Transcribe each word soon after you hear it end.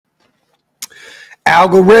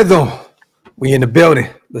Algorithm. We in the building.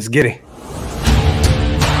 Let's get it.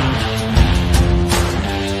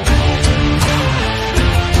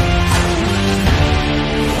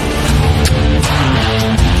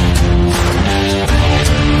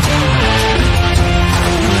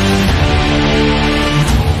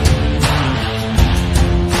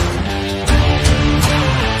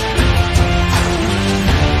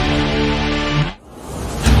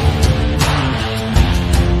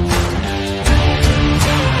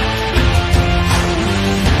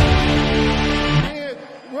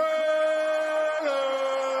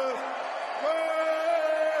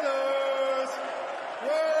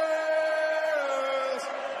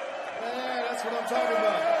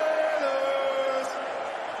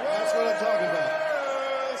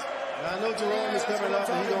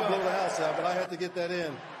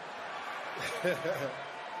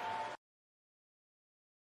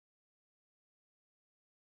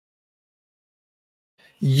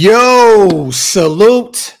 Yo,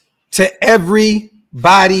 salute to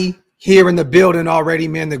everybody here in the building already,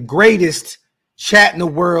 man. The greatest chat in the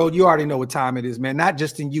world. You already know what time it is, man. Not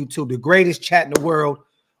just in YouTube, the greatest chat in the world.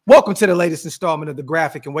 Welcome to the latest installment of the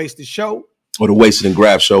Graphic and Wasted Show. Or the Wasted and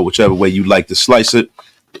Graph Show, whichever way you like to slice it.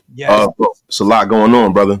 Yeah, it's a lot going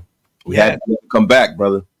on, brother. We had to come back,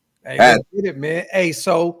 brother. Hey, let's get it, man. Hey,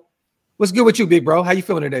 so what's good with you, big bro? How you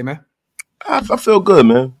feeling today, man? I feel good,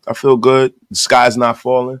 man. I feel good. The sky's not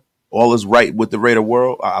falling. All is right with the Raider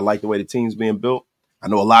world. I like the way the team's being built. I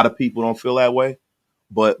know a lot of people don't feel that way,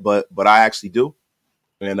 but I actually do.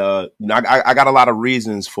 And you know, I got a lot of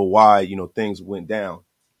reasons for why, you know, things went down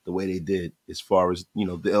the way they did, as far as, you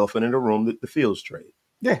know, the elephant in the room, the Fields trade.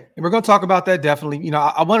 Yeah, and we're gonna talk about that definitely. You know,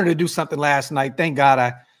 I wanted to do something last night. Thank God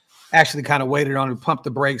I actually kind of waited on and pumped the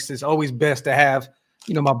brakes. It's always best to have,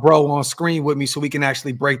 you know, my bro on screen with me so we can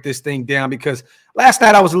actually break this thing down, because last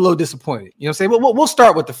night I was a little disappointed. You know what I'm saying? Well, we'll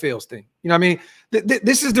start with the Fields thing. You know what I mean?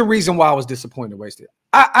 This is the reason why I was disappointed, Wasted.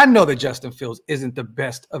 I know that Justin Fields isn't the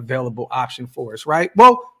best available option for us, right?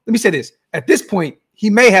 Well, let me say this. At this point, he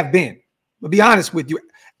may have been. I'll be honest with you.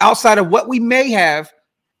 Outside of what we may have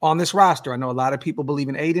on this roster, I know a lot of people believe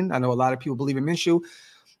in Aiden. I know a lot of people believe in Minshew.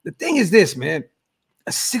 The thing is this, man. A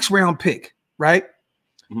 6th-round pick, right?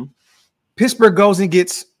 Mm-hmm. Pittsburgh goes and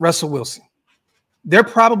gets Russell Wilson. They're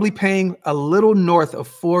probably paying a little north of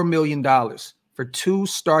 $4 million for 2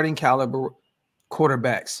 starting caliber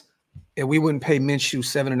quarterbacks, and we wouldn't pay Minshew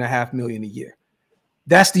 $7.5 million a year.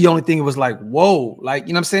 That's the only thing. It was like, whoa, like,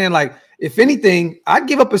 you know what I'm saying? Like, if anything, I'd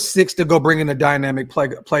give up a 6 to go bring in a dynamic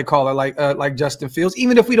play caller like Justin Fields,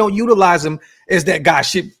 even if we don't utilize him as that guy.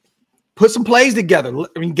 Should put some plays together.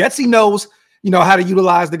 I mean, Getsy knows, you know, how to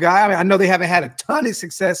utilize the guy. I mean, I know they haven't had a ton of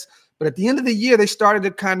success, but at the end of the year, they started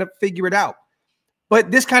to kind of figure it out.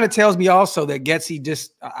 But this kind of tells me also that Getsy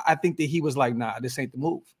just, I think that he was like, nah, this ain't the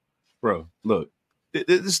move. Bro, look, this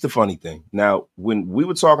is the funny thing. Now, when we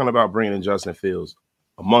were talking about bringing in Justin Fields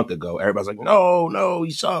a month ago, everybody's like, no,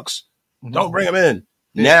 he sucks. Don't bring him in.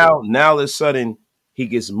 Yeah. Now, all of a sudden, he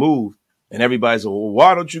gets moved, and everybody's like, well,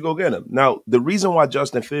 why don't you go get him? Now, the reason why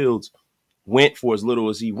Justin Fields went for as little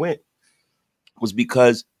as he went was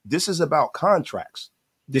because this is about contracts.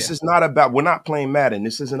 This is not about, we're not playing Madden.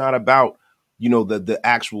 This is not about, you know, the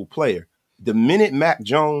actual player. The minute Mac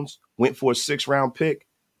Jones went for a 6th-round pick,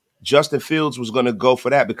 Justin Fields was going to go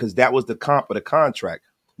for that, because that was the comp of the contract.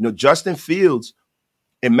 You know, Justin Fields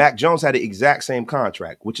and Mac Jones had the exact same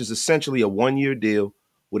contract, which is essentially a 1-year deal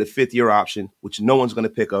with a 5th-year option, which no one's going to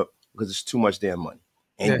pick up because it's too much damn money.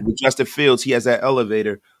 And with Justin Fields, he has that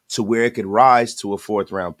elevator to where it could rise to a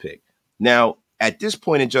 4th-round pick. Now, at this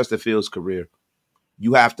point in Justin Fields' career,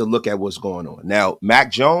 you have to look at what's going on. Now,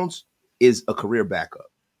 Mac Jones is a career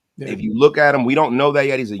backup. Yeah. If you look at him, we don't know that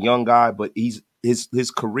yet. He's a young guy, but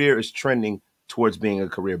his career is trending towards being a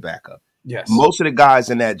career backup. Yes. Most of the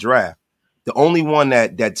guys in that draft, the only one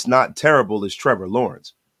that's not terrible is Trevor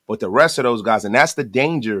Lawrence. But the rest of those guys, and that's the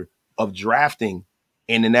danger of drafting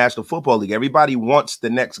in the National Football League. Everybody wants the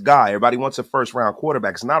next guy. Everybody wants a 1st-round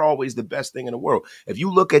quarterback. It's not always the best thing in the world. If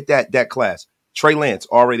you look at that class, Trey Lance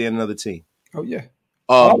already in another team. Oh, yeah.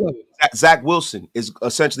 Zach Wilson is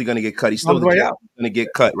essentially going to get cut. He's still going to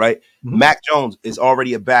get cut, right? Mm-hmm. Mac Jones is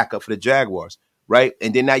already a backup for the Jaguars, right?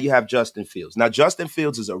 And then now you have Justin Fields. Now, Justin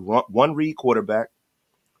Fields is a one-read quarterback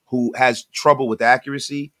who has trouble with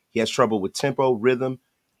accuracy. He has trouble with tempo, rhythm.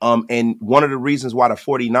 And one of the reasons why the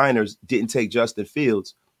 49ers didn't take Justin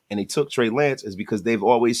Fields and they took Trey Lance is because they've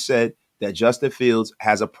always said that Justin Fields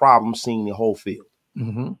has a problem seeing the whole field.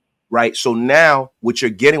 Mm-hmm. Right. So now what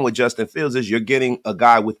you're getting with Justin Fields is you're getting a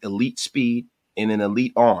guy with elite speed and an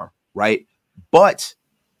elite arm. Right. But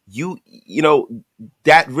you know,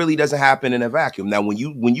 that really doesn't happen in a vacuum. Now, when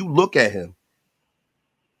you look at him,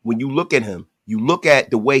 you look at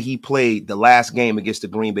the way he played the last game against the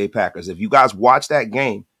Green Bay Packers. If you guys watch that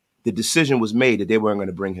game, the decision was made that they weren't going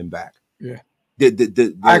to bring him back. Yeah.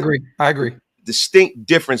 I agree. Distinct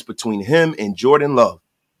difference between him and Jordan Love.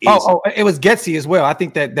 It was Getsy as well. I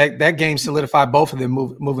think that game solidified both of them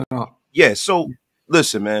moving on. Yeah. So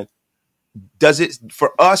listen, man, does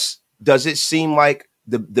it seem like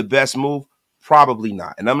the best move? Probably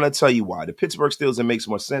not. And I'm going to tell you why. The Pittsburgh Steelers, it makes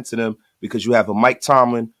more sense to them because you have a Mike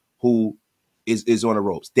Tomlin who is on the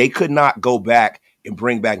ropes. They could not go back and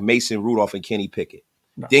bring back Mason Rudolph and Kenny Pickett.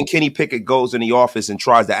 No. Then Kenny Pickett goes in the office and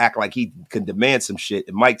tries to act like he can demand some shit.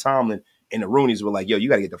 And Mike Tomlin and the Roonies were like, yo, you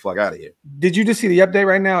got to get the fuck out of here. Did you just see the update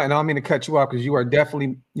right now? And I don't mean to cut you off because you are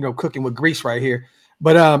definitely, cooking with grease right here.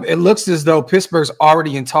 But it looks as though Pittsburgh's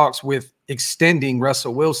already in talks with extending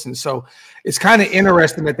Russell Wilson. So it's kind of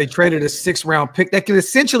interesting that they traded a 6th-round pick that could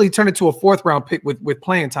essentially turn into a 4th-round pick with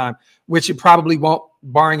playing time, which it probably won't,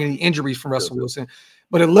 barring any injuries from Russell Wilson.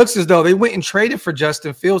 But it looks as though they went and traded for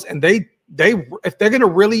Justin Fields, and they if they're going to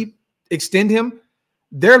really extend him,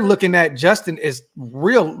 they're looking at Justin as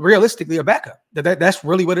realistically a backup. That's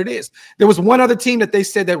really what it is. There was one other team that they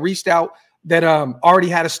said that reached out that already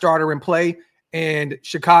had a starter in play. And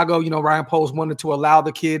Chicago, Ryan Poles wanted to allow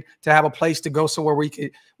the kid to have a place to go somewhere where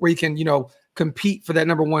he can, compete for that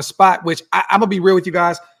 #1 spot, which I'm going to be real with you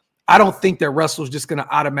guys. I don't think that Russell's just going to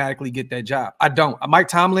automatically get that job. I don't. Mike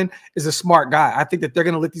Tomlin is a smart guy. I think that they're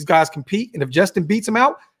going to let these guys compete. And if Justin beats him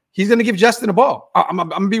out, he's going to give Justin the ball. I'm going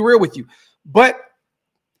to be real with you. But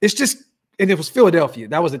it's just, and it was Philadelphia.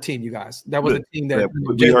 That was a team, you guys. That was a team that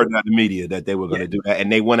we heard in the media that they were going to do that. And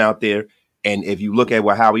they went out there. And if you look at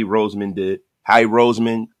what Howie Roseman did,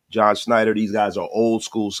 John Snyder, these guys are old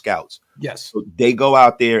school scouts. Yes. So they go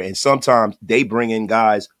out there and sometimes they bring in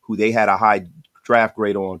guys who they had a high draft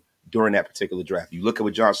grade on during that particular draft. You look at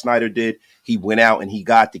what John Snyder did. He went out and he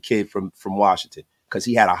got the kid from Washington because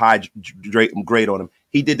he had a high grade on him.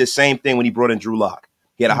 He did the same thing when he brought in Drew Lock.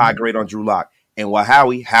 He had a high grade on Drew Lock. And while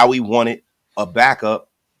Howie wanted a backup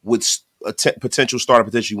with a potential starter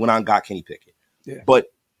position, he went out and got Kenny Pickett. Yeah. But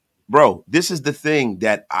bro, this is the thing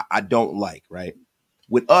that I don't like, right?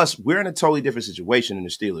 With us, we're in a totally different situation than the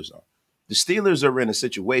Steelers are. The Steelers are in a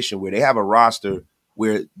situation where they have a roster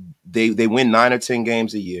where they win 9 or 10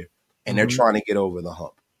 games a year, and they're trying to get over the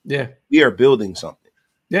hump. Yeah. We are building something,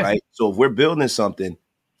 right? So if we're building something,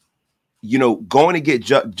 going to get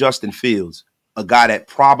Justin Fields, a guy that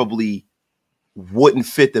probably wouldn't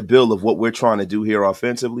fit the bill of what we're trying to do here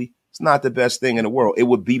offensively, it's not the best thing in the world. It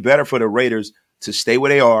would be better for the Raiders to stay where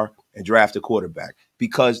they are and draft a quarterback.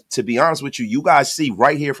 Because to be honest with you, you guys see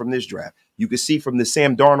right here from this draft, you can see from the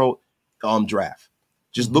Sam Darnold draft.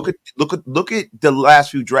 Just look at the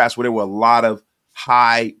last few drafts where there were a lot of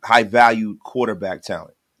high value quarterback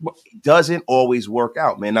talent. It doesn't always work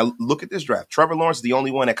out, man. Now look at this draft. Trevor Lawrence is the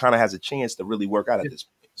only one that kind of has a chance to really work out at this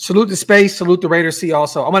point. Salute the space. Salute the Raiders. See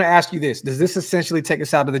also, I'm going to ask you this. Does this essentially take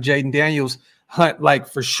us out of the Jaden Daniels hunt, like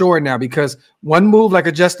for sure now? Because one move like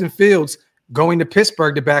a Justin Fields going to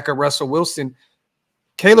Pittsburgh to back up Russell Wilson,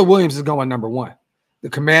 Caleb Williams is going #1. The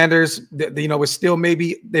Commanders, it's still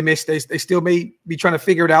maybe they still may be trying to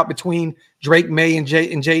figure it out between Drake May and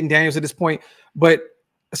Jaden Daniels at this point. But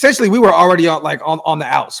essentially, we were already on the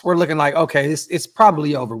outs. We're looking like, okay, it's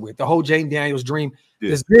probably over with the whole Jaden Daniels dream. Yeah.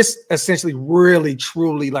 Does this essentially really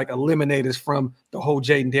truly eliminate us from the whole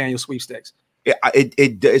Jaden Daniels sweepstakes?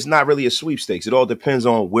 It's not really a sweepstakes. It all depends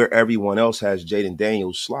on where everyone else has Jaden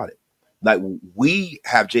Daniels slotted. Like we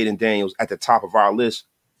have Jaden Daniels at the top of our list,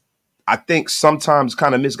 I think sometimes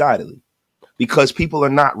kind of misguidedly, because people are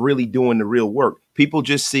not really doing the real work. People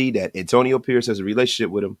just see that Antonio Pierce has a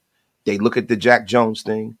relationship with him. They look at the Jack Jones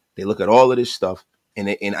thing. They look at all of this stuff. And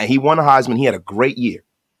he won a Heisman. He had a great year.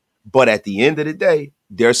 But at the end of the day,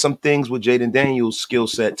 there's some things with Jaden Daniels' skill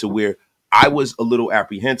set to where I was a little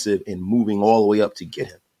apprehensive in moving all the way up to get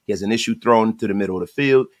him. He has an issue throwing to the middle of the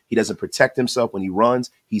field. He doesn't protect himself when he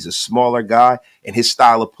runs. He's a smaller guy, and his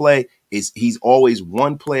style of play is he's always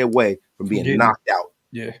one play away from being knocked out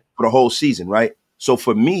for the whole season, right? So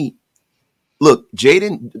for me, look,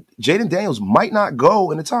 Jaden Daniels might not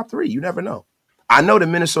go in the top 3. You never know. I know the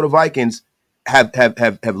Minnesota Vikings have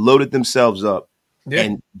loaded themselves up,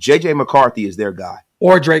 and J.J. McCarthy is their guy.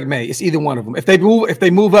 Or Drake May. It's either one of them. If they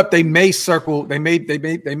move up, they may circle. They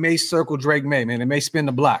may circle Drake May. Man, they may spin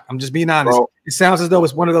the block. I'm just being honest. Bro, it sounds as though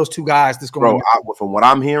it's one of those two guys that's going. From what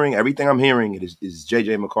I'm hearing, everything I'm hearing, it is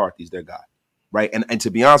J.J. McCarthy's their guy, right? And to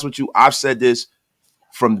be honest with you, I've said this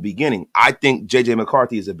from the beginning. I think J.J.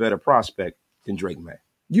 McCarthy is a better prospect than Drake May.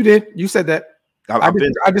 You did. You said that.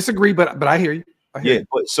 I disagree, but I hear you.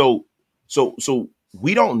 But so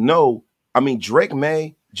we don't know. I mean, Drake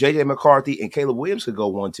May, JJ McCarthy, and Caleb Williams could go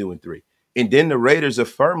 1, 2, and 3, and then the Raiders are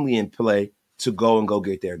firmly in play to go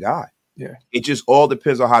get their guy. Yeah, it just all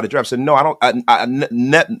depends on how the draft. So no, I don't.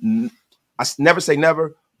 I never say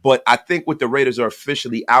never, but I think what the Raiders are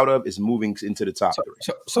officially out of is moving into the top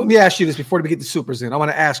 3. So let me ask you this before we get the supers in. I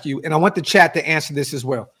want to ask you, and I want the chat to answer this as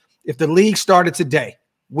well. If the league started today,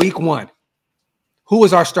 week 1, who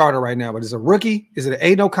is our starter right now? But is it a rookie? Is it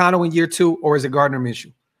Aiden O'Connell in year 2, or is it Gardner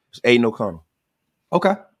Minshew? It's Aiden O'Connell.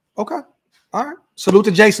 Okay. All right. Salute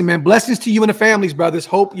to Jason, man. Blessings to you and the families, brothers.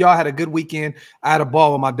 Hope y'all had a good weekend. I had a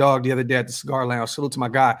ball with my dog the other day at the cigar lounge. Salute to my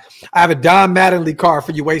guy. I have a Don Mattingly card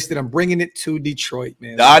for you wasted. I'm bringing it to Detroit,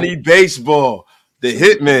 man. Donnie Baseball, the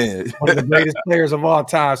hitman. One of the greatest players of all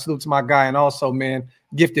time. Salute to my guy. And also, man,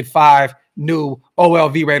 gifted 5 new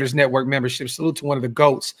OLV Raiders Network memberships. Salute to one of the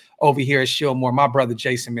GOATs over here at Shieldmore, my brother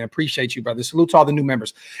Jason, man. Appreciate you, brother. Salute to all the new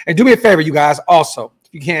members. And do me a favor, you guys, also,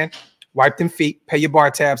 if you can, wipe them feet, pay your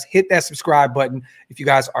bar tabs, hit that subscribe button if you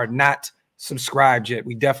guys are not subscribed yet.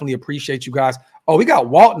 We definitely appreciate you guys. Oh, we got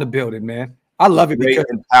Walt in the building, man. I love it. Great because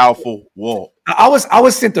and powerful Walt. I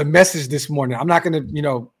was sent a message this morning. I'm not gonna,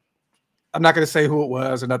 I'm not gonna say who it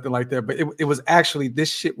was or nothing like that, but it was actually,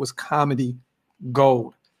 this shit was comedy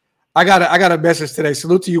gold. I got a message today.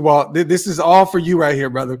 Salute to you, Walt. This is all for you right here,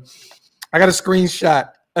 brother. I got a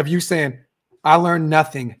screenshot of you saying, I learned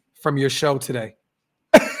nothing from your show today.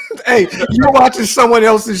 Hey, you're watching someone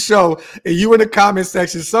else's show and you in the comment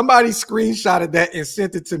section, somebody screenshotted that and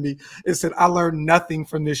sent it to me and said, I learned nothing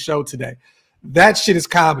from this show today. That shit is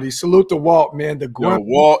comedy. Salute to Walt, man. The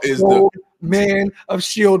Walt is the man of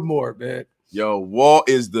Shieldmore, man. Yo, Walt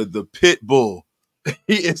is the pit bull.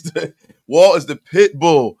 Walt is the pit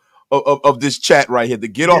bull of this chat right here. The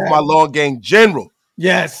get off my lawn gang general.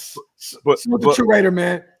 Yes. But the True Raider,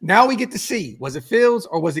 man. Now we get to see, was it Fields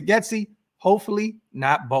or was it Getsy? Hopefully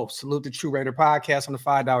not both. Salute to True Raider Podcast on the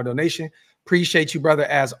 $5 donation. Appreciate you, brother,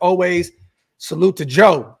 as always. Salute to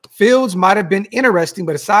Joe. Fields might have been interesting,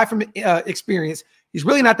 but aside from experience, he's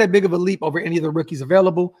really not that big of a leap over any of the rookies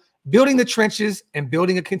available. Building the trenches and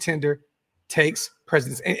building a contender takes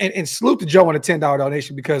precedence. And salute to Joe on a $10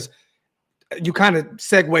 donation, because you kind of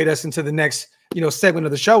segued us into the next segment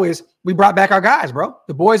of the show. Is we brought back our guys, bro.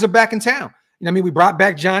 The boys are back in town. We brought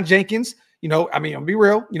back John Jenkins. I'll be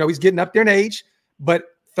real. He's getting up there in age, but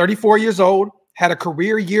 34 years old, had a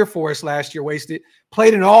career year for us last year, wasted,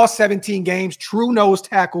 played in all 17 games, true nose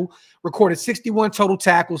tackle, recorded 61 total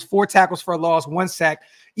tackles, 4 tackles for a loss, 1 sack,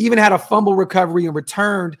 even had a fumble recovery and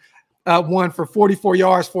returned one for 44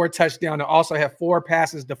 yards for a touchdown, and also had 4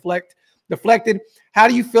 passes deflected. How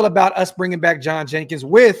do you feel about us bringing back John Jenkins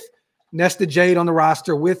with Nesta Jade on the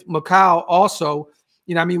roster, with McCall also?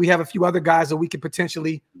 We have a few other guys that we could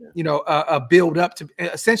potentially, build up to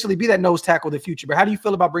essentially be that nose tackle of the future. But how do you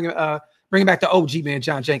feel about bringing back the OG, man,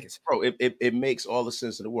 John Jenkins? Bro, it makes all the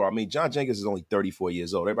sense in the world. I mean, John Jenkins is only 34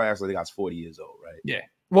 years old. Everybody acts like he's 40 years old, right? Yeah.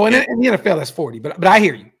 Well, in the NFL, that's 40. But I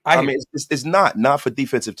hear you. I mean, it's not for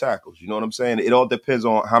defensive tackles. You know what I'm saying? It all depends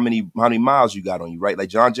on how many miles you got on you, right? Like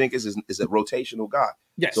John Jenkins is a rotational guy.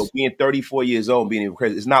 Yes. So being 34 years old and being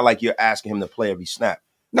crazy, it's not like you're asking him to play every snap.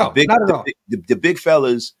 No, not at all. The big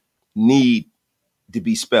fellas need to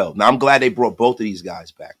be spelled. Now, I'm glad they brought both of these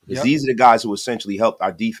guys back, because these are the guys who essentially helped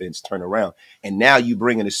our defense turn around. And now you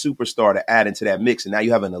bring in a superstar to add into that mix, and now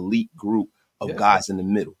you have an elite group of guys in the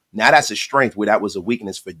middle. Now that's a strength where that was a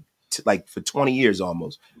weakness for 20 years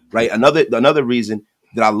almost, right? Another reason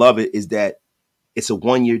that I love it is that it's a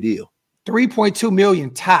 1-year deal. 3.2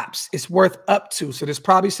 million tops. It's worth up to. So there's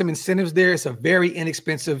probably some incentives there. It's a very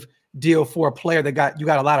inexpensive deal for a player that you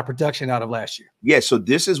got a lot of production out of last year. Yeah, so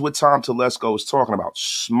this is what Tom Telesco is talking about.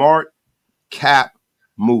 Smart cap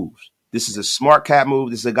moves. This is a smart cap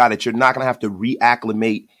move. This is a guy that you're not going to have to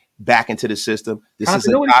reacclimate back into the system. This is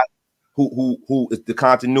a guy who is the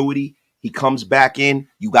continuity. He comes back in.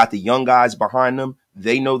 You got the young guys behind them.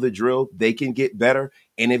 They know the drill. They can get better.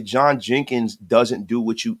 And if John Jenkins doesn't do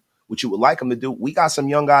what you would like him to do, we got some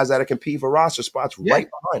young guys that compete for roster spots right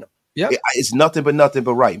behind him. Yeah, it's nothing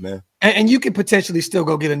but right, man. And you could potentially still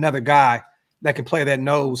go get another guy that can play that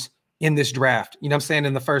nose in this draft. You know what I'm saying?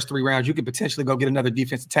 In the first 3 rounds, you could potentially go get another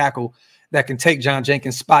defensive tackle that can take John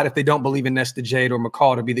Jenkins' spot if they don't believe in Nesta Jade or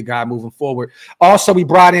McCall to be the guy moving forward. Also, we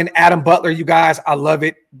brought in Adam Butler, you guys. I love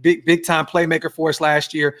it. Big time playmaker for us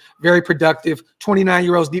last year. Very productive.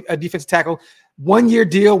 29-year-old defensive tackle. 1-year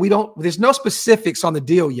deal. There's no specifics on the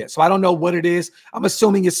deal yet. So I don't know what it is. I'm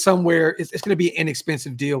assuming it's somewhere. It's going to be an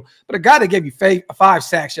inexpensive deal. But a guy that gave you 5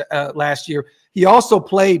 sacks last year. He also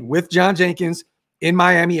played with John Jenkins in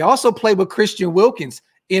Miami. He also played with Christian Wilkins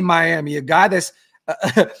in Miami, a guy that's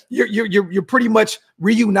you're pretty much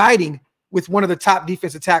reuniting with one of the top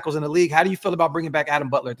defensive tackles in the league. How do you feel about bringing back Adam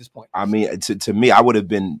Butler at this point? I mean, to me, I would have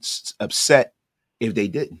been upset if they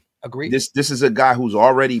didn't. Agreed. This is a guy who's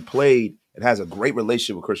already played and has a great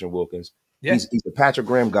relationship with Christian Wilkins. Yeah. He's the Patrick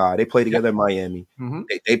Graham guy. They played together in Miami.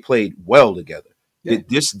 They played well together. Yeah.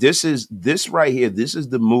 This right here. This is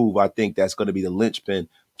the move I think that's going to be the linchpin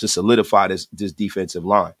to solidify this defensive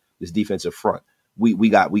line, this defensive front.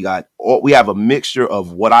 We have a mixture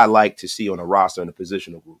of what I like to see on a roster and a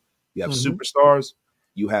positional group. You have superstars,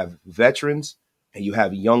 you have veterans, and you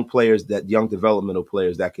have young players, that young developmental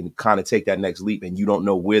players that can kind of take that next leap, and you don't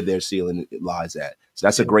know where their ceiling lies at. So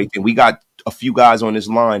that's a great thing. We got a few guys on this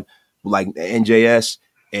line like NJS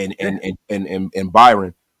and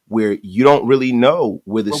Byron, where you don't really know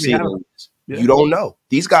where the ceiling is. Yeah. You don't know.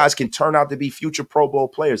 These guys can turn out to be future Pro Bowl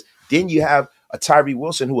players. Then you have a Tyree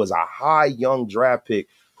Wilson, who is a high young draft pick,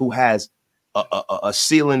 who has a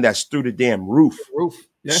ceiling that's through the damn roof.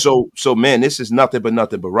 Yeah. So man, this is nothing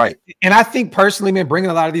but right. And I think personally, man, bringing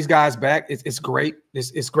a lot of these guys back, it's great.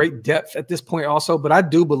 It's great depth at this point also. But I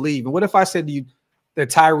do believe, and what if I said to you that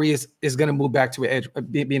Tyree is going to move back to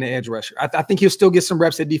being an edge rusher? I think he'll still get some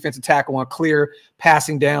reps at defensive tackle on clear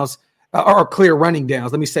passing downs or clear running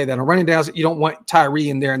downs. Let me say that. On running downs, you don't want Tyree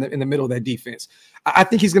in there in the middle of that defense. I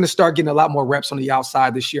think he's going to start getting a lot more reps on the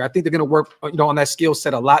outside this year. I think they're going to work, on that skill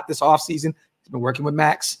set a lot this offseason. He's been working with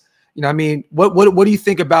Max. You know what I mean? What do you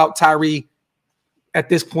think about Tyree at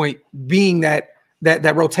this point being that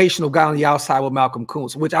rotational guy on the outside with Malcolm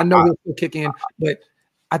Koonce, which I know will kick in, but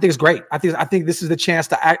I think it's great. I think this is the chance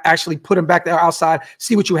to actually put him back there outside,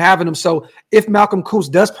 see what you have in him. So if Malcolm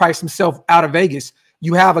Koonce does price himself out of Vegas,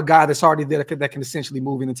 you have a guy that's already there that can essentially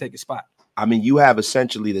move in and take a spot. I mean, you have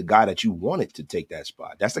essentially the guy that you wanted to take that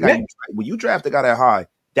spot. That's the guy. When you draft a guy that high,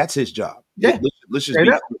 that's his job. Yeah. Let's just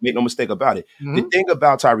make no mistake about it. The thing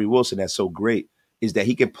about Tyree Wilson that's so great is that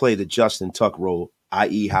he can play the Justin Tuck role,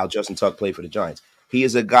 i.e. how Justin Tuck played for the Giants. He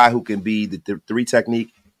is a guy who can be the three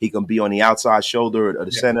technique. He can be on the outside shoulder or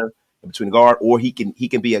the center between the guard, or he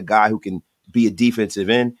can be a guy who can be a defensive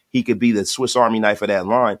end. He could be the Swiss Army knife of that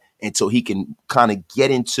line, and so he can kind of get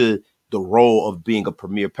into the role of being a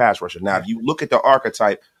premier pass rusher. Now, if you look at the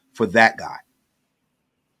archetype for that guy,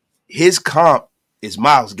 his comp is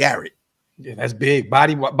Myles Garrett. Yeah, that's big.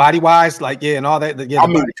 Body wise, and all that. I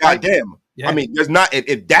mean, goddamn. Yeah. I mean, there's not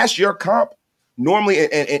if that's your comp.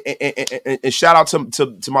 Normally, and shout out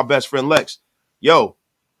to my best friend Lex. Yo,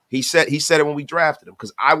 he said it when we drafted him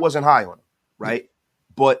because I wasn't high on him, right?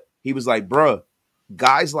 But he was like, bruh,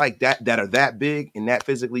 guys like that are that big and that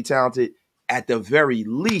physically talented, at the very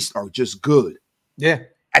least are just good. Yeah.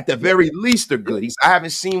 At the very least, they're good. I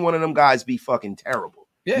haven't seen one of them guys be fucking terrible.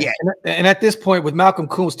 Yeah. And at this point, with Malcolm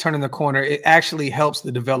Koonce turning the corner, it actually helps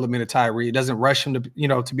the development of Tyree. It doesn't rush him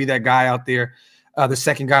to be that guy out there, the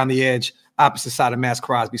second guy on the edge, opposite side of Max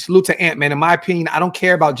Crosby. Salute to Ant-Man. In my opinion, I don't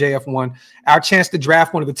care about JF1. Our chance to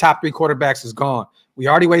draft one of the top 3 quarterbacks is gone. We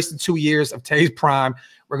already wasted 2 years of Taye's prime.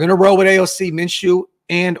 We're going to roll with AOC, Minshew,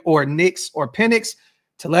 and or Nix or Penix.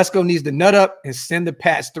 Telesco needs to nut up and send the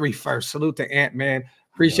Pats 3 first. Salute to Ant-Man.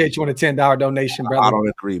 Appreciate you on a $10 donation, brother. I don't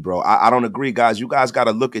agree, bro. I don't agree, guys. You guys got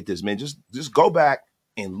to look at this, man. Just go back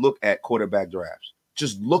and look at quarterback drafts.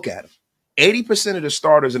 Just look at them. 80% of the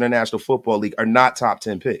starters in the National Football League are not top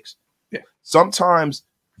 10 picks. Yeah. Sometimes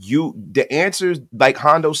the answers, like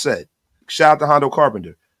Hondo said, shout out to Hondo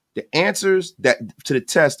Carpenter, the answers that to the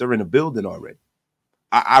test are in the building already.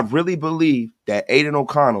 I really believe that Aiden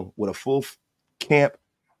O'Connell with a full camp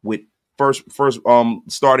with first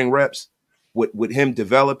starting reps, with him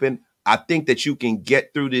developing, I think that you can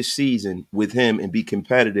get through this season with him and be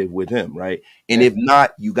competitive with him, right? And if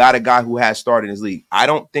not, you got a guy who has started in his league. I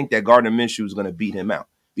don't think that Gardner Minshew is going to beat him out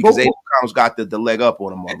because Aiden O'Connell's got the leg up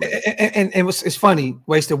on him already. And it's funny,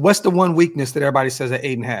 Wasted. What's the one weakness that everybody says that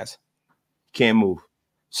Aiden has? Can't move.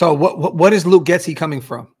 So what is Luke Getsy coming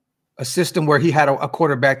from? A system where he had a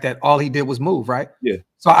quarterback that all he did was move, right? Yeah.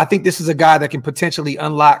 So I think this is a guy that can potentially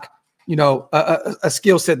unlock, a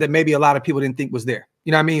skill set that maybe a lot of people didn't think was there.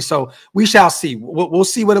 You know what I mean? So we shall see. We'll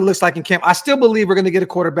see what it looks like in camp. I still believe we're going to get a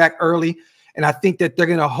quarterback early, and I think that they're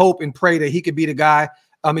going to hope and pray that he could be the guy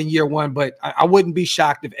in year one, but I wouldn't be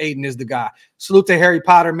shocked if Aiden is the guy. Salute to Harry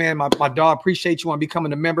Potter, man. My dog, appreciate you on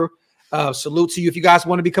becoming a member. Salute to you. If you guys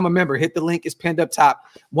want to become a member, hit the link. It's pinned up top.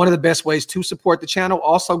 One of the best ways to support the channel.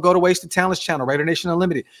 Also, go to Wasted Talents channel, Raider Nation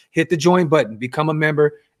Unlimited. Hit the join button. Become a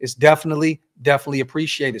member. It's definitely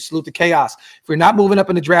appreciated. Salute to Chaos. If we're not moving up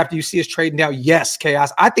in the draft, do you see us trading down? Yes,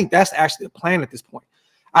 Chaos. I think that's actually the plan at this point.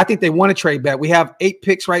 I think they want to trade back. We have 8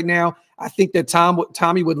 picks right now. I think that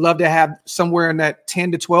Tommy would love to have somewhere in that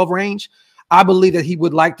 10 to 12 range. I believe that he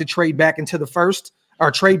would like to trade back into the first,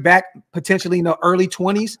 or trade back potentially in the early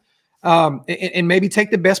 20s, and maybe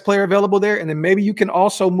take the best player available there. And then maybe you can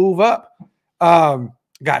also move up.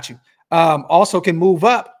 Got you. Also can move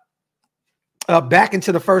up back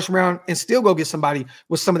into the first round and still go get somebody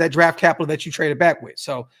with some of that draft capital that you traded back with.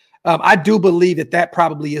 So I do believe that that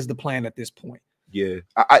probably is the plan at this point. Yeah,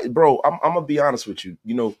 bro, I'm gonna be honest with you.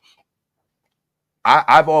 You know,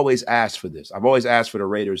 I've always asked for this. I've always asked for the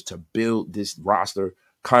Raiders to build this roster,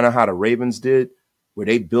 kind of how the Ravens did, where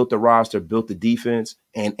they built the roster, built the defense,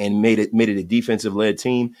 and made it a defensive-led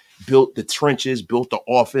team, built the trenches, built the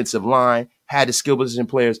offensive line, had the skill position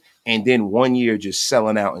players, and then 1 year just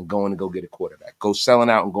selling out and going to go get a quarterback, selling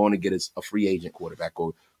out and going to get a free agent quarterback,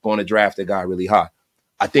 or going to draft a guy really high.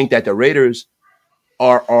 I think that the Raiders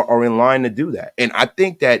are in line to do that. And I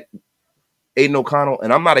think that Aiden O'Connell,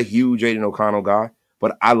 and I'm not a huge Aiden O'Connell guy,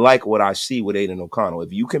 but I like what I see with Aiden O'Connell.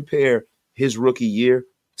 If you compare his rookie year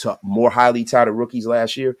to more highly touted rookies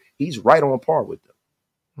last year, he's right on par with them.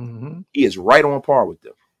 Mm-hmm. He is right on par with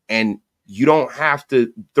them. And you don't have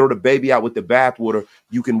to throw the baby out with the bathwater.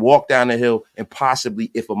 You can walk down the hill and possibly,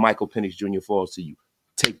 if a Michael Penix Jr. falls to you,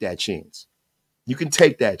 take that chance. You can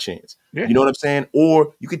take that chance. Yeah. You know what I'm saying?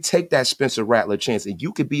 Or you could take that Spencer Rattler chance and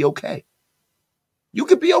you could be okay. You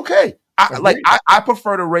could be okay. I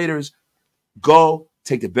prefer the Raiders go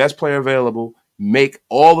take the best player available, make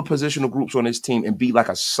all the positional groups on this team, and be like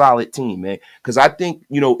a solid team, man. Because I think,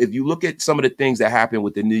 you know, if you look at some of the things that happened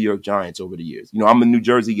with the New York Giants over the years, you know, I'm a New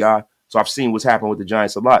Jersey guy, so I've seen what's happened with the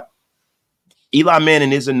Giants a lot. Eli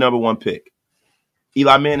Manning is a #1 pick.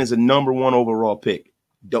 Eli Manning is a #1 overall pick.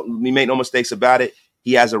 Don't we make no mistakes about it.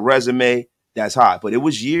 He has a resume that's high. But it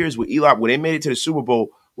was years with Eli, when they made it to the Super Bowl,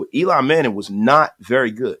 with Eli Manning was not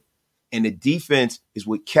very good. And the defense is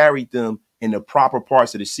what carried them in the proper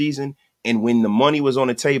parts of the season. And when the money was on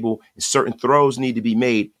the table and certain throws need to be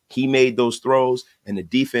made, he made those throws and the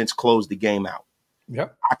defense closed the game out.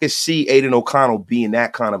 Yep. I could see Aiden O'Connell being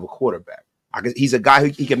that kind of a quarterback. He's a guy who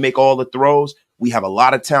he can make all the throws. We have a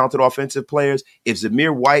lot of talented offensive players. If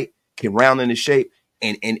Zamir White can round into shape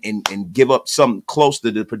and give up something close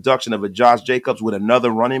to the production of a Josh Jacobs with another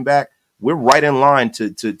running back, we're right in line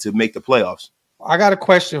to make the playoffs. I got a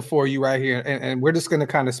question for you right here, and we're just going to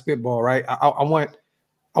kind of spitball, right? I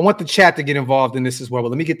want the chat to get involved in this as well, but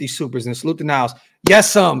let me get these supers and salute the Niles.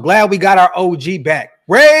 Yes, glad we got our OG back.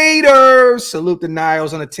 Raiders, salute the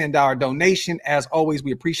Niles on a $10 donation. As always,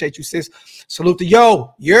 we appreciate you, sis. Salute to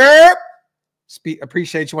Yo, yep.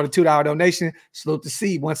 Appreciate you on a $2 donation. Salute to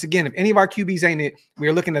C. Once again, if any of our QBs ain't it, we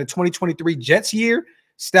are looking at a 2023 Jets year,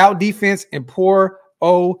 stout defense, and poor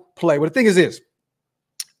O play. Well, the thing is this.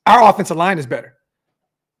 Our offensive line is better.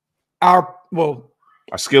 Our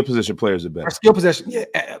skill position players are better. Our skill position, yeah.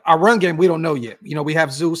 Our run game, we don't know yet. You know, we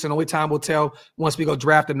have Zeus, and only time will tell once we go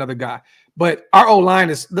draft another guy. But our O-line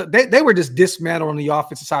is they were just dismantled on the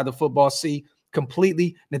offensive side of the football. See,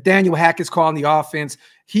 completely. Nathaniel Hackett's calling the offense.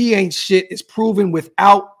 He ain't shit. It's proven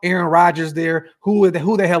without Aaron Rodgers there. Who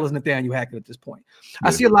the hell is Nathaniel Hackett at this point? Yeah.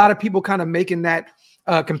 I see a lot of people kind of making that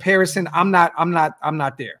comparison. I'm not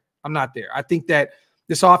there. I'm not there. I think that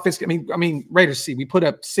this offense, I mean, Raiders, see, we put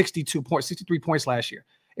up 63 points last year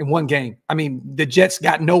in one game. I mean, the Jets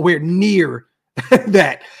got nowhere near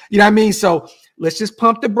that. You know what I mean? So let's just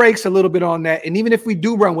pump the brakes a little bit on that. And even if we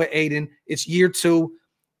do run with Aiden, it's year 2.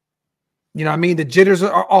 You know what I mean? The jitters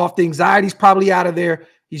are off. The anxiety's probably out of there.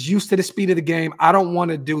 He's used to the speed of the game. I don't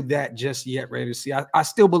want to do that just yet, Raiders. See, I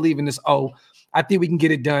still believe in this I think we can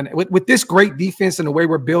get it done. With this great defense and the way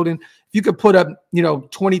we're building, if you could put up,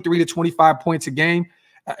 23 to 25 points a game,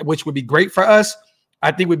 which would be great for us,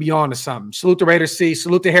 I think we'd be on to something. Salute the Raiders, C.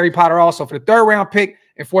 Salute to Harry Potter also. For the 3rd round pick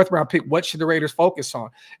and 4th round pick, what should the Raiders focus on?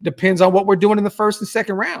 Depends on what we're doing in the 1st and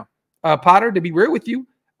 2nd round. Potter, to be real with you,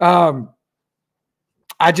 at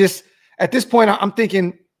this point, I'm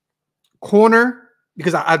thinking corner,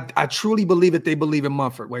 because I truly believe that they believe in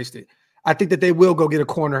Mumford. Wasted. I think that they will go get a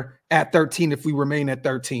corner at 13 if we remain at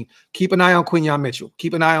 13. Keep an eye on Quinyon Mitchell.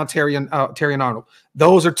 Keep an eye on Terry and Arnold.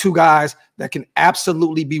 Those are 2 guys that can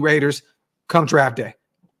absolutely be Raiders come draft day.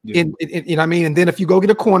 Yeah. You know what I mean? And then if you go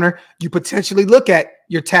get a corner, you potentially look at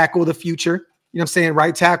your tackle of the future. You know what I'm saying?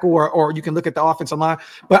 Right tackle, or you can look at the offensive line.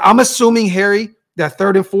 But I'm assuming, Harry, that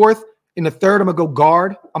 3rd and 4th, in the 3rd, I'm going to go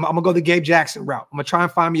guard. I'm going to go the Gabe Jackson route. I'm going to try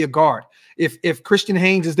and find me a guard. If Christian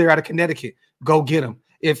Haynes is there out of Connecticut, go get him.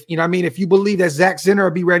 If you know what I mean, if you believe that Zach Zinner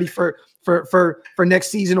will be ready for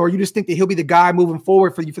next season, or you just think that he'll be the guy moving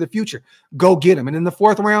forward for you for the future, go get him. And in the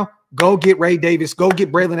 4th round, go get Ray Davis, go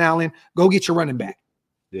get Braylon Allen, go get your running back.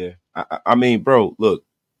 Yeah. I mean, bro, look,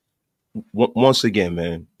 once again,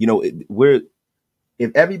 man, you know,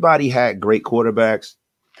 if everybody had great quarterbacks,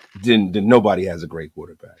 then nobody has a great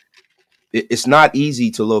quarterback. It's not easy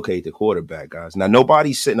to locate the quarterback, guys. Now,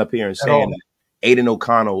 nobody's sitting up here and saying that Aiden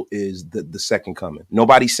O'Connell is the second coming.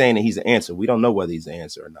 Nobody's saying that he's the answer. We don't know whether he's the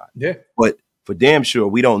answer or not. Yeah. But for damn sure,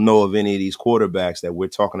 we don't know if any of these quarterbacks that we're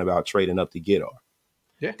talking about trading up to get are.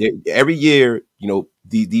 Yeah. Every year, you know,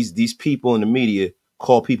 these people in the media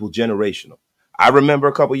call people generational. I remember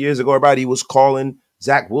a couple years ago, everybody was calling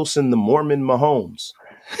Zach Wilson the Mormon Mahomes.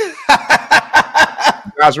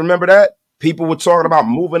 You guys remember that? People were talking about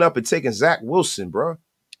moving up and taking Zach Wilson, bro.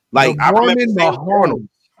 Like, I remember Sam Darnold.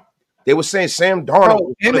 They were saying Sam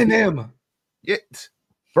Darnold. Eminem. Yeah,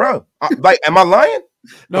 bro. Like, am I lying?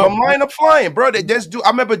 No, I'm lying. I'm flying, bro. I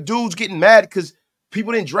remember dudes getting mad because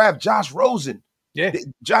people didn't draft Josh Rosen. Yeah,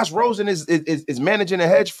 Josh Rosen is managing a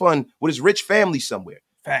hedge fund with his rich family somewhere.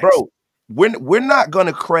 Facts. Bro. We're not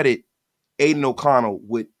gonna credit Aiden O'Connell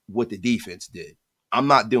with what the defense did. I'm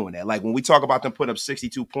not doing that. Like, when we talk about them putting up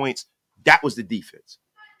 62 points, that was the defense.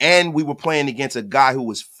 And we were playing against a guy who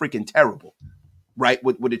was freaking terrible, right?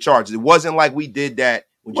 With the Chargers. It wasn't like we did that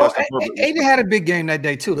when Justin Herbert. Aiden had a big game that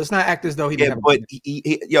day too. Let's not act as though he didn't have a big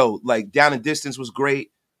game. Like, down and distance was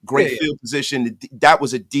great. Great field position. That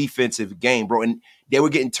was a defensive game, bro. And they were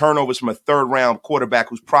getting turnovers from a third-round quarterback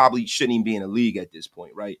who's probably shouldn't even be in the league at this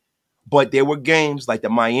point, right? But there were games like the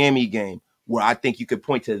Miami game where I think you could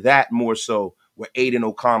point to that more so, where Aiden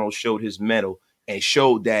O'Connell showed his mettle and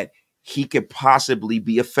showed that he could possibly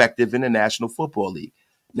be effective in the National Football League.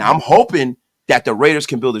 Now, I'm hoping that the Raiders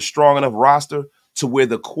can build a strong enough roster to where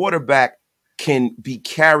the quarterback can be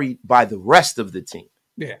carried by the rest of the team.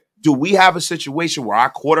 Yeah. Do we have a situation where our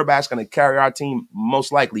quarterback's going to carry our team?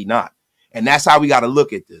 Most likely not. And that's how we got to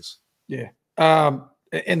look at this. Yeah.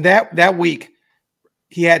 And that week,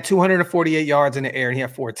 he had 248 yards in the air and he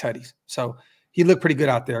had 4 tutties. So he looked pretty good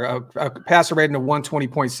out there. A passer rating of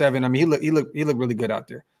 120.7. I mean, he looked really good out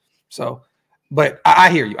there. So, but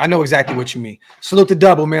I hear you. I know exactly what you mean. Salute to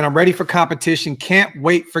Double, man. I'm ready for competition. Can't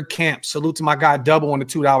wait for camp. Salute to my guy Double on the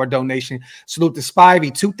 $2 donation. Salute to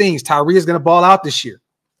Spivey. 2 things. Tyree is going to ball out this year.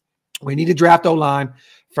 We need to draft O-line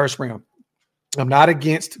first round. I'm not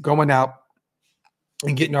against going out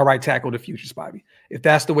and getting our right tackle to future, Spivey, if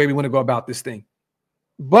that's the way we want to go about this thing.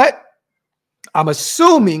 But I'm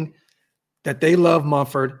assuming that they love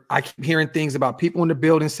Munford. I keep hearing things about people in the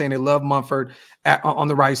building saying they love Munford on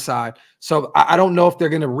the right side. So I don't know if they're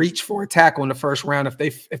going to reach for a tackle in the first round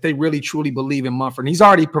if they really truly believe in Munford. And he's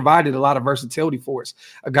already provided a lot of versatility for us.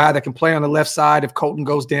 A guy that can play on the left side if Colton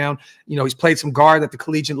goes down. You know, he's played some guard at the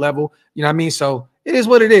collegiate level. You know what I mean? So it is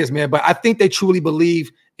what it is, man. But I think they truly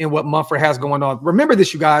believe in what Munford has going on. Remember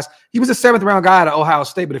this, you guys. He was a 7th round guy at Ohio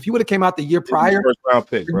State. But if he would have came out the year prior, first round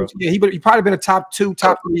pick, bro. Yeah, he probably been a top 2,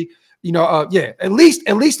 top 3. You know, at least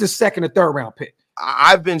the 2nd or 3rd round pick.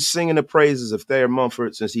 I've been singing the praises of Thayer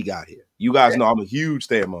Munford since he got here. You guys know I'm a huge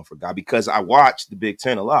Thayer Munford guy because I watched the Big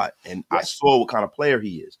Ten a lot and I saw what kind of player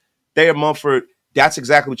he is. Thayer Munford, that's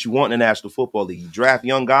exactly what you want in the National Football League. You draft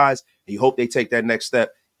young guys and you hope they take that next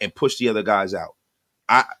step and push the other guys out.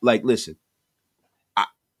 Listen,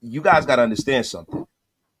 you guys got to understand something.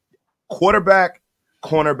 Quarterback,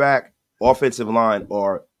 cornerback, offensive line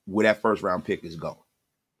are where that first round pick is going.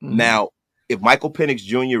 Mm-hmm. Now, if Michael Penix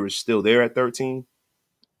Jr. is still there at 13,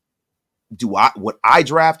 would I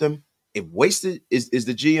draft him? If Wasted is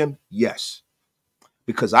the GM, yes.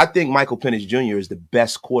 Because I think Michael Penix Jr. is the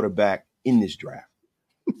best quarterback in this draft.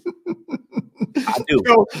 I do.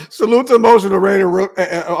 Yo, salute to Emotional Raider.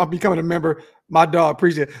 I'm becoming a member. My dog,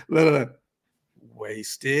 appreciate it.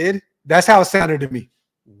 Wasted. That's how it sounded to me.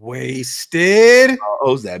 Wasted.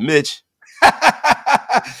 Oh, is that Mitch?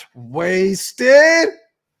 Wasted.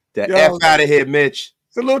 F out of here, Mitch.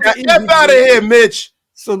 Salute to F out of here, Mitch.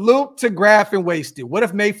 Salute to Graff and Wasted. What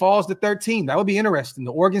if May falls to 13? That would be interesting.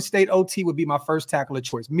 The Oregon State OT would be my first tackle of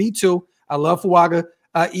choice. Me too. I love Fuaga,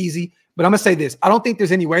 easy. But I'm going to say this. I don't think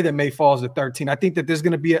there's any way that May falls to 13. I think that there's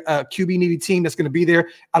going to be a QB-needy team that's going to be there.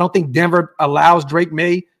 I don't think Denver allows Drake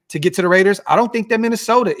May to get to the Raiders. I don't think that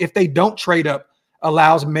Minnesota, if they don't trade up,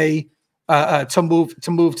 allows May to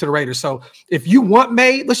move to the Raiders. So if you want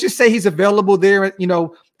May, let's just say he's available there, you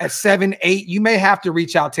know, at 7, 8, you may have to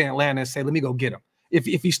reach out to Atlanta and say, let me go get him. If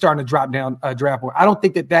he's starting to drop down draft board. I don't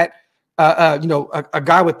think that a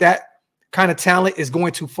guy with that kind of talent is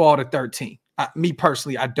going to fall to 13. Me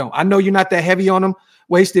personally, I don't. I know you're not that heavy on him,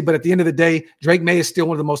 Wasted, but at the end of the day, Drake May is still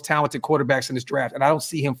one of the most talented quarterbacks in this draft, and I don't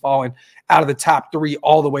see him falling out of the top 3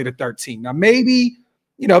 all the way to 13. Now, maybe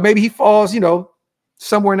he falls,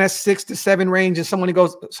 somewhere in that 6 to 7 range, and somebody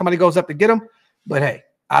goes up to get him. But hey,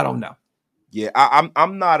 I don't know. Yeah,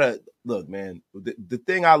 I'm not a look, man. The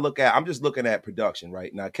thing I look at, I'm just looking at production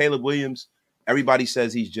right now. Caleb Williams, everybody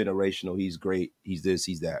says he's generational, he's great, he's this,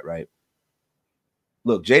 he's that, right?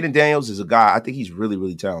 Look, Jaden Daniels is a guy, I think he's really,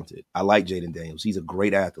 really talented. I like Jaden Daniels. He's a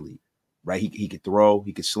great athlete, right? He could throw,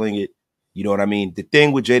 he could sling it. You know what I mean? The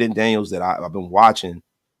thing with Jaden Daniels that I've been watching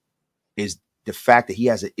is the fact that he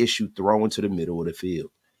has an issue throwing to the middle of the field.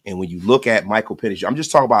 And when you look at Michael Penix, I'm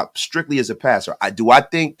just talking about strictly as a passer. I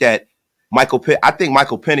think that Michael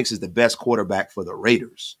Penix is the best quarterback for the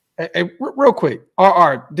Raiders. Hey, real quick,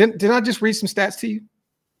 didn't I just read some stats to you?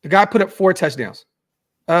 The guy put up 4 touchdowns.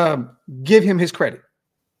 Give him his credit.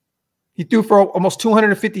 He threw for almost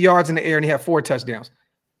 250 yards in the air, and he had 4 touchdowns.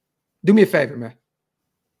 Do me a favor, man.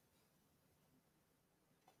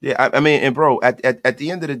 Yeah, I mean, and bro, at the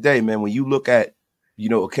end of the day, man, when you look at,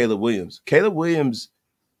 Caleb Williams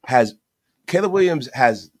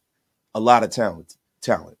has a lot of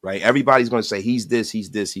talent, right? Everybody's going to say he's this, he's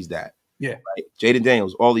that. Yeah. Right? Jaden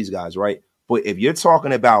Daniels, all these guys, right? But if you're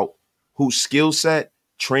talking about whose skill set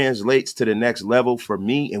translates to the next level for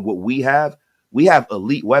me and what we have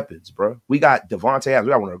elite weapons, bro. We got Devontae Adams.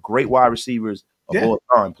 We got one of the great wide receivers of all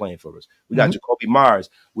time playing for us. We got Jacoby Myers.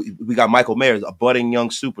 We got Michael Mayers, a budding young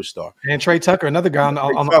superstar. And Trey Tucker, another guy on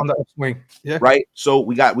the upswing. Yeah. Right? So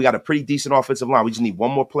we got a pretty decent offensive line. We just need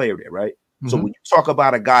one more player there, right? So when you talk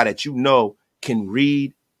about a guy that can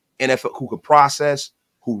read NFL, who can process,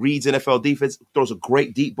 who reads NFL defense, throws a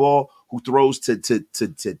great deep ball, who throws to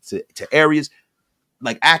areas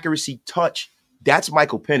like accuracy, touch, that's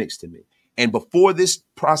Michael Penix to me. And before this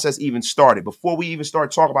process even started, before we even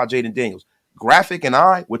started talking about Jaden Daniels, Graphic and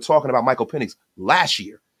I were talking about Michael Penix last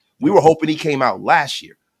year. We were hoping he came out last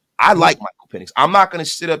year. I like Michael Penix. I'm not going to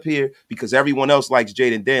sit up here because everyone else likes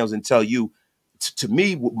Jaden Daniels and tell you, to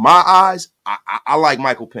me, with my eyes, I like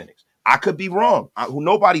Michael Penix. I could be wrong.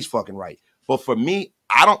 Nobody's fucking right. But for me,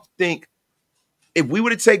 I don't think if we were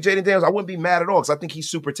to take Jaden Daniels, I wouldn't be mad at all because I think he's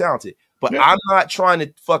super talented. But I'm not trying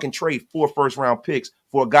to fucking trade 4 first-round picks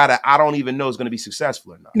for a guy that I don't even know is going to be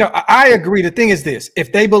successful or not. No, I agree. The thing is this.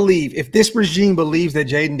 If this regime believes that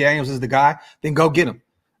Jaden Daniels is the guy, then go get him.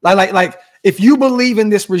 Like if you believe in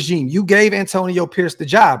this regime, you gave Antonio Pierce the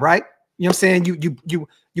job, right? You know what I'm saying?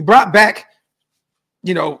 You brought back,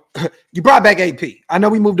 you brought back AP. I know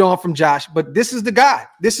we moved on from Josh, but this is the guy.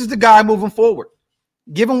 This is the guy moving forward.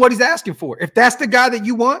 Give him what he's asking for. If that's the guy that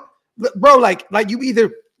you want, bro, like you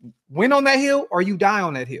either win on that hill or you die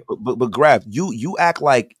on that hill. But Graf, you act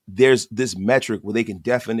like there's this metric where they can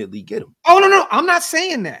definitely get him. Oh, no, I'm not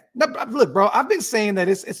saying that. No, look, bro, I've been saying that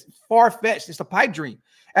it's far-fetched. It's a pipe dream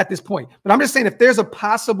at this point. But I'm just saying if there's a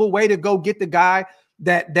possible way to go get the guy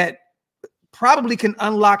that probably can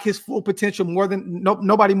unlock his full potential more than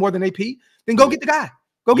nobody more than AP, then go get the guy.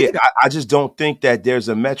 Go get the guy. I just don't think that there's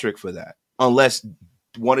a metric for that unless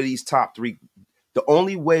one of these top 3. The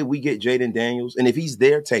only way we get Jaden Daniels, and if he's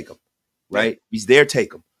there, take him, right? Yeah. He's there,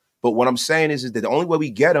 take him. But what I'm saying is that the only way we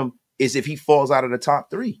get him is if he falls out of the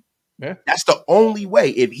top 3. Yeah. That's the only way.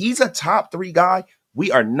 If he's a top 3 guy,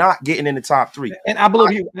 we are not getting in the top 3. And I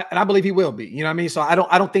believe he will be. You know what I mean? So I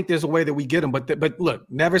don't think there's a way that we get him. But look,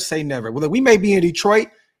 never say never. Well, we may be in Detroit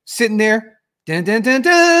sitting there. Dun, dun, dun,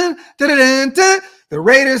 dun, dun, dun, dun, dun. The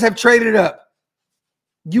Raiders have traded it up.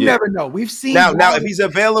 You never know. We've seen now if he's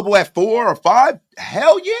available at 4 or 5,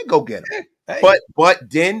 hell yeah, go get him. Hey.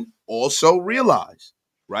 But then also realize,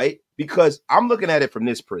 right? Because I'm looking at it from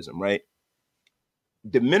this prism, right?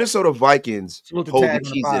 The Minnesota Vikings hold the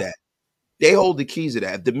keys to that. They hold the keys to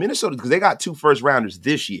that. If the Minnesota, because they got 2 first-rounders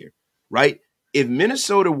this year, right? If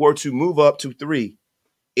Minnesota were to move up to 3,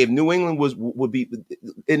 if New England would be,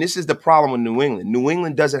 and this is the problem with New England. New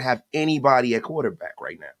England doesn't have anybody at quarterback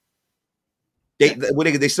right now.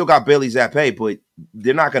 They still got Bailey Zappi, but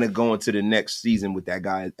they're not going to go into the next season with that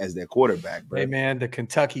guy as their quarterback, bro. Hey man, the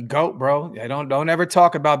Kentucky GOAT, bro. Yeah, don't ever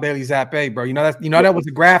talk about Bailey Zappi, bro. That was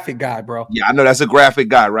a graphic guy, bro. Yeah, I know that's a graphic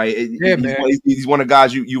guy, right? Man. He's one of the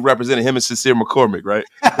guys you represented, him and Sincere McCormick, right?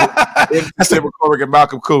 Sincere McCormick and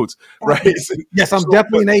Malcolm Coates, right? Yes, I'm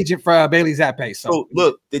definitely an agent for Bailey Zappi. So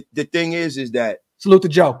look, the thing is that salute to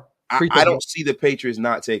Joe. I don't see the Patriots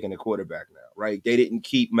not taking a quarterback now, right? They didn't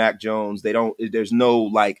keep Mac Jones. There's no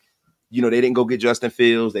they didn't go get Justin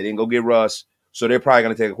Fields. They didn't go get Russ. So they're probably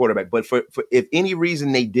going to take a quarterback. But for if any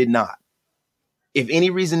reason they did not,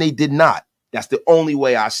 that's the only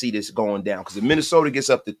way I see this going down. Because if Minnesota gets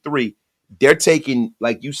up to 3, they're taking,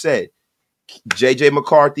 like you said, J.J.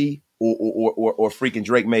 McCarthy or freaking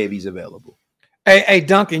Drake May if he's available. Hey,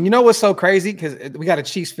 Duncan, you know what's so crazy? Because we got a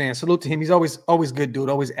Chiefs fan. Salute to him. He's always good dude,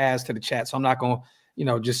 always adds to the chat. So I'm not going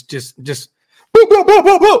to, just boop, boop, boop,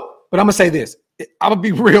 boop, boop. But I'm going to say this. I'm gonna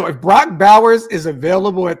be real. If Brock Bowers is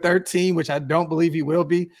available at 13, which I don't believe he will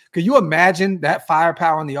be, could you imagine that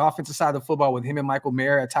firepower on the offensive side of the football with him and Michael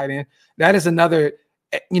Mayer at tight end? That is another,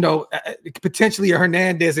 potentially a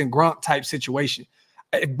Hernandez and Gronk type situation.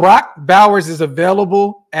 If Brock Bowers is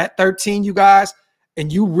available at 13, you guys,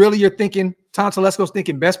 and you really are thinking Tom Telesco's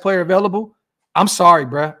thinking best player available, I'm sorry,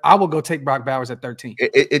 bro. I will go take Brock Bowers at 13.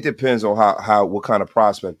 It depends on what kind of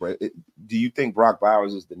prospect, bro. Do you think Brock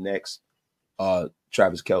Bowers is the next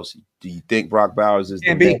Travis Kelce? Do you think Brock Bowers is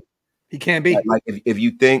the next? He can be. Like if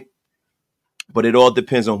you think, but it all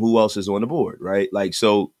depends on who else is on the board, right? Like,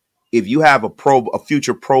 so if you have a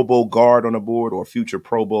future Pro Bowl guard on the board, or a future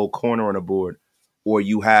Pro Bowl corner on the board, or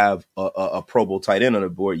you have a Pro Bowl tight end on the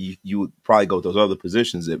board, you would probably go with those other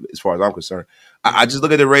positions as far as I'm concerned. I just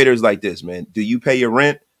look at the Raiders like this, man. Do you pay your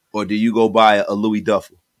rent, or do you go buy a Louis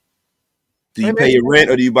Duffel? Do you pay your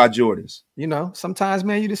rent, or do you buy Jordans? Sometimes,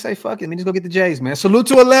 man, you just say, fuck it. Let me just go get the Jays, man. Salute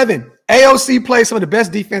to 11. AOC played some of the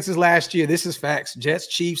best defenses last year. This is facts. Jets,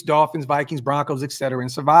 Chiefs, Dolphins, Vikings, Broncos, etc.,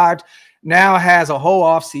 and survived. Now has a whole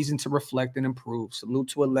offseason to reflect and improve. Salute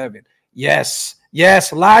to 11. Yes.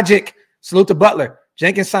 Logic. Salute to Butler.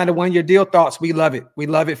 Jenkins signed a 1-year deal. Thoughts? We love it. We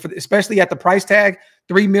love it, especially at the price tag,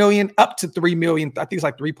 $3 million up to $3 million. I think it's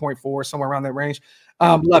like 3.4, somewhere around that range.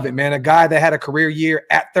 Love it, man. A guy that had a career year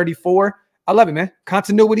at 34. I love it, man.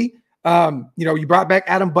 Continuity. You brought back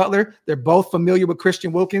Adam Butler. They're both familiar with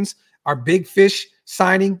Christian Wilkins. Our big fish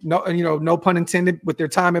signing. No pun intended, with their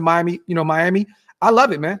time in Miami. Miami. I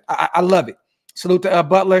love it, man. I love it. Salute to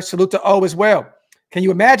Butler. Salute to O as well. Can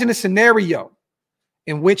you imagine a scenario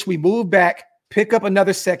in which we move back, pick up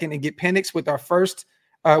another second, and get Penix with our first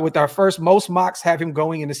most mocks have him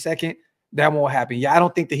going in the second? That won't happen. Yeah, I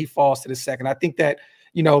don't think that he falls to the second. I think that,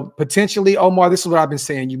 potentially, Omar, this is what I've been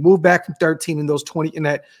saying. You move back from 13 in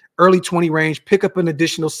that early 20 range, pick up an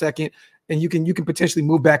additional second, and you can potentially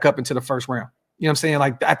move back up into the first round. You know what I'm saying?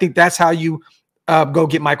 Like, I think that's how you go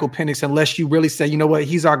get Michael Penix, unless you really say, you know what,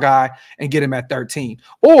 he's our guy, and get him at 13.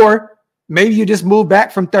 Or maybe you just move back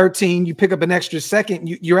from 13, you pick up an extra second,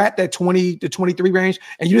 you're at that 20 to 23 range,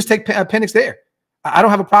 and you just take Penix there. I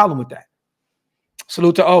don't have a problem with that.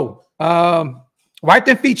 Salute to O. Wipe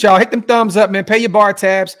them feet, y'all. Hit them thumbs up, man. Pay your bar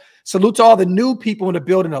tabs. Salute to all the new people in the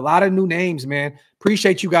building. A lot of new names, man.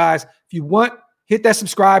 Appreciate you guys. If you want, hit that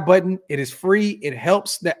subscribe button. It is free. It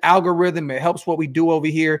helps the algorithm. It helps what we do over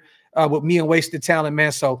here with me and Wasted Talent,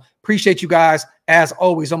 man. So appreciate you guys. As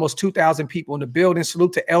always, almost 2,000 people in the building.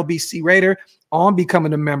 Salute to LBC Raider on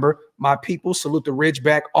becoming a member. My people. Salute to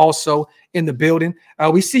Ridgeback also in the building.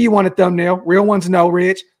 We see you on the thumbnail. Real ones know,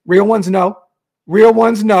 Ridge. Real ones know. Real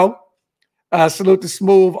ones know. Salute to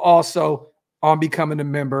Smooth also on becoming a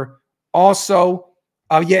member. Also,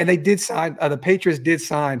 and they did sign, the Patriots did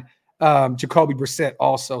sign Jacoby Brissett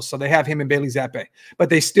also. So they have him and Bailey Zappi, but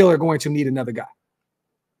they still are going to need another guy.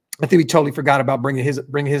 I think we totally forgot about bringing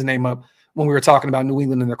his name up when we were talking about New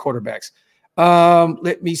England and their quarterbacks.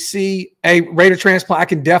 Let me see. A Raider transplant. I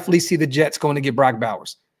can definitely see the Jets going to get Brock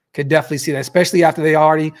Bowers. Could definitely see that, especially after they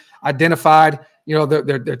already identified,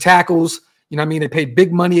 their tackles. You know what I mean? They paid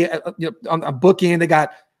big money on a bookend. They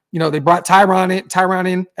got, they brought Tyron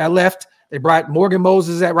in at left. They brought Morgan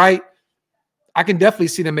Moses at right. I can definitely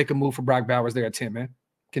see them make a move for Brock Bowers there at 10, man.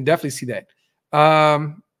 Can definitely see that.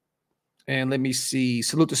 And let me see.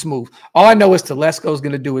 Salute to Smooth. All I know is Telesco's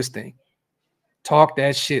going to do his thing. Talk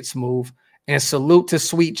that shit, Smooth. And salute to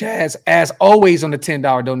Sweet Jazz, as always, on the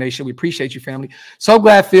 $10 donation. We appreciate you, family. So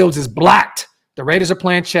glad Fields is blocked. The Raiders are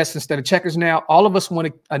playing chess instead of checkers now. All of us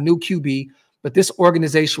want a new QB, but this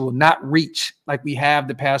organization will not reach like we have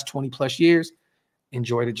the past 20-plus years.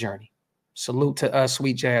 Enjoy the journey. Salute to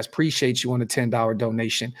Sweet Jazz. Appreciate you on the $10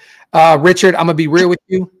 donation. Richard, I'm going to be real with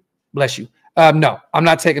you. Bless you. No, I'm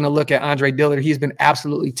not taking a look at Andre Dillard. He's been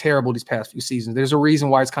absolutely terrible these past few seasons. There's a reason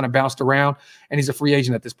why it's kind of bounced around, and he's a free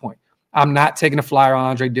agent at this point. I'm not taking a flyer on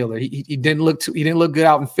Andre Dillard. He didn't look good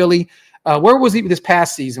out in Philly. Where was he this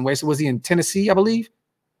past season? Was he in Tennessee, I believe?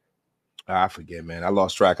 I forget, man. I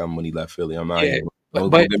lost track of him when he left Philly. I'm not. Yeah,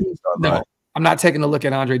 but no, I'm not taking a look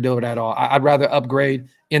at Andre Dillard at all. I'd rather upgrade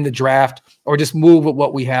in the draft or just move with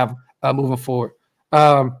what we have moving forward.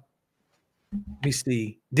 Let me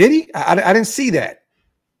see. Did he? I didn't see that.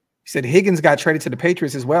 He said Higgins got traded to the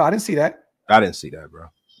Patriots as well. I didn't see that. I didn't see that, bro.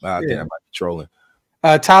 I think I might be trolling.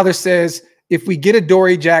 Tyler says, if we get a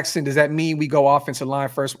Dory Jackson, does that mean we go offensive line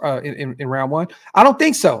first in round one? I don't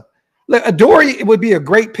think so. Look, Adoree would be a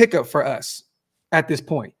great pickup for us at this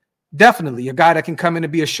point. Definitely a guy that can come in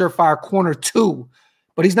and be a surefire corner two,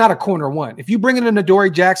 but he's not a corner one. If you bring in an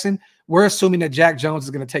Adoree Jackson, we're assuming that Jack Jones is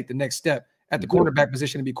going to take the next step at the cornerback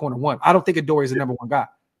position to be corner one. I don't think Adoree is the number one guy.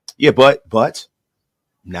 Yeah, but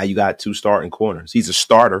Now you got 2 starting corners. He's a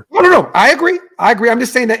starter. No. I agree. I'm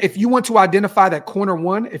just saying that if you want to identify that corner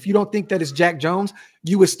one, if you don't think that it's Jack Jones,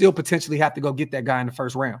 you would still potentially have to go get that guy in the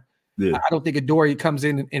first round. Yeah. I don't think Adoree comes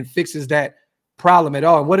in and fixes that problem at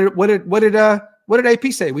all. And what did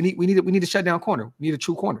AP say? We need to shut down corner. We need a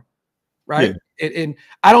true corner, right? Yeah. And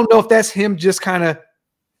I don't know if that's him just kind of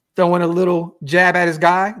throwing a little jab at his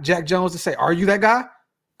guy, Jack Jones, to say, "Are you that guy?"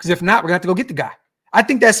 Because if not, we're gonna have to go get the guy. I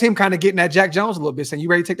think that's him kind of getting at Jack Jones a little bit, saying, "You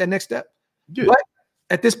ready to take that next step?" Yeah. But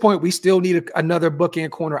at this point, we still need another bookend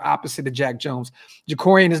corner opposite of Jack Jones.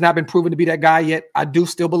 Jacorian has not been proven to be that guy yet. I do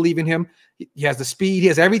still believe in him. He has the speed. He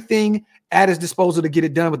has everything at his disposal to get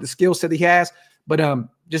it done with the skill set he has, but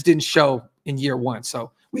just didn't show in year one.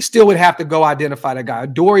 So we still would have to go identify that guy.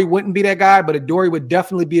 Adoree wouldn't be that guy, but Adoree would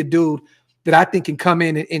definitely be a dude that I think can come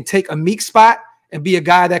in and take a Meek spot and be a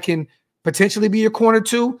guy that can potentially be your corner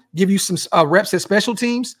two, give you some reps at special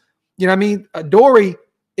teams. You know what I mean? Adoree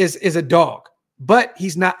is a dog, but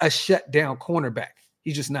he's not a shutdown cornerback.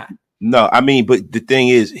 He's just not. No, I mean, but the thing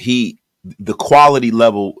is, the quality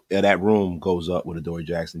level of that room goes up with Adoree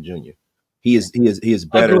Jackson Jr. He is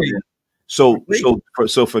better. So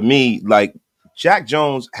for me, like, Jack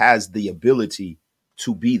Jones has the ability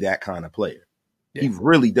to be that kind of player. Yeah. He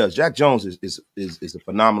really does. Jack Jones is a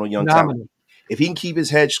phenomenal young talent. If he can keep his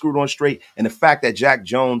head screwed on straight, and the fact that Jack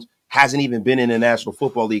Jones hasn't even been in the National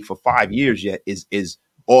Football League for 5 years yet is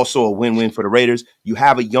also a win-win for the Raiders. You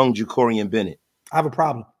have a young Jacorian Bennett. I have a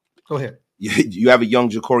problem. Go ahead. You have a young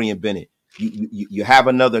Jacorian Bennett. You have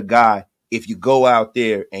another guy. If you go out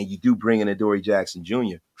there and you do bring in Adoree Jackson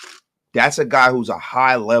Jr., that's a guy who's a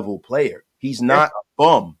high-level player. He's not a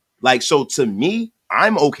bum. Like, so to me,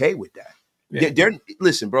 I'm okay with that. Yeah.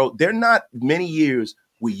 Listen, bro, there are not many years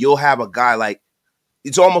where you'll have a guy like,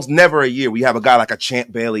 it's almost never a year where you have a guy like a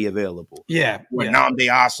Champ Bailey available. Yeah. Or Nnamdi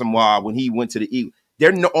Asomugha when he went to the Eagles.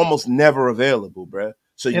 They're almost never available, bro.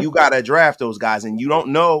 So you got to draft those guys, and you don't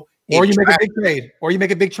know. Or you make a big trade. Or you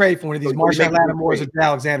make a big trade for one of these Marshawn Lattimores or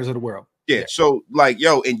Alexanders of the world. Yeah. So, like,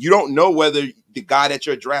 and you don't know whether the guy that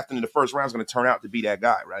you're drafting in the first round is going to turn out to be that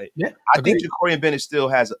guy, right? Yeah. I think Jacorian Bennett still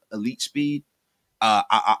has elite speed.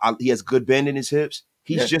 He has good bend in his hips.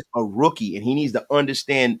 He's just a rookie, and he needs to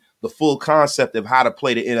understand the full concept of how to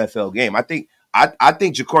play the NFL game. I think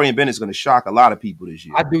Jacorian Bennett is going to shock a lot of people this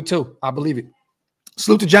year. I do too. I believe it.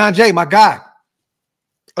 Salute to John Jay, my guy.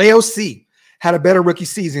 AOC had a better rookie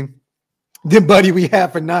season than Buddy we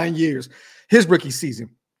had for 9 years. His rookie season.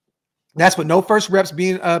 That's with no first reps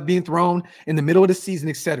being thrown in the middle of the season,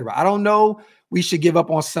 etc. I don't know. We should give up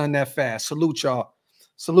on Son that fast. Salute y'all.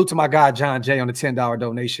 Salute to my guy John Jay on the $10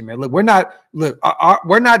 donation, man. Look, we're not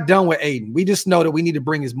done with Aiden. We just know that we need to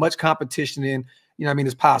bring as much competition in, you know what I mean,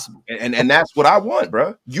 as possible. And that's what I want,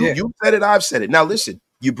 bro. You said it, I've said it. Now listen,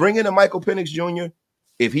 you bring in a Michael Penix Jr.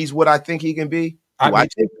 if he's what I think he can be.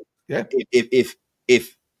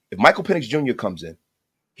 If Michael Penix Jr. comes in,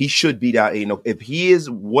 he should beat out Aiden. If he is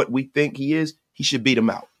what we think he is, he should beat him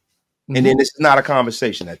out. Mm-hmm. And then this is not a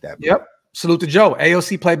conversation at that point. Yep. Salute to Joe.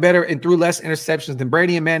 AOC played better and threw less interceptions than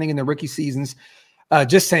Brady and Manning in their rookie seasons.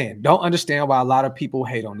 Just saying, don't understand why a lot of people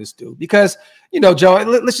hate on this dude. Because, Joe,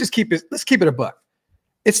 let's keep it a buck.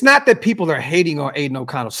 It's not that people are hating on Aiden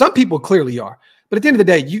O'Connell. Some people clearly are. But at the end of the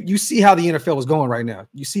day, you see how the NFL is going right now.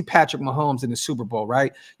 You see Patrick Mahomes in the Super Bowl,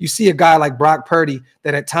 right? You see a guy like Brock Purdy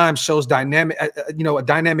that at times shows a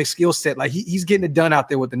dynamic skill set. Like he's getting it done out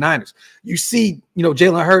there with the Niners. You see,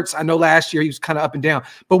 Jalen Hurts. I know last year he was kind of up and down,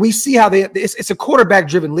 but we see how it's a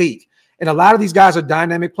quarterback-driven league, and a lot of these guys are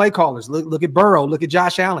dynamic play callers. Look at Burrow. Look at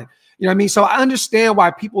Josh Allen. You know what I mean? So I understand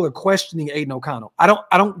why people are questioning Aiden O'Connell. I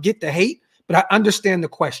don't get the hate, but I understand the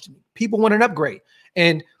questioning. People want an upgrade,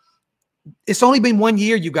 and it's only been 1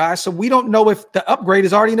 year, you guys, so we don't know if the upgrade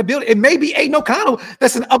is already in the building. It may be Aiden O'Connell.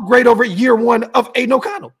 That's an upgrade over year one of Aiden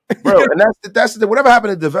O'Connell, bro. And that's whatever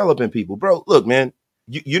happened to developing people, bro. Look, man,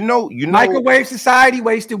 you know, microwave society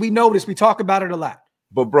wasted. We know this. We talk about it a lot.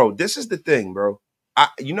 But bro, this is the thing, bro.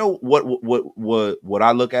 You know what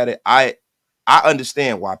I look at it. I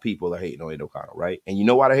understand why people are hating on Aiden O'Connell, right? And you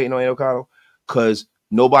know why they're hating on Aiden O'Connell? Because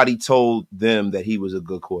nobody told them that he was a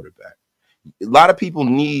good quarterback. A lot of people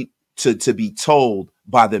need to be told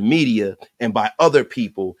by the media and by other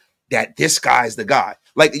people that this guy's the guy.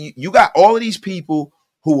 Like you got all of these people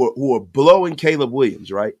who are blowing Caleb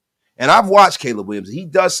Williams, right? And I've watched Caleb Williams. He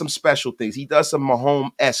does some special things. He does some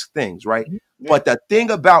Mahomes-esque things, right? Mm-hmm. But the thing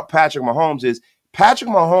about Patrick Mahomes is Patrick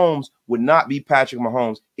Mahomes would not be Patrick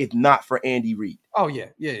Mahomes if not for Andy Reid. Oh, yeah.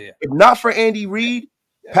 If not for Andy Reid,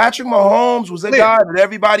 Patrick Mahomes was a guy that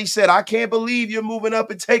everybody said, I can't believe you're moving up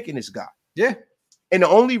and taking this guy. Yeah. And the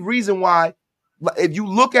only reason why if you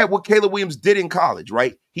look at what Caleb Williams did in college,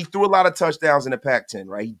 right? He threw a lot of touchdowns in the Pac-10,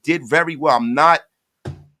 right? He did very well. I'm not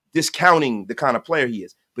discounting the kind of player he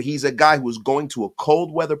is, but he's a guy who is going to a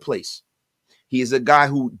cold weather place. He is a guy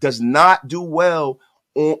who does not do well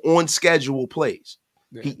on schedule plays.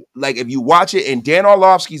 Yeah. He, like, if you watch it, and Dan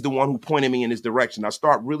Orlovsky's the one who pointed me in this direction. I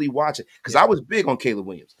start really watching because I was big on Caleb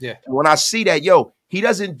Williams. Yeah. And when I see that, he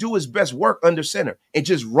doesn't do his best work under center and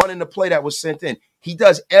just running the play that was sent in. He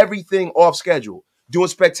does everything off schedule, doing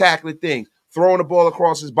spectacular things, throwing the ball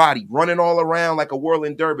across his body, running all around like a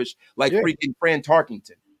whirling dervish, like freaking Fran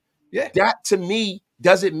Tarkington. Yeah. That, to me,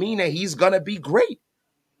 doesn't mean that he's going to be great.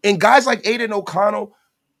 And guys like Aiden O'Connell,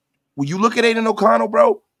 when you look at Aiden O'Connell,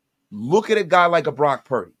 bro, look at a guy like a Brock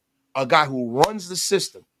Purdy, a guy who runs the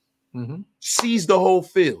system, sees the whole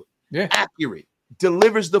field, accurate,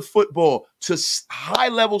 delivers the football to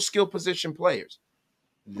high-level skill position players.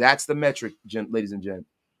 That's the metric, ladies and gentlemen.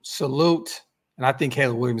 Salute. And I think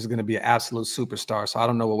Caleb Williams is going to be an absolute superstar. So I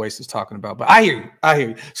don't know what Waste is talking about, but I hear you. I hear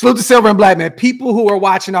you. Salute to Silver and Black, man. People who are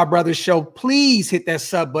watching our brother's show, please hit that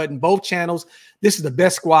sub button. Both channels. This is the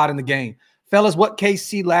best squad in the game. Fellas, what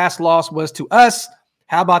KC last loss was to us.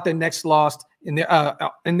 How about their next loss in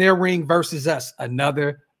their ring versus us?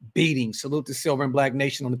 Another beating. Salute to Silver and Black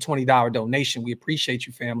Nation on the $20 donation. We appreciate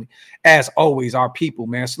you, family. As always, our people,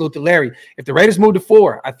 man. Salute to Larry. If the Raiders move to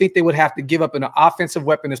 4, I think they would have to give up an offensive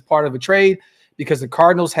weapon as part of a trade because the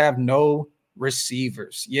Cardinals have no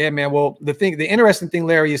receivers. Yeah, man. Well, the interesting thing,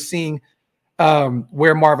 Larry, is seeing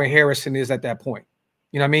where Marvin Harrison is at that point.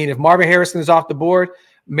 You know what I mean? If Marvin Harrison is off the board,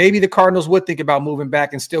 maybe the Cardinals would think about moving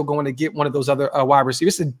back and still going to get one of those other wide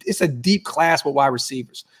receivers. It's a deep class with wide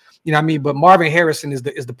receivers. You know what I mean? But Marvin Harrison is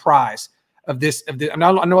the prize of this. I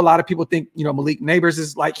know a lot of people think, Malik Neighbors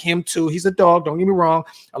is like him too. He's a dog. Don't get me wrong.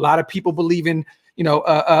 A lot of people believe in, Rome. You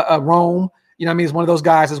know what I mean? He's one of those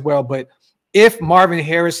guys as well. But if Marvin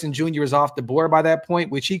Harrison Jr. is off the board by that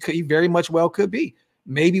point, which he very much well could be,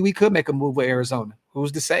 maybe we could make a move with Arizona.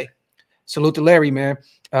 Who's to say? Salute to Larry, man.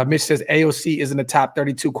 Mitch says AOC isn't a top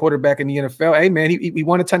 32 quarterback in the NFL. Hey, man, he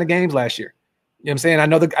won a ton of games last year. You know what I'm saying?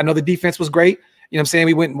 I know the defense was great. You know what I'm saying?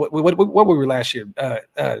 We went, what were we last year?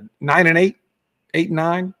 9-8,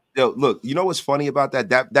 8-9. Yo, look, you know what's funny about that?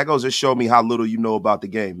 That goes to show me how little you know about the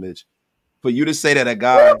game, Mitch. For you to say that a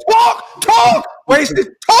guy talk, wasted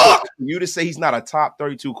talk. For you to say he's not a top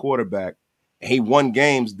 32 quarterback and he won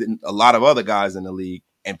games than a lot of other guys in the league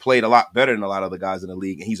and played a lot better than a lot of other guys in the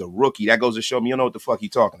league, and he's a rookie. That goes to show me you know what the fuck you're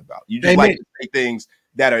talking about. You just like to say things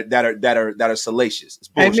that are salacious. It's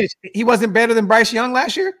bullshit. Hey, Mitch, he wasn't better than Bryce Young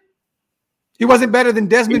last year. He wasn't better than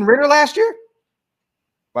Desmond Ridder last year.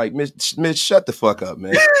 Like, Mitch, shut the fuck up,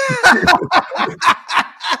 man.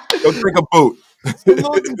 Go drink a boot.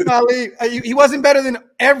 He wasn't better than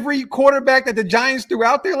every quarterback that the Giants threw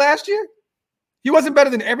out there last year. He wasn't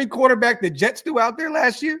better than every quarterback the Jets threw out there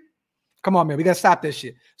last year. Come on, man. We got to stop that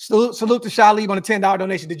shit. Salute to Shalib on a $10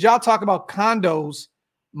 donation. Did y'all talk about Condo's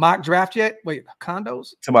mock draft yet? Wait,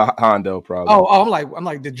 Condo's? To my Hondo, probably. Oh, I'm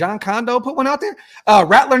like, did John Condo put one out there?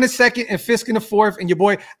 Rattler in the second and Fisk in the fourth. And your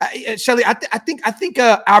boy, Shelly, I think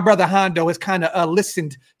our brother Hondo has kind of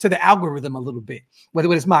listened to the algorithm a little bit with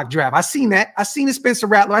his mock draft. I seen that. I seen the Spencer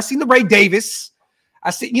Rattler. I seen the Ray Davis.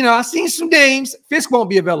 I seen some names. Fisk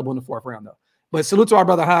won't be available in the fourth round, though. But salute to our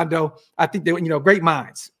brother Hondo. I think they, great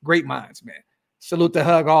minds, man. Salute to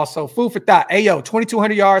Hug also. Food for thought. Ayo,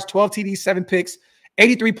 2,200 yards, 12 TDs, 7 picks,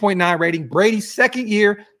 83.9 rating. Brady, second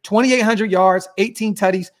year, 2,800 yards, 18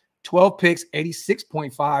 tutties, 12 picks,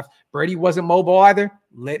 86.5. Brady wasn't mobile either.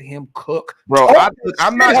 Let him cook. Bro,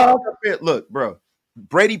 I'm not – look, bro.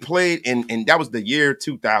 Brady played, and that was the year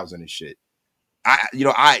 2000 and shit. I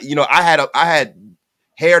had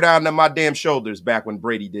hair down to my damn shoulders back when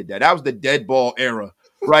Brady did that. That was the dead ball era,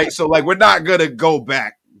 right? So, we're not going to go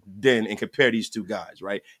back then and compare these two guys,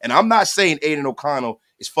 right? And I'm not saying Aiden O'Connell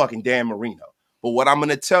is fucking Dan Marino. But what I'm going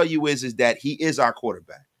to tell you is that he is our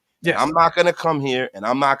quarterback. Yes. I'm not going to come here and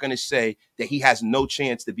I'm not going to say that he has no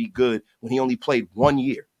chance to be good when he only played 1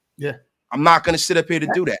 year. Yeah. I'm not going to sit up here to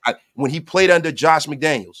do that. When he played under Josh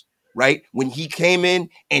McDaniels, right? When he came in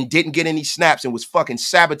and didn't get any snaps and was fucking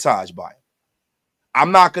sabotaged by him.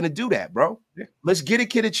 I'm not going to do that, bro. Yeah. Let's get a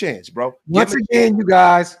kid a chance, bro. Once again, you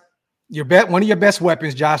guys, one of your best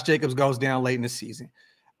weapons, Josh Jacobs, goes down late in the season.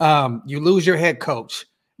 You lose your head coach,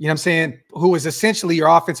 you know what I'm saying, who is essentially your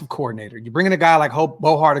offensive coordinator. You're bringing a guy like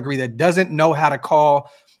Bo Hardegree that doesn't know how to call,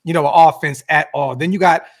 an offense at all. Then you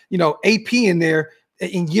got, AP in there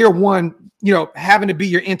in year one, having to be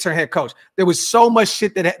your intern head coach. There was so much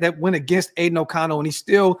shit that went against Aiden O'Connell, and he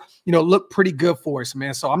still, looked pretty good for us,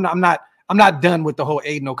 man. So I'm not done with the whole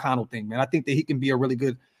Aiden O'Connell thing, man. I think that he can be a really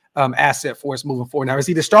good asset for us moving forward. Now, is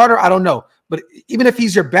he the starter? I don't know. But even if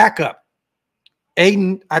he's your backup,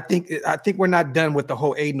 Aiden, I think we're not done with the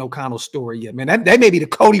whole Aiden O'Connell story yet, man. That may be the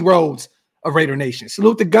Cody Rhodes of Raider Nation.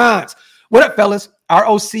 Salute to Gons. What up, fellas? Our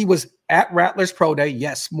OC was at Rattlers Pro Day.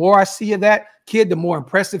 Yes, more I see of that kid, the more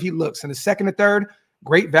impressive he looks. And the second and third,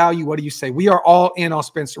 great value. What do you say? We are all in on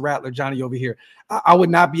Spencer Rattler, Johnny, over here. I would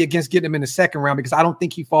not be against getting him in the second round because I don't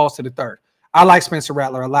think he falls to the third. I like Spencer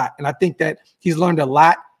Rattler a lot, and I think that he's learned a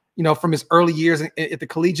lot, from his early years at the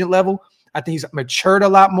collegiate level. I think he's matured a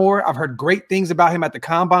lot more. I've heard great things about him at the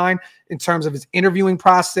combine in terms of his interviewing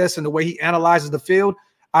process and the way he analyzes the field.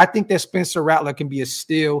 I think that Spencer Rattler can be a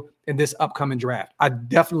steal in this upcoming draft. I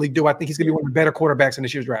definitely do. I think he's going to be one of the better quarterbacks in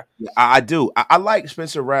this year's draft. Yeah, I do. I like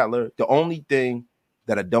Spencer Rattler. The only thing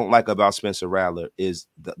that I don't like about Spencer Rattler is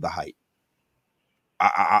the height.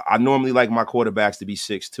 I normally like my quarterbacks to be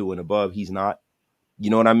 6'2" and above. He's not. You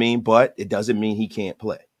know what I mean? But it doesn't mean he can't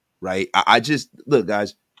play, right? I just look,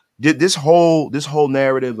 guys. This whole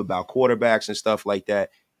narrative about quarterbacks and stuff like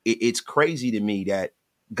that. It's crazy to me that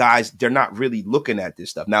guys, they're not really looking at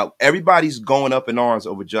this stuff. Now, everybody's going up in arms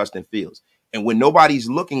over Justin Fields. And what nobody's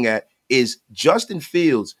looking at is Justin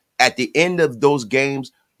Fields at the end of those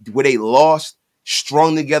games where they lost,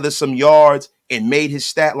 strung together some yards, and made his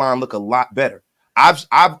stat line look a lot better.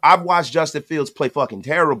 I've watched Justin Fields play fucking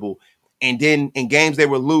terrible, and then in games they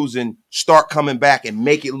were losing, start coming back and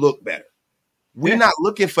make it look better. We're not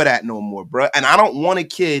looking for that no more, bro. And I don't want a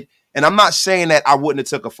kid. And I'm not saying that I wouldn't have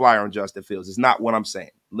took a flyer on Justin Fields. It's not what I'm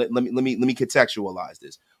saying. Let me contextualize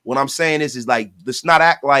this. What I'm saying is like, let's not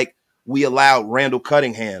act like we allowed Randall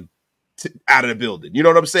Cunningham out of the building. You know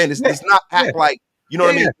what I'm saying? Let's not act like, you know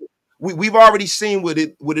what I mean? We've already seen what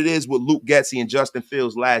it is with Luke Getsy and Justin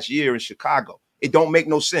Fields last year in Chicago. It don't make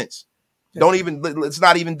no sense. Let's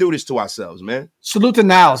not even do this to ourselves, man. Salute to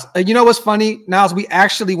Niles. You know what's funny? Niles, we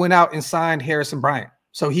actually went out and signed Harrison Bryant.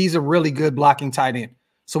 So he's a really good blocking tight end.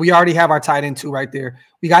 So we already have our tight end two right there.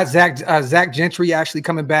 We got Zach Gentry actually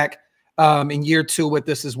coming back in year 2 with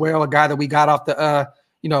this as well. A guy that we got off the,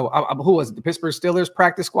 who was it? The Pittsburgh Steelers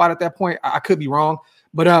practice squad at that point. I could be wrong.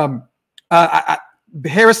 But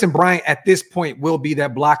Harrison Bryant at this point will be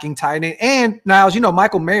that blocking tight end. And Niles,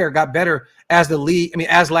 Michael Mayer got better as the league.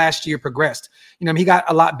 As last year progressed, he got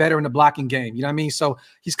a lot better in the blocking game. You know what I mean? So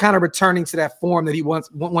he's kind of returning to that form that he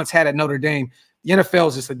once had at Notre Dame. The NFL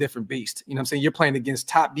is just a different beast. You know what I'm saying? You're playing against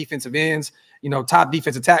top defensive ends, top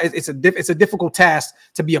defensive it's a difficult task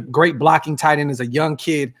to be a great blocking tight end as a young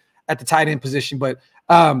kid at the tight end position. But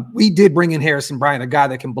we did bring in Harrison Bryant, a guy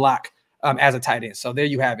that can block as a tight end. So there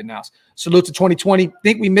you have it now. Salute to 2020.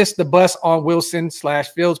 Think we missed the bus on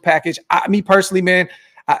Wilson/Fields package. Me personally, man,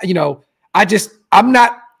 I'm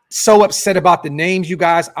not so upset about the names, you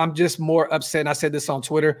guys. I'm just more upset, and I said this on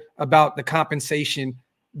Twitter, about the compensation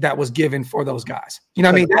that was given for those guys. You know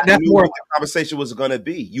what I mean? That's more what the conversation was going to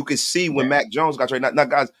be. You could see when Mac Jones got traded. Now,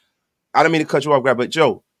 guys, I don't mean to cut you off, but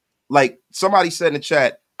Joe, like somebody said in the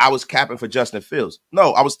chat, I was capping for Justin Fields.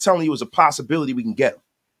 No, I was telling you it was a possibility we can get him.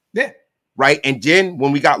 Yeah. Right? And then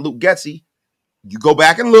when we got Luke Getsy, you go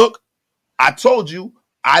back and look. I told you,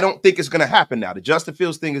 I don't think it's going to happen now. The Justin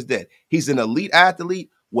Fields thing is dead. He's an elite athlete.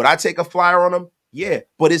 Would I take a flyer on him? Yeah.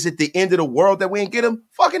 But is it the end of the world that we ain't get him?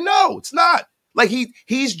 Fucking no, it's not. Like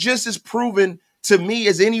he's just as proven to me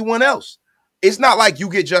as anyone else. It's not like you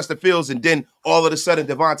get Justin Fields and then all of a sudden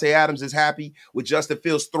Devontae Adams is happy with Justin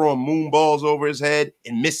Fields throwing moon balls over his head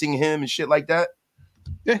and missing him and shit like that.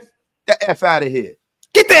 Yeah. Get the F out of here.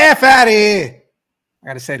 Get the F out of here. I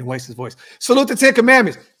got to say it in Waste's voice. Salute the 10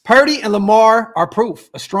 Commandments. Purdy and Lamar are proof.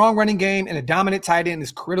 A strong running game and a dominant tight end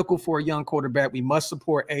is critical for a young quarterback. We must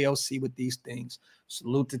support AOC with these things.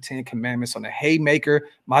 Salute the 10 Commandments on the haymaker.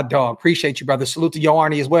 My dog. Appreciate you, brother. Salute to Yo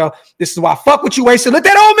Arnie as well. This is why I fuck with you, Wasted. Let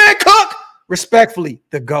that old man cook. Respectfully,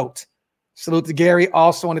 the GOAT. Salute to Gary,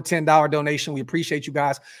 also on the $10 donation. We appreciate you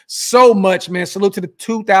guys so much, man. Salute to the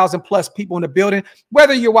 2,000 plus people in the building.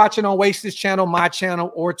 Whether you're watching on Waste's channel, my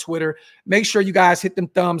channel, or Twitter, make sure you guys hit them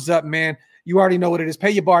thumbs up, man. You already know what it is.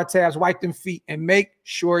 Pay your bar tabs, wipe them feet, and make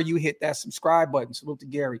sure you hit that subscribe button. Salute to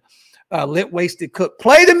Gary. Lit Wasted Cook.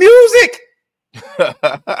 Play the music.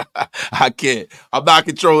 I can't. I'm not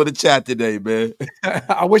controlling the chat today, man.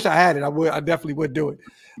 I wish I had it. I definitely would do it.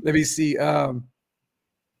 Let me see.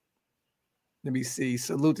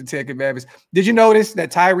 Salute to 10 Commandments. Did you notice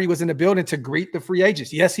that Tyree was in the building to greet the free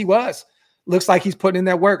agents? Yes, he was. Looks like he's putting in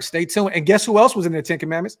that work. Stay tuned. And guess who else was in the 10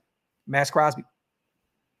 Commandments? Max Crosby.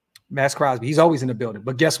 Max Crosby. He's always in the building.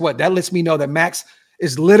 But guess what? That lets me know that Max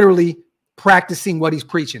is literally practicing what he's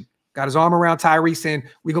preaching. Got his arm around Tyree saying,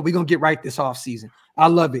 we're going to get right this offseason. I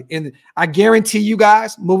love it. And I guarantee you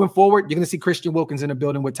guys, moving forward, you're going to see Christian Wilkins in the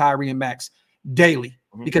building with Tyree and Max daily,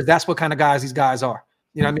 because that's what kind of guys these guys are.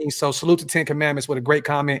 You know what I mean? So salute to 10 Commandments with a great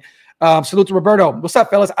comment. Salute to Roberto. What's up,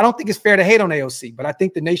 fellas? I don't think it's fair to hate on AOC, but I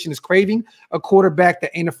think the nation is craving a quarterback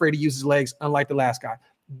that ain't afraid to use his legs, unlike the last guy.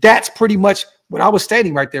 That's pretty much what I was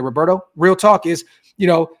stating right there, Roberto. Real talk is, you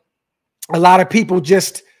know, a lot of people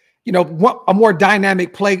just, you know, want a more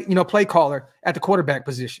dynamic play caller at the quarterback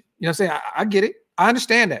position. You know what I'm saying? I get it. I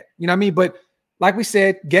understand that. You know what I mean? But like we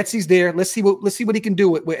said, Getsy's there. Let's see what he can do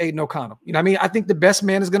with Aiden O'Connell. You know what I mean? I think the best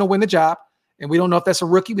man is going to win the job. And we don't know if that's a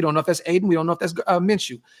rookie. We don't know if that's Aiden. We don't know if that's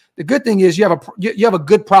Minshew. The good thing is you have a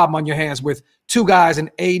good problem on your hands with two guys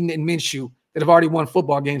in Aiden and Minshew that have already won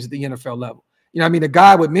football games at the NFL level. You know what I mean? The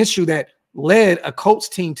guy with Minshew that led a Colts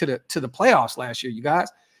team to the playoffs last year, you guys.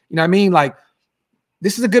 You know what I mean? Like,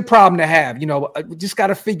 this is a good problem to have. You know, we just got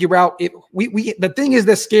to figure out it. The thing is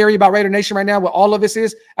that's scary about Raider Nation right now, what all of us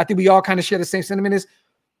is, I think we all kind of share the same sentiment, is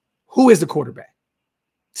who is the quarterback?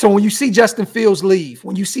 So when you see Justin Fields leave,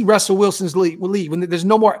 when you see Russell Wilson's leave, when there's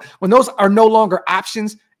no more, when those are no longer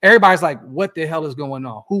options, everybody's like, what the hell is going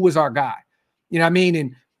on? Who was our guy? You know what I mean?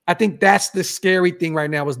 And I think that's the scary thing right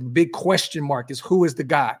now, is the big question mark, is who is the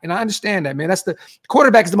guy? And I understand that, man. That's the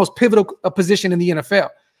quarterback is the most pivotal position in the NFL.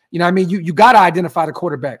 You know what I mean? You got to identify the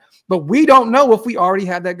quarterback, but we don't know if we already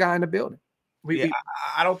had that guy in the building.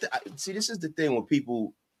 I don't see. This is the thing when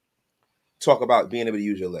people talk about being able to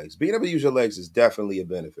use your legs. Being able to use your legs is definitely a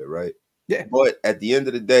benefit, right? Yeah. But at the end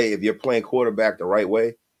of the day, if you're playing quarterback the right way,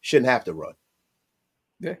 you shouldn't have to run.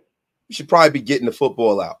 Yeah. You should probably be getting the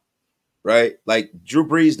football out, right? Like Drew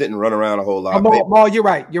Brees didn't run around a whole lot. Maul, you're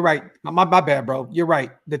right. You're right. My bad, bro. You're right.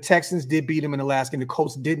 The Texans did beat him in the last game. The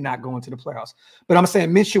Colts did not go into the playoffs. But I'm saying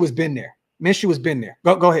Minshew has been there. Minshew has been there.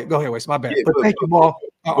 Go ahead, Wes. My bad. Yeah, but thank you, Maul.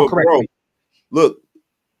 Correct me. Look,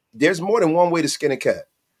 there's more than one way to skin a cat.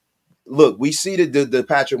 Look, we see the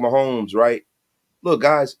Patrick Mahomes, right? Look,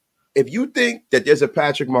 guys, if you think that there's a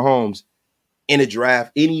Patrick Mahomes in a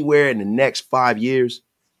draft anywhere in the next 5 years,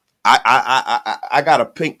 I got a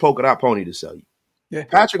pink polka dot pony to sell you. Yeah.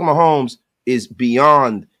 Patrick Mahomes is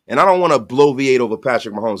beyond, and I don't want to bloviate over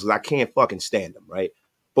Patrick Mahomes because I can't fucking stand him, right?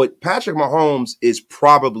 But Patrick Mahomes is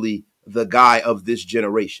probably the guy of this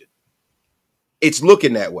generation. It's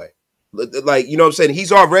looking that way. Like, you know what I'm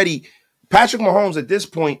saying? Patrick Mahomes at this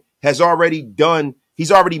point he's already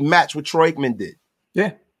matched what Troy Aikman did.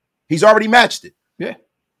 Yeah. He's already matched it. Yeah.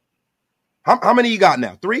 How many you got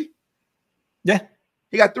now? 3? Yeah.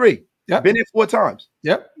 He got 3. Yep. Been there 4 times.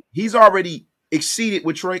 Yep. He's already exceeded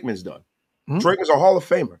what Troy Aikman's done. Mm-hmm. Troy Aikman's a Hall of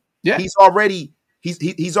Famer. Yeah. He's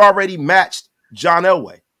already matched John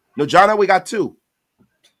Elway. No, John Elway got 2.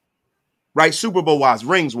 Right? Super Bowl wise,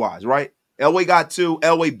 rings wise, right? Elway got 2.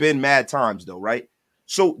 Elway been mad times though, right?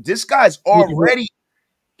 So this guy's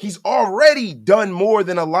he's already done more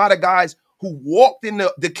than a lot of guys who walked in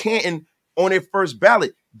the Canton on their first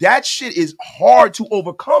ballot. That shit is hard to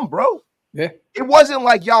overcome, bro. Yeah. It wasn't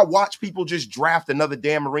like y'all watch people just draft another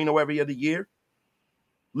Dan Marino every other year.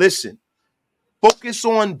 Listen, focus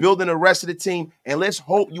on building the rest of the team, and let's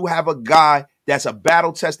hope you have a guy that's a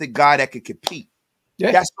battle-tested guy that can compete.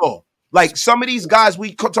 Yeah. That's all. Like some of these guys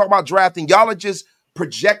we talk about drafting, y'all are just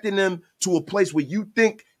projecting them to a place where you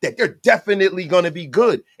think that they're definitely going to be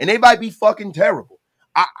good, and they might be fucking terrible.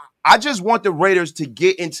 I just want the Raiders to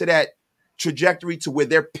get into that trajectory to where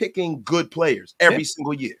they're picking good players every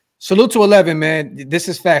single year. Salute to 11, man. This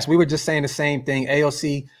is facts. We were just saying the same thing.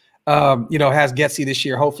 AOC, has Getsy this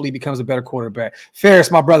year. Hopefully, he becomes a better quarterback.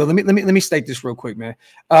 Ferris, my brother. Let me state this real quick, man.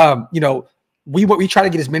 We try to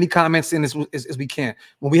get as many comments in as we can.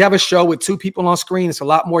 When we have a show with 2 people on screen, it's a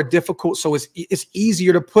lot more difficult. So it's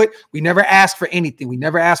easier to put. We never ask for anything. We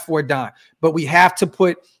never ask for a dime. But we have to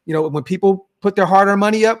put, when people put their hard-earned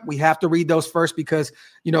money up, we have to read those first because,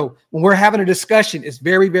 when we're having a discussion, it's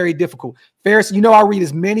very, very difficult. Ferris, I read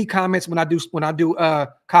as many comments when I do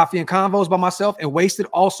Coffee and Convos by myself, and Wasted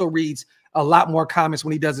also reads a lot more comments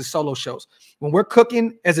when he does his solo shows. When we're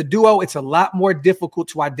cooking as a duo, it's a lot more difficult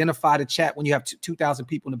to identify the chat when you have 2,000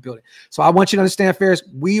 people in the building. So I want you to understand, Ferris,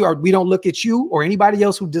 we don't look at you or anybody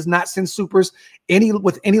else who does not send supers any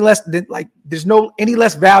less than there's no any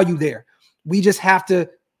less value there. We just have to,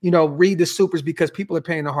 read the supers because people are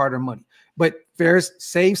paying the harder money. But Ferris,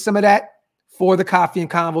 save some of that for the Coffee and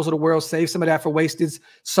Convos of the world. Save some of that for Wasted's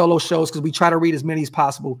solo shows because we try to read as many as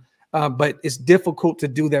possible. But it's difficult to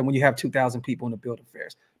do that when you have 2,000 people in the building,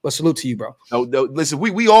 Ferris. But salute to you, bro. No, listen,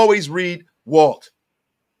 we always read Walt.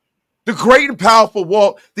 The great and powerful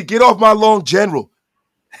Walt, to get off my lawn, General.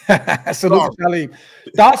 Salute to Khalid.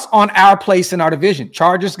 Thoughts on our place in our division?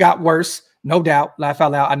 Chargers got worse. No doubt. Laugh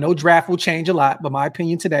out loud. I know draft will change a lot, but my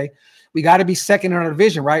opinion today, we got to be second in our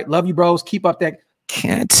division, right? Love you, bros. Keep up that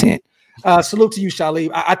content. Salute to you,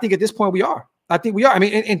 Shalib. I think at this point we are. I think we are. I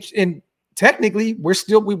mean, and technically, we're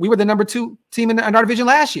still we were the number 2 team in our division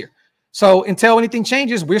last year. So until anything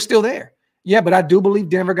changes, we're still there. Yeah, but I do believe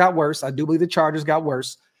Denver got worse. I do believe the Chargers got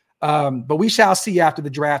worse. But we shall see after the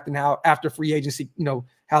draft and how after free agency,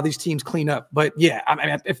 how these teams clean up. But yeah, I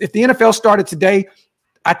mean, if the NFL started today,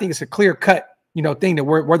 I think it's a clear cut, thing that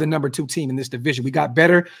we're the number 2 team in this division. We got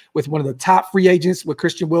better with one of the top free agents with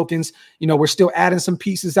Christian Wilkins. We're still adding some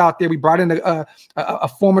pieces out there. We brought in a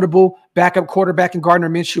formidable backup quarterback in Gardner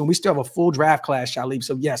Minshew, and we still have a full draft class, Shalib.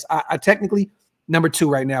 So yes, I technically number 2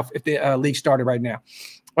 right now if the league started right now.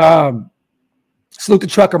 Salute to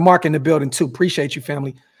Trucker Mark in the building too. Appreciate you,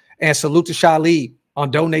 family. And salute to Shalib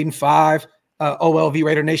on donating 5 OLV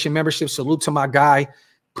Raider Nation membership. Salute to my guy.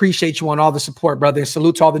 Appreciate you on all the support, brother. And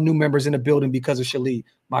salute to all the new members in the building because of Shalib,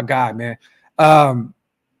 my guy, man.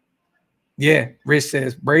 Yeah, Rich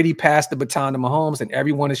says Brady passed the baton to Mahomes and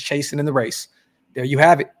everyone is chasing in the race. There you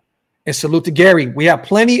have it. And salute to Gary. We have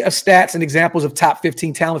plenty of stats and examples of top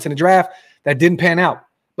 15 talents in the draft that didn't pan out,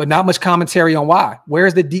 but not much commentary on why.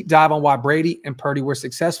 Where's the deep dive on why Brady and Purdy were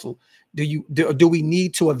successful? Do we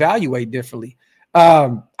need to evaluate differently?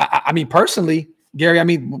 I mean, personally, Gary, I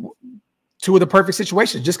mean, 2 of the perfect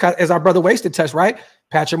situations, just as our brother Wasted touched, right?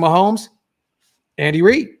 Patrick Mahomes, Andy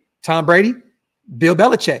Reid, Tom Brady, Bill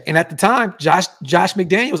Belichick. And at the time, Josh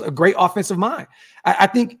McDaniels, a great offensive mind. I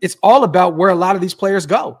think it's all about where a lot of these players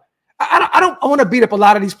go. I don't want to beat up a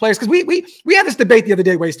lot of these players because we had this debate the other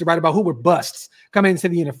day, Wasted, right, about who were busts coming into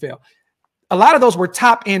the NFL. A lot of those were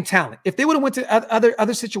top end talent. If they would have went to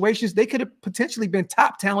other situations, they could have potentially been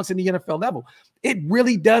top talents in the NFL level. It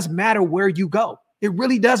really does matter where you go. It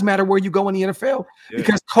really does matter where you go in the NFL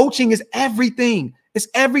because coaching is everything. It's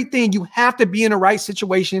everything. You have to be in the right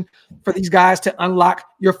situation for these guys to unlock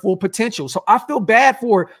your full potential. So I feel bad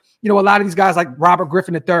for, a lot of these guys like Robert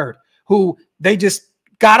Griffin III, who they just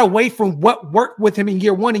got away from what worked with him in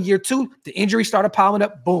year 1 and year 2. The injury started piling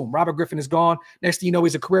up. Boom. Robert Griffin is gone. Next thing you know,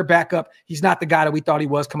 he's a career backup. He's not the guy that we thought he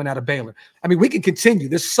was coming out of Baylor. I mean, we can continue.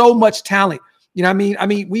 There's so much talent. I mean,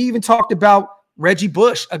 we even talked about Reggie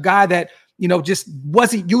Bush, a guy that, just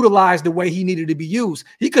wasn't utilized the way he needed to be used.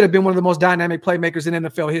 He could have been one of the most dynamic playmakers in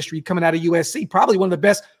NFL history coming out of USC, probably one of the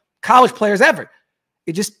best college players ever.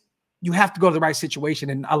 You have to go to the right situation.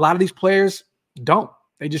 And a lot of these players don't.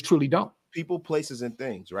 They just truly don't. People, places, and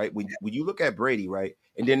things, right? When you look at Brady, right,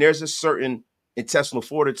 and then there's a certain intestinal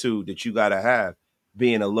fortitude that you got to have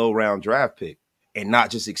being a low-round draft pick and not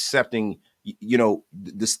just accepting, the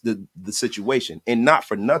situation. And not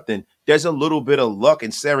for nothing, there's a little bit of luck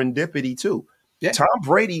and serendipity too. Yeah. Tom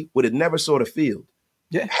Brady would have never saw the field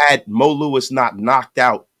had Mo Lewis not knocked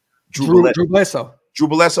out Drew Bledsoe. Drew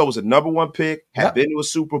Bledsoe was a number 1 pick, had been to a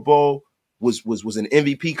Super Bowl, was in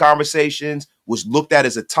MVP conversations, was looked at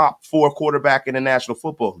as a top 4 quarterback in the National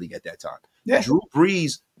Football League at that time. Yeah. Drew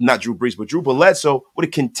Bledsoe would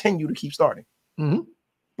have continued to keep starting. Mm-hmm.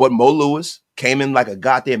 But Mo Lewis came in like a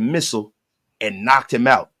goddamn missile and knocked him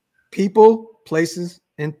out. People, places,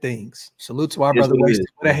 and things. Salute to our brother Wasted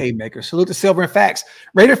with a haymaker. Salute to Silver and Facts.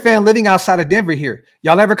 Raider fan living outside of Denver here.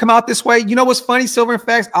 Y'all ever come out this way? You know what's funny, Silver and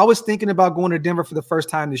Facts? I was thinking about going to Denver for the first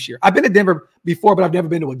time this year. I've been to Denver before, but I've never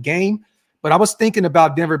been to a game. But I was thinking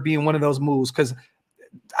about Denver being one of those moves because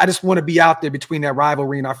I just want to be out there between that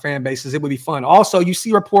rivalry and our fan bases. It would be fun. Also, you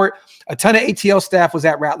see report, a ton of ATL staff was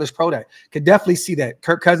at Rattlers Pro Day. Could definitely see that.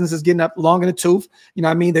 Kirk Cousins is getting up long in the tooth.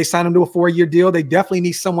 They signed him to a 4-year deal. They definitely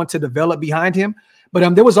need someone to develop behind him.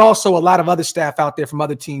 But there was also a lot of other staff out there from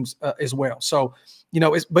other teams as well. So,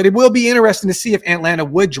 but it will be interesting to see if Atlanta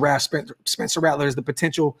would draft Spencer Rattler as the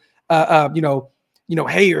potential,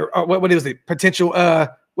 hater, or what is it? Potential,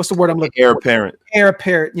 what's the word I'm looking for? Heir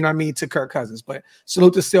apparent, to Kirk Cousins. But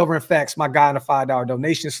salute to Silver and Facts, my guy on a $5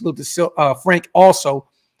 donation. Salute to Frank also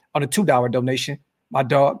on a $2 donation. My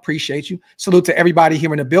dog, appreciate you. Salute to everybody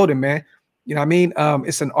here in the building, man.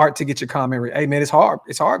 It's an art to get your comment right. Hey, man, it's hard.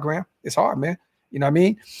 It's hard, Graham. It's hard, man.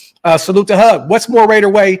 Salute to Hug. What's more Raider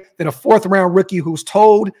way than a 4th-round rookie who's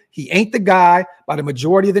told he ain't the guy by the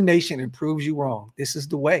majority of the nation and proves you wrong? This is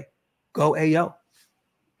the way. Go AO.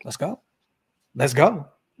 Let's go. Let's go.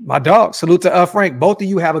 My dog. Salute to Frank. Both of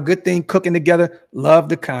you have a good thing cooking together. Love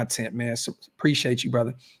the content, man. So appreciate you,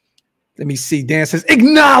 brother. Let me see. Dan says,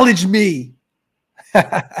 acknowledge me.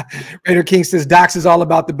 Raider King says, Docs is all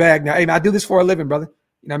about the bag. Now, hey, man, I do this for a living, brother.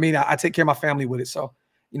 I take care of my family with it. So,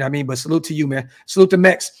 but salute to you, man. Salute to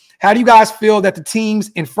Mex. How do you guys feel that the teams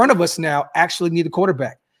in front of us now actually need a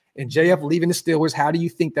quarterback? And JF leaving the Steelers, how do you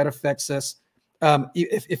think that affects us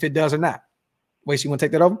if it does or not? Wait, you want to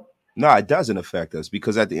take that over? No, it doesn't affect us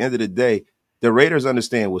because at the end of the day, the Raiders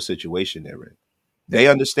understand what situation they're in. They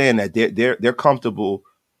understand that they're comfortable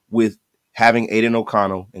with having Aiden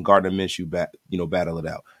O'Connell and Gardner Minshew battle it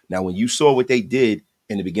out. Now, when you saw what they did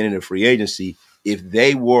in the beginning of free agency, if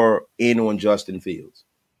they were in on Justin Fields,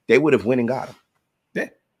 they would have went and got him. Yeah.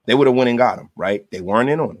 They would have went and got him, right? They weren't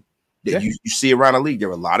in on him. Yeah. You see around the league, there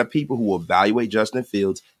are a lot of people who evaluate Justin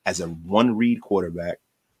Fields as a one-read quarterback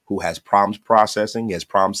who has problems processing. He has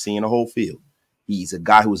problems seeing the whole field. He's a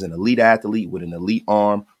guy who's an elite athlete with an elite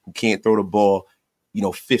arm who can't throw the ball,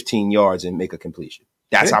 15 yards and make a completion.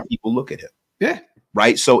 That's how people look at him. Yeah.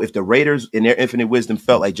 Right. So if the Raiders, in their infinite wisdom,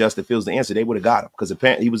 felt like Justin Fields the answer, they would have got him because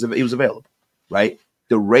apparently he was available. Right.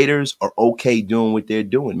 The Raiders are okay doing what they're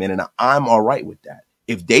doing, man. And I'm all right with that.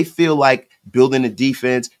 If they feel like building the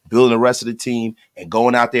defense, building the rest of the team, and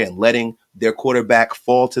going out there and letting their quarterback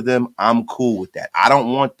fall to them, I'm cool with that. I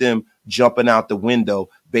don't want them jumping out the window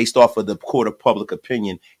based off of the court of public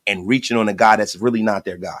opinion and reaching on a guy that's really not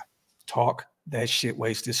their guy. Talk that shit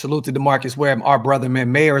wasted. Salute to DeMarcus Webb, our brother,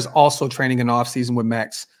 man. Mayor is also training in the offseason with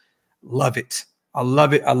Max. Love it. I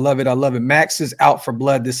love it. I love it. I love it. Max is out for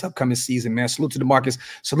blood this upcoming season, man. Salute to DeMarcus.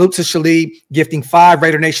 Salute to Shalib, gifting 5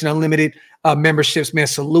 Raider Nation Unlimited memberships, man.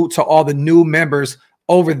 Salute to all the new members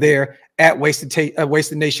over there at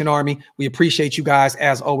Wasted Nation Army. We appreciate you guys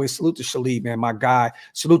as always. Salute to Shalib, man, my guy.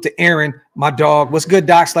 Salute to Aaron, my dog. What's good,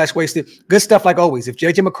 Doc / Wasted? Good stuff like always. If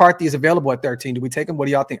JJ McCarthy is available at 13, do we take him? What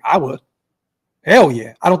do y'all think? I would. Hell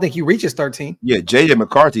yeah. I don't think he reaches 13. Yeah, JJ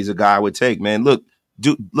McCarthy's a guy I would take, man. Look,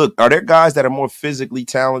 are there guys that are more physically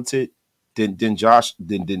talented than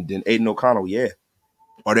Aiden O'Connell? Yeah.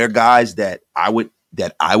 Are there guys that I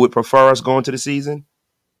would prefer us going to the season?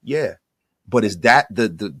 Yeah. But is that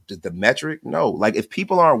the metric? No. Like, if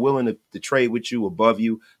people aren't willing to trade with you above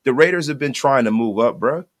you, the Raiders have been trying to move up,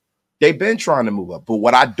 bro. They've been trying to move up. But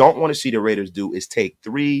what I don't want to see the Raiders do is take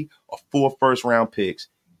 3 or 4 first-round picks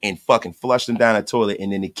and fucking flush them down the toilet,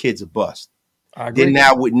 and then the kid's a bust. I agree. Then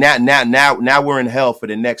now we're in hell for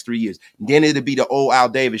the next 3 years. Then it'll be the old Al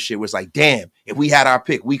Davis shit where it's like, damn, if we had our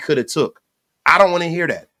pick, we could have took. I don't want to hear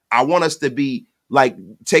that. I want us to be like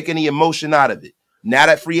taking the emotion out of it. Now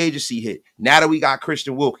that free agency hit, now that we got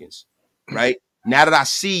Christian Wilkins, right? Now that I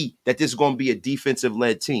see that this is going to be a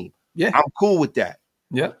defensive-led team, I'm cool with that.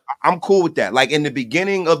 Yeah, I'm cool with that. Like in the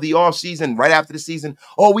beginning of the offseason, right after the season,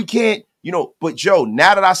 we can't, but Joe,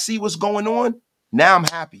 now that I see what's going on, now I'm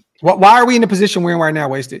happy. Why are we in the position we're in right now,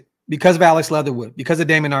 Wasted? Because of Alex Leatherwood, because of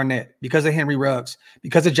Damon Arnett, because of Henry Ruggs,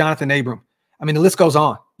 because of Jonathan Abram. I mean, the list goes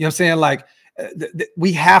on. You know what I'm saying? Like,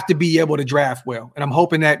 we have to be able to draft well. And I'm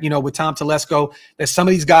hoping that, with Tom Telesco, that some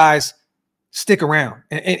of these guys stick around.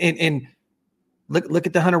 And look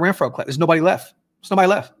at the Hunter Renfrow class. There's nobody left.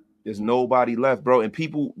 There's nobody left, bro. And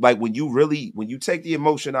people, like, when you take the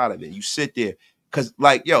emotion out of it, you sit there. Because,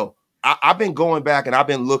 like, I've been going back and I've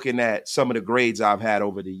been looking at some of the grades I've had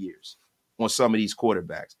over the years on some of these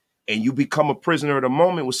quarterbacks. And you become a prisoner of the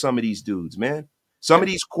moment with some of these dudes, man. Some of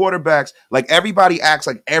these quarterbacks, like, everybody acts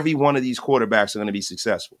like every one of these quarterbacks are going to be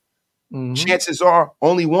successful. Mm-hmm. Chances are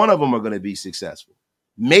only one of them are going to be successful.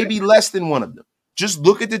 Maybe less than one of them. Just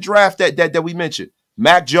look at the draft that we mentioned.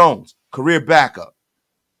 Mac Jones, career backup.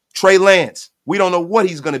 Trey Lance, we don't know what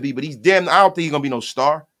he's going to be, but I don't think he's going to be no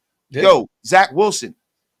star. Yeah. Zach Wilson,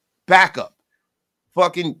 backup.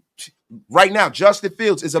 Fucking right now, Justin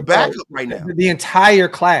Fields is a backup right now. The entire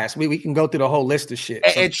class. We can go through the whole list of shit.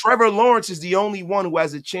 And Trevor Lawrence is the only one who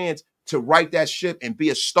has a chance to right that ship and be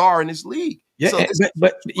a star in this league. Yeah, so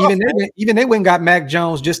but even they went and got Mac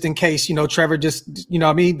Jones just in case, Trevor just,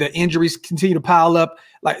 the injuries continue to pile up.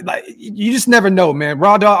 Like you just never know, man.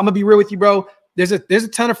 Raw dog, I'm gonna be real with you, bro. There's a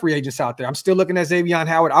ton of free agents out there. I'm still looking at Xavier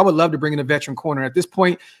Howard. I would love to bring in a veteran corner. At this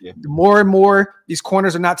point, the more and more these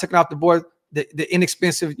corners are not taken off the board, the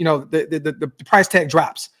inexpensive, the price tag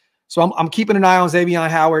drops. So I'm keeping an eye on Xavier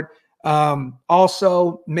Howard.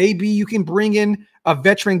 Also, maybe you can bring in a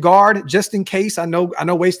veteran guard just in case. I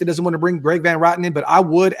know Wasted doesn't want to bring Greg Van Rotten in, but I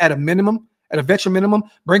would at a veteran minimum,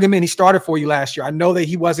 bring him in. He started for you last year. I know that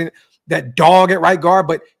he wasn't that dog at right guard,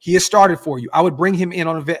 but he has started for you. I would bring him in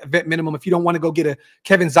on a vet minimum. If you don't want to go get a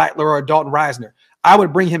Kevin Zeitler or a Dalton Reisner, I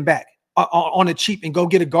would bring him back on a cheap and go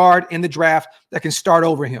get a guard in the draft that can start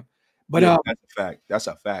over him. But that's a fact. That's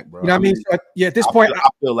a fact, bro. You know what I mean? So, at this point, I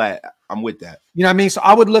feel that I'm with that. You know what I mean? So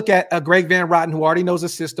I would look at a Greg Van Rotten who already knows the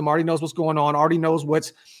system, already knows what's going on, already knows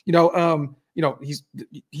what's,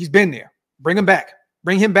 he's been there. Bring him back.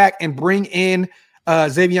 Bring him back and bring in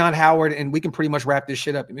Xavier Howard, and we can pretty much wrap this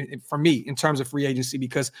shit up for me in terms of free agency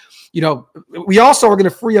because, we also are going to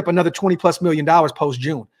free up another $20+ million post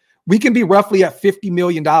June. We can be roughly at $50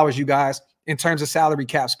 million, you guys, in terms of salary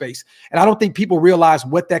cap space. And I don't think people realize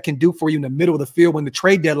what that can do for you in the middle of the field when the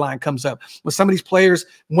trade deadline comes up. When some of these players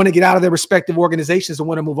want to get out of their respective organizations and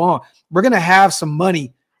want to move on, we're going to have some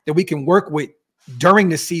money that we can work with during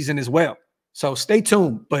the season as well. So stay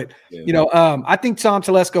tuned. But, I think Tom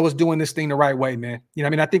Telesco is doing this thing the right way, man.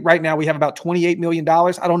 I think right now we have about $28 million.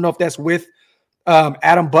 I don't know if that's with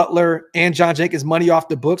Adam Butler and John Jenkins money off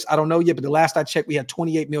the books. I don't know yet, but the last I checked, we had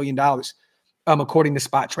 $28 million according to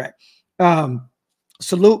Spot Track.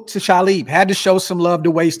 Salute to Shalib. Had to show some love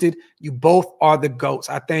to Wasted. You both are the GOATs.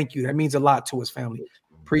 I thank you. That means a lot to us, family.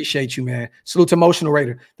 Appreciate you, man. Salute to Emotional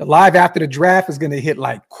Raider. The live after the draft is going to hit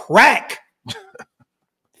like crack.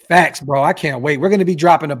 Facts, bro. I can't wait. We're going to be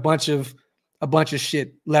dropping a bunch of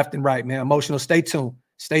shit left and right, man. Emotional. Stay tuned.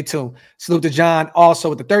 Stay tuned. Salute to John. Also,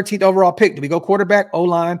 with the 13th overall pick, do we go quarterback,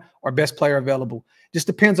 O-line, or best player available? Just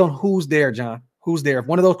depends on who's there, John. Who's there? If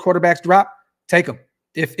one of those quarterbacks drop, take them.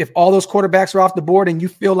 If all those quarterbacks are off the board and you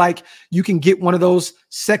feel like you can get one of those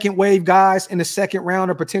second wave guys in the second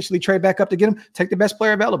round or potentially trade back up to get them, take the best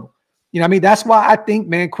player available. That's why I think,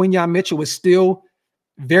 man, Quinyon Mitchell is still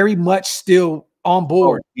very much still on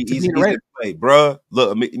board. He's in play, bro. Look,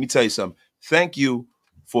 let me tell you something. Thank you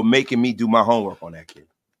for making me do my homework on that kid.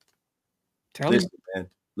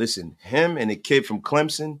 Listen, him and the kid from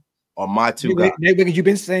Clemson are my two guys. Nate Wiggins, you've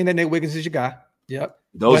been saying that Nate Wiggins is your guy. Yep.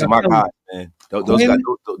 Those are my guys, man.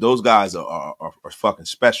 Those guys are fucking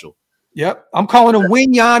special. Yep. I'm calling him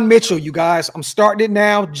Quinyon Mitchell, you guys. I'm starting it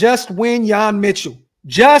now. Just Quinyon Mitchell.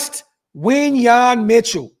 Just Quinyon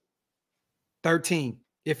Mitchell. 13.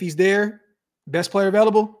 If he's there, best player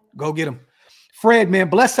available, go get him. Fred, man,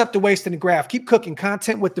 bless up the waist in the graph. Keep cooking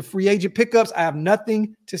content with the free agent pickups. I have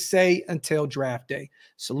nothing to say until draft day.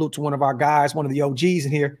 Salute to one of our guys, one of the OGs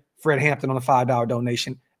in here, Fred Hampton, on a $5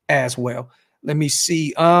 donation as well. Let me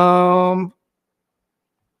see. Okay,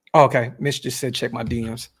 Mitch just said check my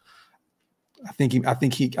DMs. I think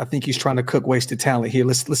he's trying to cook wasted talent here.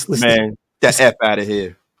 Let's man, get the F out of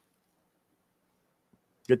here.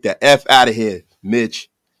 Get the F out of here, Mitch.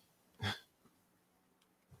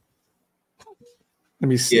 Let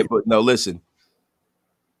me see. Yeah, but no, listen.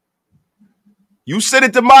 You sent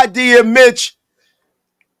it to my DM, Mitch.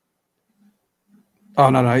 Oh,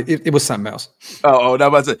 no. It was something else. Oh,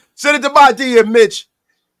 no, I said, send it to my DM, Mitch.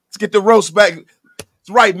 Let's get the roast back. That's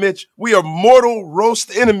right, Mitch. We are mortal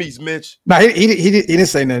roast enemies, Mitch. No, he didn't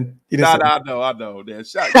say nothing. I know. Man.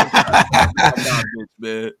 Shout out to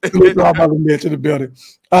Mitch, man. Mitch in the building.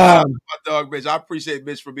 My dog, Mitch. I appreciate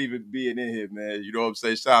Mitch for even being in here, man. You know what I'm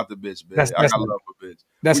saying? Shout out to Mitch, man. I got love for Mitch.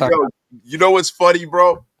 You know what's funny,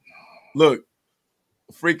 bro? Look,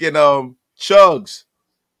 freaking Chugs,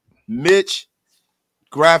 Mitch,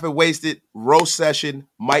 Graphic Wasted roast session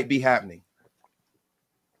might be happening.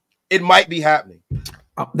 It might be happening.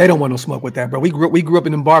 They don't want no smoke with that, bro. We grew up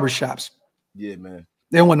in them barbershops. Yeah, man.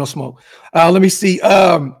 They don't want no smoke. Let me see.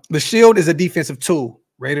 The Shield is a defensive tool.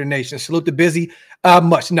 Raider Nation. Salute to Busy.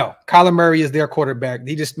 Much. No. Kyler Murray is their quarterback.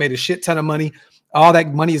 He just made a shit ton of money. All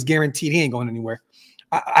that money is guaranteed. He ain't going anywhere.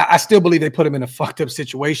 I still believe they put him in a fucked up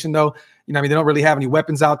situation, though. They don't really have any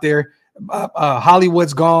weapons out there.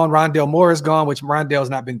 Hollywood's gone. Rondale Moore is gone, which Rondale's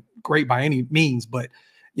not been great by any means. But,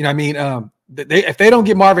 if they don't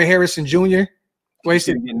get Marvin Harrison Jr.,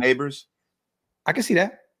 wasted get Neighbors. I can see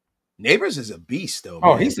that. Neighbors is a beast, though.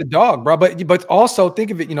 Oh, man. He's a dog, bro. But also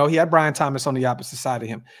think of it. He had Brian Thomas on the opposite side of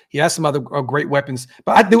him. He has some other great weapons.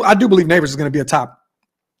 But I do believe Neighbors is going to be a top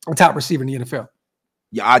receiver in the NFL.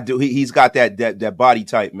 Yeah, I do. He's got that body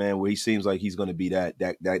type, man, where he seems like he's going to be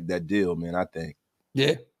that deal, man. I think.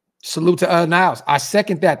 Yeah. Salute to Niles. I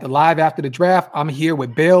second that. The live after the draft. I'm here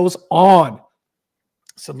with bells on.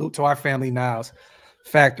 Salute to our family, Niles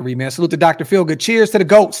Factory, man. Salute to Dr. Feelgood. Cheers to the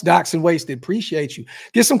GOATs, Docs and Wasted. Appreciate you.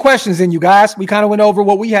 Get some questions in, you guys. We kind of went over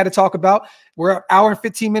what we had to talk about. We're an hour and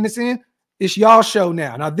 15 minutes in. It's y'all show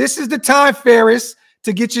now. Now, this is the time, Ferris,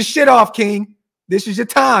 to get your shit off, King. This is your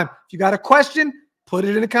time. If you got a question, put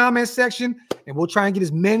it in the comment section, and we'll try and get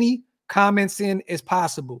as many comments in as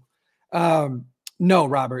possible. No,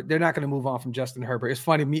 Robert, they're not going to move on from Justin Herbert. It's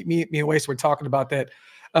funny. Me and Waste were talking about that.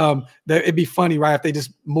 It'd be funny, right, if they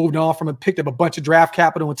just moved on from and picked up a bunch of draft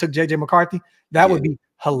capital and took JJ McCarthy. That would be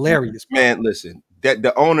hilarious. Man, listen, that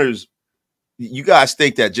the owners, you guys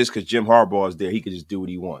think that just because Jim Harbaugh is there, he could just do what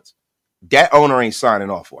he wants. That owner ain't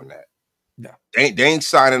signing off on that. No. They ain't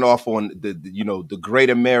signing off on the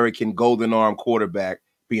great American golden arm quarterback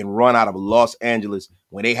being run out of Los Angeles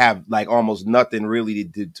when they have like almost nothing really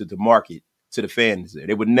to market to the fans.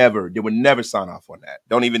 They would never sign off on that.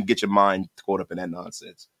 Don't even get your mind caught up in that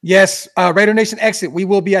nonsense. Yes, Raider Nation exit. We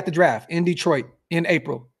will be at the draft in Detroit in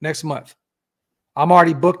April next month. I'm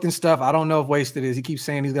already booked and stuff. I don't know if Wasted is. He keeps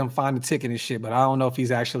saying he's going to find the ticket and shit, but I don't know if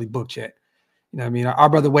he's actually booked yet. You know what I mean? Our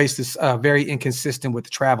brother Waste is very inconsistent with the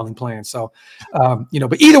traveling plan. So,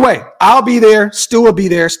 but either way, I'll be there. Stu will be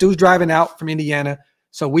there. Stu's driving out from Indiana.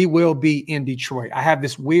 So we will be in Detroit. I have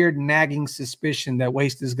this weird nagging suspicion that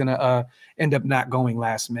Waste is going to end up not going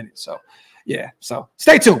last minute. So, yeah. So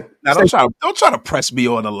stay tuned. Now, don't try to press me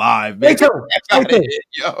on the live, man. Stay tuned.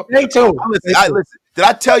 Stay tuned. Listen, did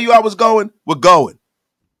I tell you I was going? We're going.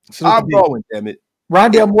 I'm going, damn it.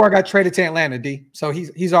 Rondale Moore got traded to Atlanta, D. So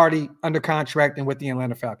he's already under contract and with the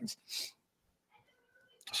Atlanta Falcons.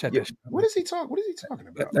 Shut that shit up. What is he talking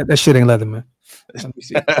about? That shit ain't leather, man. Let me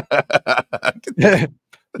see.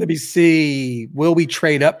 Let me see. Will we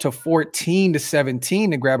trade up to 14 to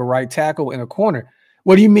 17 to grab a right tackle in a corner?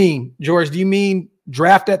 What do you mean, George? Do you mean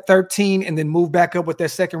draft at 13 and then move back up with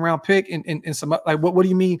that second round pick and some like what do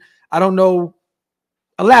you mean? I don't know.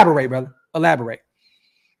 Elaborate, brother. Elaborate.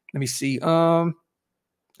 Let me see.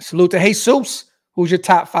 Salute to Jesus, who's your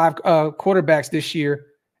top 5 quarterbacks this year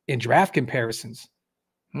in draft comparisons.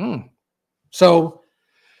 So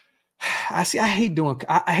I hate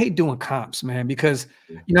doing comps, man, because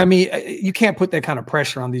you know what I mean, you can't put that kind of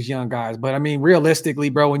pressure on these young guys. But I mean, realistically,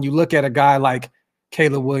 bro, when you look at a guy like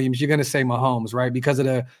Caleb Williams, you're gonna say Mahomes, right? Because of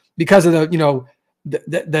the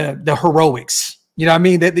the heroics. You know what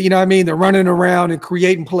I mean? They're running around and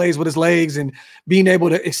creating plays with his legs and being able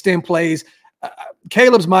to extend plays.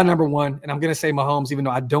 Caleb's my number 1, and I'm going to say Mahomes, even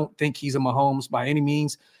though I don't think he's a Mahomes by any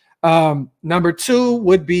means. Number 2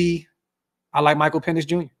 would be, I like Michael Penix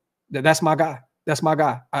Jr. That's my guy. That's my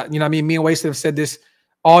guy. You know what I mean? Me and Wasted have said this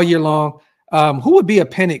all year long. Who would be a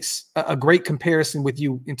Penix, a great comparison with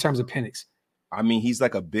you in terms of Penix? I mean, he's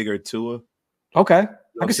like a bigger Tua. Okay. You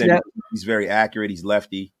know I can see that. He's very accurate. He's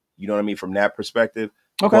lefty. You know what I mean? From that perspective.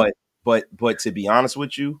 Okay. But to be honest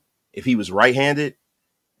with you, if he was right-handed,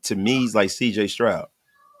 to me, he's like CJ Stroud.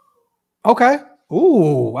 Okay.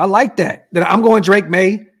 Ooh, I like that. Then I'm going Drake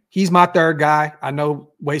May. He's my 3rd guy. I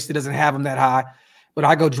know Wasted doesn't have him that high, but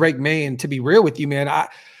I go Drake May. And to be real with you, man,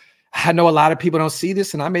 I know a lot of people don't see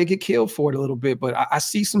this, and I may get killed for it a little bit, but I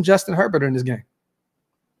see some Justin Herbert in this game.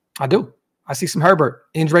 I do. I see some Herbert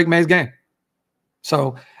in Drake May's game.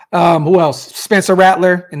 So who else? Spencer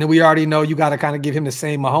Rattler. And then we already know you got to kind of give him the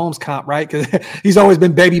same Mahomes comp, right? Because he's always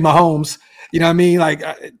been baby Mahomes. You know what I mean? Like,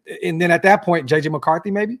 and then at that point, JJ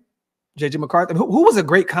McCarthy, maybe? JJ McCarthy. Who was a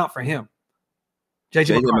great comp for him?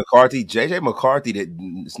 JJ McCarthy. JJ McCarthy,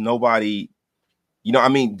 there's nobody, you know, I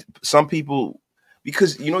mean, some people,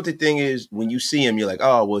 because you know what the thing is, when you see him, you're like,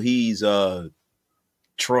 oh, well, he's Troy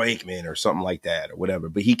Aikman or something like that or whatever,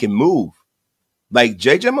 but he can move. Like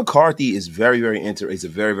JJ McCarthy is very, very is a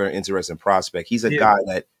very, very interesting prospect. He's a guy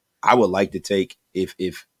that I would like to take if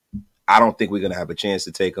I don't think we're gonna have a chance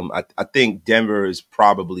to take him. I think Denver is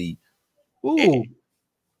probably. Ooh,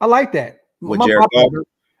 I like that. Jared Goff.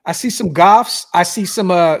 I see some Goffs. I see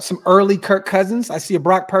some early Kirk Cousins. I see a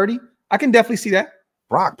Brock Purdy. I can definitely see that.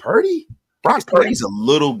 Brock Purdy. Brock Purdy's a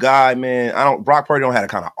little guy, man. Brock Purdy don't have a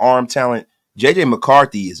kind of arm talent. JJ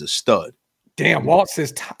McCarthy is a stud. Damn, Walt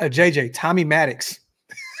says JJ, Tommy Maddox.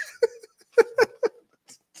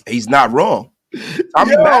 He's not wrong.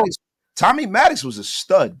 Tommy Maddox was a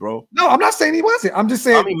stud, bro. No, I'm not saying he wasn't. I'm just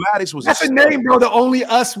saying Tommy Maddox was that's a name, bro, that only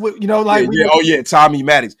us would, you know, like Tommy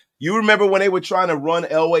Maddox. You remember when they were trying to run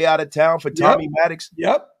Elway out of town for Tommy Maddox?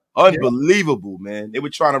 Yep. Unbelievable, man. They were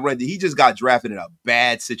trying to run. He just got drafted in a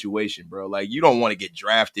bad situation, bro. Like, you don't want to get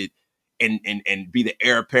drafted and be the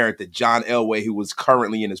heir apparent to John Elway, who was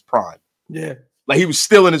currently in his prime. Yeah. Like, he was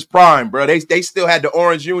still in his prime, bro. They still had the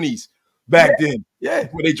orange unis back then. Yeah.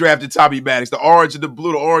 When they drafted Tommy Maddox, the orange and the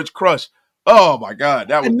blue, the orange crush. Oh my God.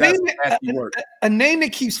 That's nasty work. A name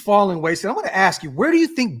that keeps falling Wasted. I want to ask you, where do you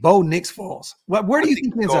think Bo Nix falls? Where do you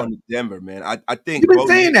think he's going to Denver, man? I think you've been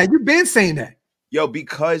saying that. You've been saying that. Yo,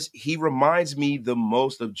 because he reminds me the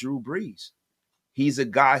most of Drew Brees. He's a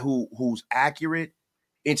guy who's accurate,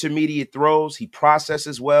 intermediate throws. He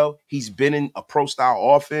processes well. He's been in a pro-style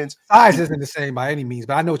offense. Size isn't the same by any means,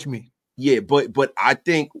 but I know what you mean. Yeah, but I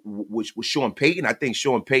think with Sean Payton, I think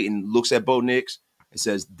Sean Payton looks at Bo Nix and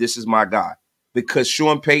says, this is my guy. Because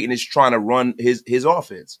Sean Payton is trying to run his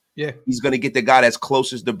offense. Yeah. He's going to get the guy that's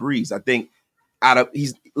closest to Brees. I think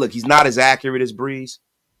he's not as accurate as Brees,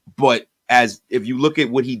 but if you look at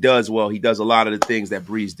what he does well, he does a lot of the things that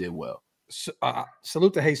Brees did well.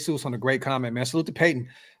 Salute to Jesus on a great comment, man. Salute to Peyton.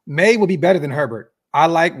 May will be better than Herbert. I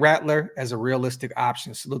like Rattler as a realistic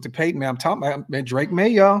option. Salute to Peyton, man. I'm talking about, man, Drake May,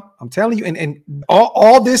 y'all. I'm telling you. And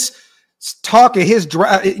all this talk of his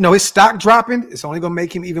his stock dropping, it's only gonna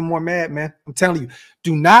make him even more mad, man. I'm telling you,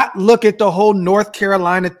 do not look at the whole North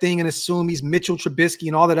Carolina thing and assume he's Mitchell Trubisky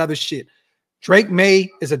and all that other shit. Drake May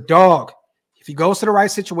is a dog. If he goes to the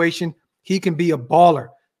right situation, he can be a baller.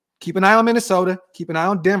 Keep an eye on Minnesota. Keep an eye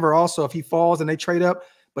on Denver also if he falls and they trade up.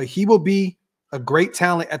 But he will be a great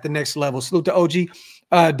talent at the next level. Salute to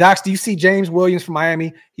OG. Docs, do you see James Williams from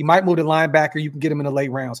Miami? He might move to linebacker. You can get him in the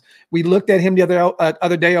late rounds. We looked at him the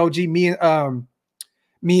other day, OG. Me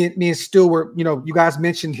and Stewart, you guys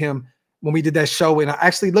mentioned him when we did that show, and I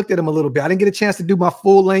actually looked at him a little bit. I didn't get a chance to do my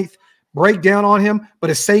full-length breakdown on him, but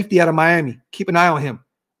a safety out of Miami. Keep an eye on him.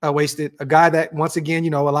 Wasted. A guy that, once again,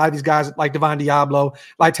 a lot of these guys like Devon Diablo,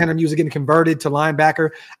 like Tanner Music getting converted to linebacker.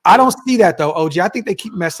 I don't see that, though, OG. I think they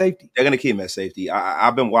keep him at safety. They're going to keep him at safety.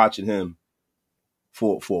 I've been watching him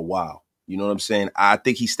for a while. You know what I'm saying? I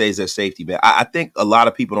think he stays at safety, man. I think a lot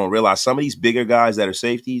of people don't realize some of these bigger guys that are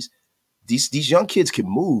safeties, these young kids can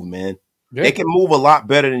move, man. Yeah. They can move a lot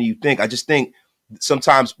better than you think. I just think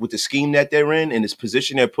sometimes with the scheme that they're in and this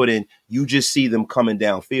position they're put in, you just see them coming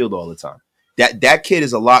downfield all the time. That kid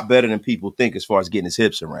is a lot better than people think as far as getting his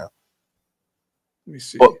hips around. Let me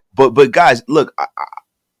see. But guys, look,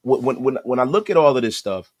 when I look at all of this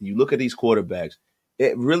stuff, you look at these quarterbacks,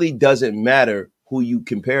 it really doesn't matter who you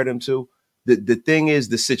compare them to. The thing is,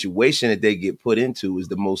 the situation that they get put into is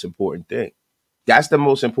the most important thing. That's the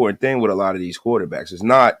most important thing with a lot of these quarterbacks. It's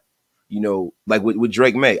not, like with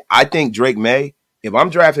Drake May. I think Drake May, if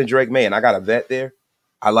I'm drafting Drake May and I got a vet there,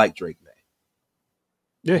 I like Drake May.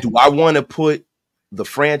 Yeah. Do I want to put the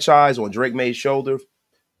franchise on Drake May's shoulder,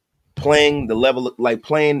 playing the level, like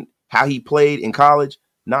playing how he played in college?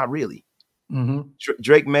 Not really. Mm-hmm.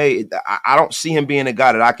 Drake May, I don't see him being a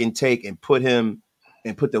guy that I can take and put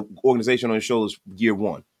the organization on his shoulders year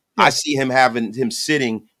one. Yeah. I see him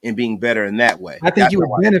sitting and being better in that way. I think you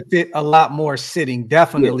would benefit a lot more sitting,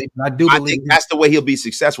 definitely. Yeah. I think that's the way he'll be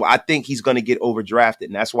successful. I think he's going to get overdrafted,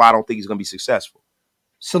 and that's why I don't think he's going to be successful.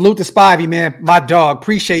 Salute to Spivey, man. My dog.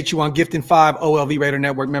 Appreciate you on gifting 5 OLV Raider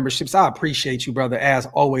Network memberships. I appreciate you, brother, as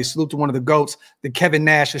always. Salute to one of the GOATs, the Kevin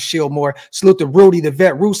Nash of Shieldmore. Salute to Rudy, the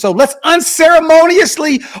vet Russo. Let's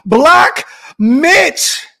unceremoniously block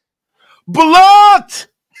Mitch. Blocked!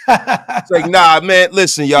 It's like, nah, man.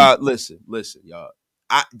 Listen, y'all. Listen, y'all.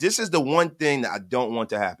 This is the one thing that I don't want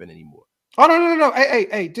to happen anymore. Oh, no.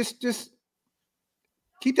 Hey. Just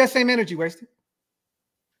keep that same energy, Wasted.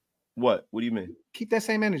 What do you mean? Keep that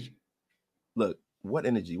same energy. Look, what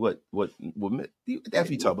energy? What the F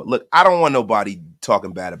you talking about? Look, I don't want nobody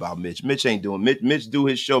talking bad about Mitch. Mitch ain't doing Mitch do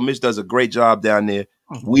his show. Mitch does a great job down there.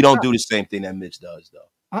 We don't do the same thing that Mitch does,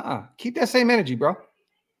 though. Keep that same energy, bro.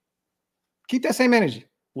 Keep that same energy.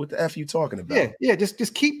 What the F you talking about? Yeah.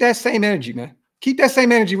 Just keep that same energy, man. Keep that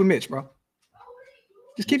same energy with Mitch, bro.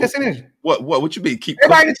 Just keep that same energy. What you mean? Keep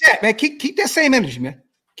everybody in the chat, man. Keep that same energy, man.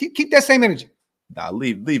 Keep that same energy. Nah,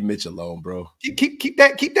 leave Mitch alone, bro. Keep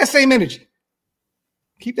that same energy.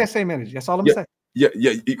 Keep that same energy. That's all I'm saying. Yeah.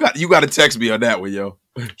 You got to text me on that one, yo.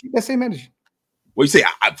 Keep that same energy. What you say?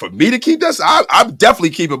 For me to keep this, I'm definitely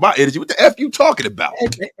keeping my energy. What the F you talking about?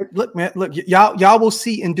 Hey, look, man. Look, y'all will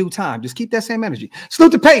see in due time. Just keep that same energy.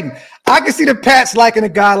 Salute to Peyton. I can see the Pats liking a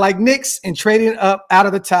guy like Knicks and trading up out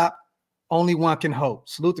of the top. Only one can hope.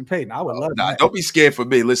 Salute to Peyton. I would love that. Don't be scared for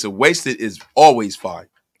me. Listen, Wasted is always fine.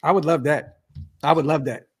 I would love that. I would love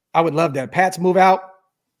that. Pats move out.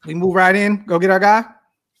 We move right in. Go get our guy.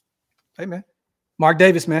 Hey, man. Mark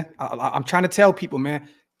Davis, man. I'm trying to tell people, man,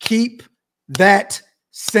 keep that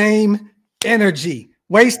same energy.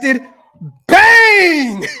 Wasted.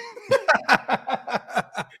 Bang!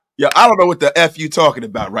 Yeah, I don't know what the F you talking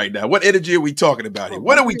about right now. What energy are we talking about here?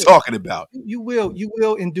 What are we talking about? You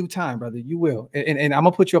will in due time, brother. You will. And I'm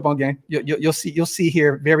going to put you up on game. You'll see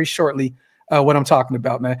here very shortly what I'm talking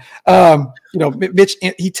about, man. Mitch,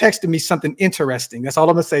 he texted me something interesting. That's all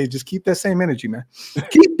I'm gonna say. Just keep that same energy, man.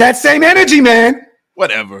 Keep that same energy, man.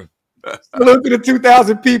 Whatever. Look at the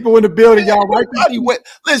 2,000 people in the building, y'all. Right?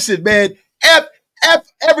 Listen, man. F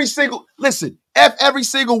every single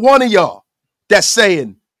one of y'all that's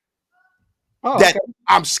saying that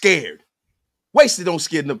I'm scared. Wasted don't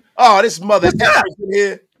scare them. Oh, this mother F in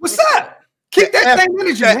here. What's up? Keep that same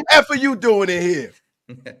energy, man. F are you doing in here?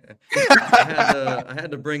 I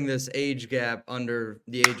had to bring this age gap under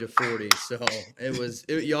the age of 40, so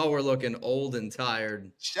y'all were looking old and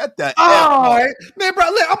tired. Shut that. Man, bro,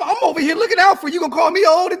 I'm over here looking out for you. Gonna call me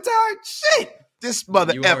old and tired? Shit. This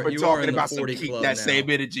mother effer talking about some keep that same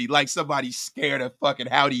energy like somebody's scared of fucking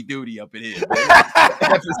Howdy Doody up in here. Shit,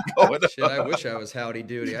 I wish I was Howdy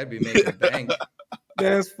Doody. I'd be making bank.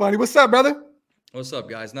 That's funny. What's up, brother? What's up,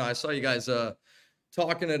 guys? No, I saw you guys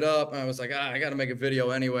talking it up. I was like, I got to make a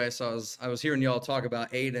video anyway. So I was hearing y'all talk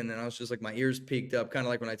about Aiden, and I was just like, my ears peaked up, kind of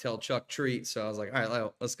like when I tell Chuck Treat. So I was like, all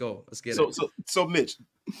right, let's go. Let's get it. So Mitch,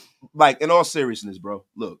 like in all seriousness, bro,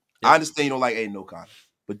 look, I understand you don't like Aiden O'Connell,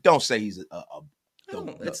 but don't say he's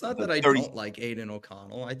it's not that I don't like Aiden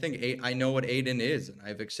O'Connell. I think I know what Aiden is, and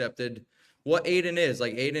I've accepted what Aiden is.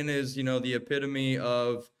 Like, Aiden is, the epitome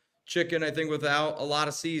of chicken, I think, without a lot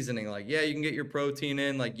of seasoning. Like, yeah, you can get your protein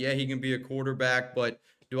in. Like, yeah, he can be a quarterback, but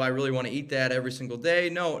do I really want to eat that every single day?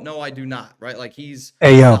 No, I do not. Right? Like, he's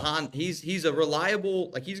a reliable.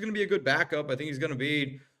 Like, he's going to be a good backup. I think he's going to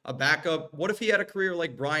be a backup. What if he had a career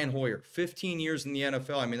like Brian Hoyer, 15 years in the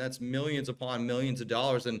NFL? I mean, that's millions upon millions of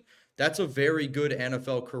dollars, and that's a very good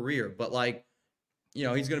NFL career. But like, he's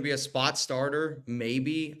going to be a spot starter,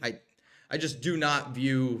 maybe. I just do not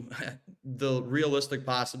view the realistic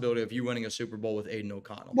possibility of you winning a Super Bowl with Aiden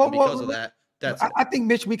O'Connell. Well, because of that, that's I think,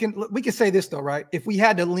 Mitch, we can say this though, right? If we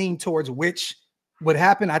had to lean towards which would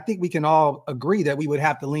happen, I think we can all agree that we would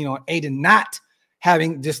have to lean on Aiden not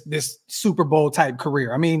having just this Super Bowl type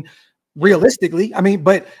career. I mean, realistically,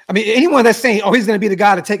 but anyone that's saying, oh, he's going to be the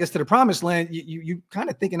guy to take us to the promised land, you kind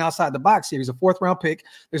of thinking outside the box here. He's a 4th round pick.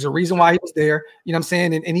 There's a reason why he was there. You know what I'm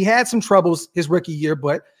saying? And he had some troubles his rookie year,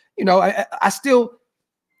 but I still,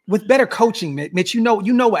 with better coaching, Mitch, you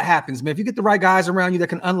know what happens, man. If you get the right guys around you that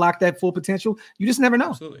can unlock that full potential, you just never know.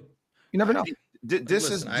 Absolutely. You never know.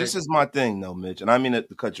 This is my thing, though, Mitch, and I mean to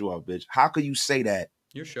cut you off, bitch. How could you say that?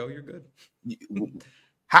 Your show, you're good.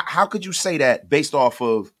 How could you say that based off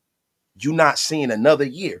of you not seeing another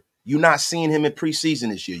year? You not seeing him in preseason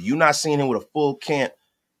this year. You not seeing him with a full camp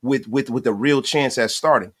with a real chance at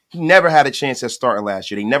starting. He never had a chance at starting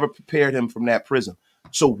last year. They never prepared him from that prism.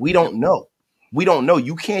 So we don't know. We don't know.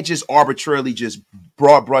 You can't just arbitrarily just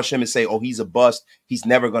broad brush him and say, oh, he's a bust. He's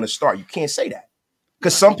never going to start. You can't say that.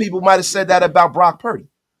 Because some people might have said that about Brock Purdy.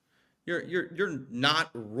 You're not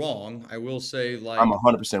wrong. I will say, like, I'm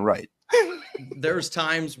 100% right. There's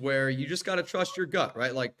times where you just got to trust your gut,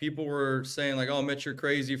 right? Like, people were saying, like, oh, Mitch, you're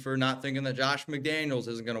crazy for not thinking that Josh McDaniels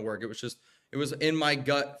isn't going to work. It was in my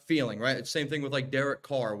gut feeling, right? It's the same thing with like Derek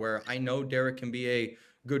Carr, where I know Derek can be a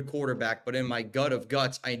good quarterback, but in my gut of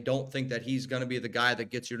guts, I don't think that he's going to be the guy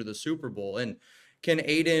that gets you to the Super Bowl. And can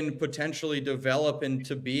Aiden potentially develop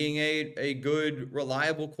into being a good,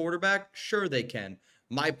 reliable quarterback? Sure, they can.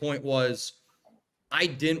 My point was, I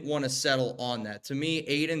didn't want to settle on that. To me,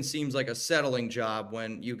 Aiden seems like a settling job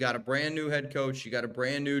when you got a brand new head coach, you got a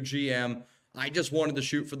brand new GM. I just wanted to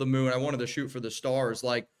shoot for the moon. I wanted to shoot for the stars.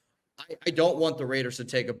 Like, I don't want the Raiders to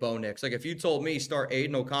take a Bo Nix. Like, if you told me start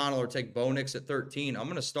Aiden O'Connell or take Bo Nix at 13, I'm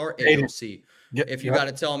going to start AOC. If you got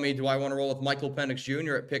to tell me, do I want to roll with Michael Penix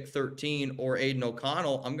Jr. at pick 13 or Aiden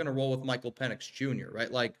O'Connell, I'm going to roll with Michael Penix Jr.,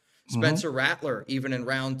 right? Like, Spencer Rattler, even in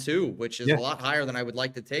round 2, which is a lot higher than I would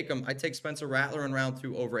like to take him. I take Spencer Rattler in round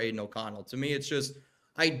 2 over Aiden O'Connell. To me, it's just,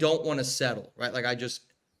 I don't want to settle, right? Like,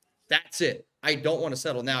 that's it. I don't want to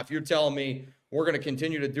settle. Now, if you're telling me we're going to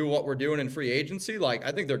continue to do what we're doing in free agency, like,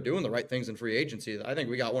 I think they're doing the right things in free agency. I think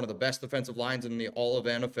we got one of the best defensive lines in all of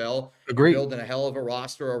NFL. Agreed. Building a hell of a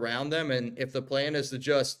roster around them. And if the plan is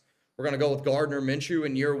to we're going to go with Gardner Minshew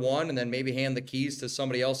in year 1 and then maybe hand the keys to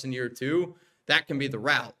somebody else in year 2, that can be the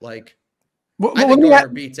route. Like, I think Gardner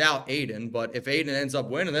beats out Aiden, but if Aiden ends up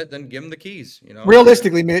winning it, then give him the keys.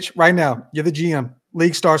 Realistically, Mitch, right now, you're the GM.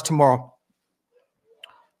 League starts tomorrow.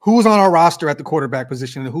 Who's on our roster at the quarterback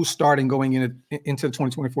position, and who's starting going into the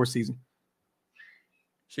 2024 season?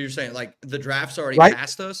 So you're saying, like, the draft's already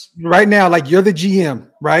past us? Right now, like, you're the GM,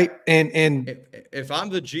 right? And if I'm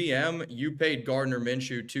the GM, you paid Gardner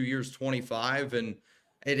Minshew 2 years, 25, and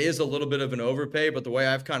it is a little bit of an overpay, but the way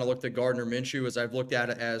I've kind of looked at Gardner Minshew is I've looked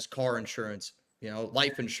at it as car insurance,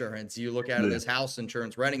 life insurance. You look at it as house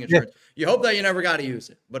insurance, renting insurance. You hope that you never got to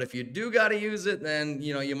use it. But if you do got to use it, then,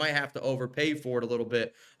 you might have to overpay for it a little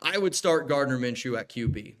bit. I would start Gardner Minshew at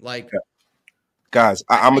QB. Like, guys,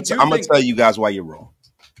 I'm going to tell you guys why you're wrong.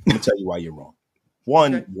 I'm going to tell you why you're wrong.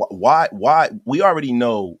 One, why we already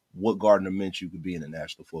know what Gardner Minshew could be in the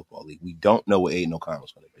National Football League. We don't know what Aiden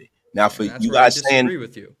O'Connell's going to be. Now, for you guys saying,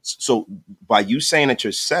 with you. So by you saying that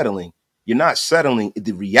you're settling, you're not settling.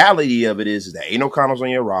 The reality of it is that Aiden O'Connell's on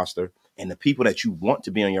your roster, and the people that you want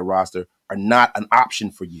to be on your roster are not an option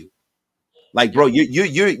for you. Like, bro,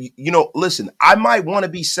 listen, I might want to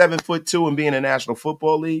be 7'2" and be in the National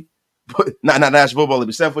Football League, but not National Football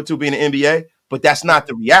League, but 7'2" being in the NBA. But that's not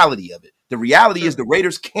the reality of it. The reality is the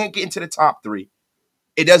Raiders can't get into the top 3.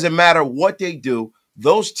 It doesn't matter what they do.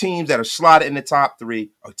 Those teams that are slotted in the top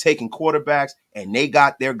 3 are taking quarterbacks, and they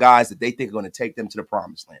got their guys that they think are going to take them to the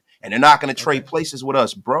promised land. And they're not going to trade places with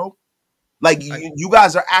us, bro. Like you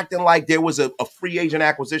guys are acting like there was a free agent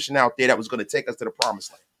acquisition out there that was going to take us to the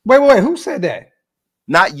promised land. Wait. Who said that?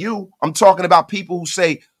 Not you. I'm talking about people who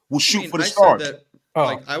say we'll shoot for the stars. Said that,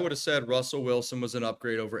 like I would have said Russell Wilson was an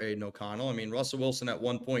upgrade over Aiden O'Connell. I mean, Russell Wilson at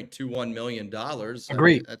 $1.21 million.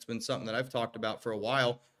 Agreed. That's been something that I've talked about for a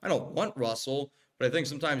while. I don't want Russell, but I think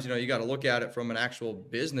sometimes, you got to look at it from an actual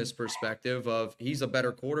business perspective of he's a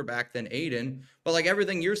better quarterback than Aiden. But like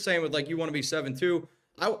everything you're saying with like you want to be 7-2,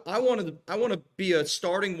 I want to be a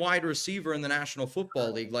starting wide receiver in the National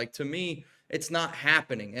Football League. Like to me, it's not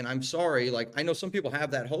happening. And I'm sorry, like I know some people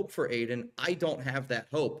have that hope for Aiden. I don't have that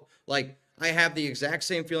hope. Like I have the exact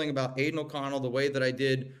same feeling about Aiden O'Connell the way that I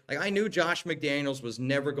did. Like I knew Josh McDaniels was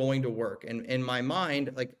never going to work. And in my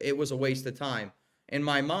mind, like it was a waste of time. In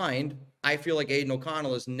my mind, I feel like Aiden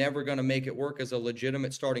O'Connell is never going to make it work as a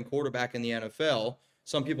legitimate starting quarterback in the NFL.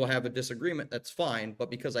 Some people have a disagreement. That's fine. But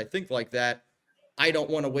because I think like that, I don't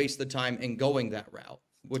want to waste the time in going that route,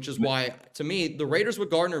 which is why, to me, the Raiders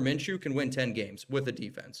with Gardner Minshew can win 10 games with a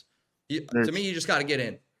defense. To me, you just got to get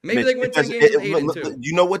in. Maybe they can win 10 games with Aiden, too.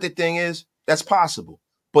 You know what the thing is? That's possible.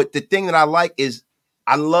 But the thing that I like is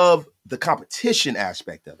I love the competition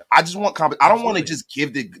aspect of it. I just want I don't want to just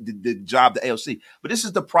give the job to AOC. But this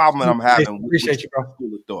is the problem that I'm having with your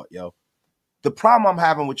school of thought, yo. The problem I'm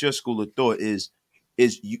having with your school of thought is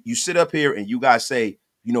you sit up here and you guys say,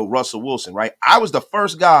 Russell Wilson, right? I was the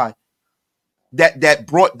first guy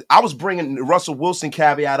I was bringing the Russell Wilson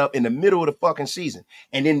caveat up in the middle of the fucking season.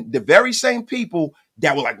 And then the very same people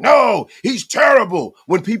that were like, no, he's terrible.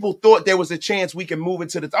 When people thought there was a chance we can move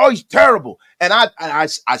into he's terrible. And I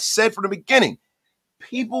said from the beginning,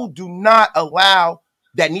 people do not allow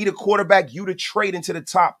that need a quarterback you to trade into the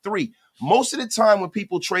top 3. Most of the time when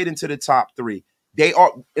people trade into the top 3, they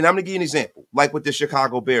are, and I'm going to give you an example, like with the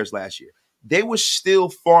Chicago Bears last year. They were still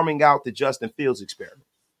farming out the Justin Fields experiment.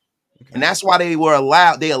 Okay. And that's why they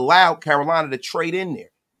allowed Carolina to trade in there.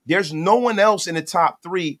 There's no one else in the top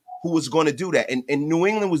 3 who was going to do that. And New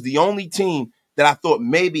England was the only team that I thought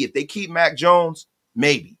maybe if they keep Mac Jones,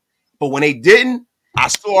 maybe. But when they didn't, I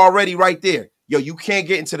saw already right there, you can't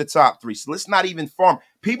get into the top 3. So let's not even farm.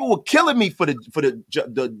 People were killing me for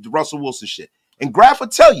the Russell Wilson shit. And Graf will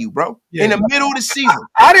tell you, bro, in the middle of the season.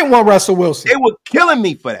 I didn't want Russell Wilson. They were killing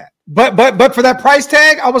me for that. But for that price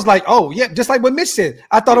tag, I was like, oh, yeah, just like what Mitch said.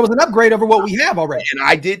 I thought it was an upgrade over what we have already. And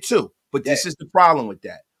I did too. But this is the problem with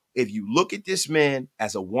that. If you look at this man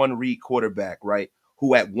as a one-read quarterback, right,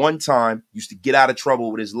 who at one time used to get out of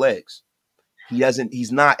trouble with his legs,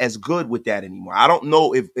 he's not as good with that anymore. I don't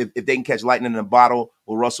know if they can catch lightning in a bottle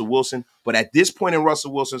with Russell Wilson, but at this point in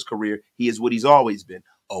Russell Wilson's career, he is what he's always been,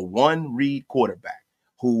 a one-read quarterback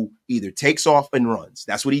who either takes off and runs.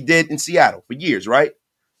 That's what he did in Seattle for years, right?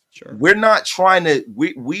 Sure. We're not trying to,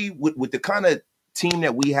 with the kind of team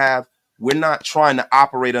that we have, we're not trying to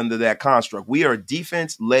operate under that construct. We are a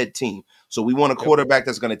defense-led team. So we want a quarterback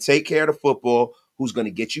that's going to take care of the football, who's going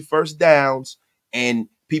to get you first downs. And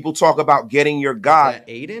people talk about getting your guy. Is that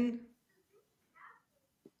Aiden?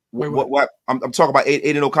 What? I'm talking about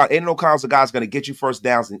Aiden O'Connell. Aiden O'Connell's the guy that's going to get you first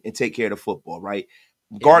downs and take care of the football, right?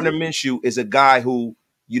 Gardner Minshew is a guy who,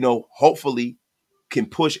 hopefully can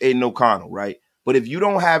push Aiden O'Connell, right? But if you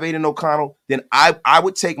don't have Aiden O'Connell, then I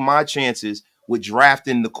would take my chances with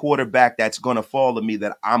drafting the quarterback that's going to fall to me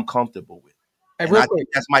that I'm comfortable with. And I think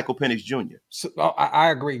that's Michael Penix Jr. So, I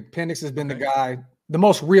agree. Penix has been the guy, the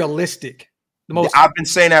most realistic. I've been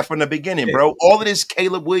saying that from the beginning, bro. All of this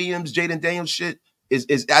Caleb Williams, Jaden Daniels shit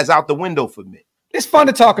is out the window for me. It's fun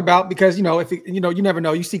to talk about because, you never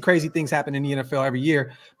know. You see crazy things happen in the NFL every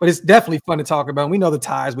year, but it's definitely fun to talk about. And we know the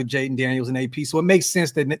ties with Jaden Daniels and AP, so it makes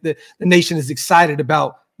sense that the nation is excited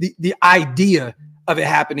about the idea of it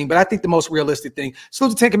happening. But I think the most realistic thing,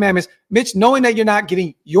 salute the 10 Commandments, Mitch, knowing that you're not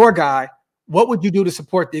getting your guy, what would you do to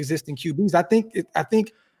support the existing QBs?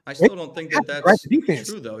 I still don't think that's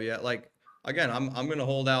true though yet. Like, again, I'm going to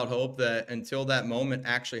hold out hope that until that moment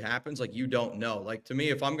actually happens, like you don't know. Like to me,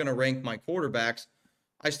 if I'm going to rank my quarterbacks,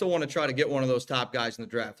 I still want to try to get one of those top guys in the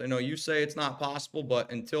draft. I know you say it's not possible,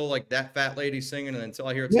 but until like that fat lady singing and until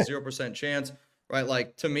I hear it's a 0% chance, right?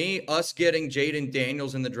 Like to me, us getting Jaden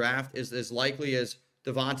Daniels in the draft is as likely as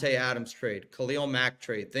Devontae Adams trade, Khalil Mack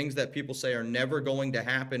trade, things that people say are never going to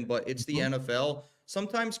happen, but it's the NFL.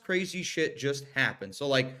 Sometimes crazy shit just happens. So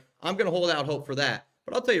like, I'm going to hold out hope for that.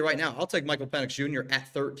 But I'll tell you right now, I'll take Michael Penix Jr.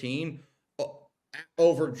 at 13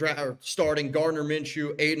 over starting Gardner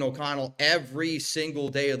Minshew, Aiden O'Connell every single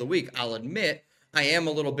day of the week. I'll admit I am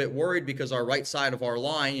a little bit worried because our right side of our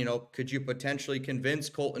line, could you potentially convince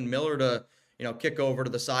Colton Miller to, kick over to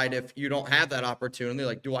the side if you don't have that opportunity.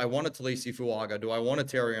 Like, do I want a Talisi Fuaga? Do I want a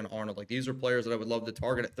Terrion Arnold? Like, these are players that I would love to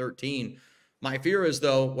target at 13. My fear is,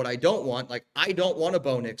 though, what I don't want, like, I don't want a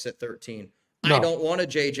Bo Nix at 13. No. I don't want a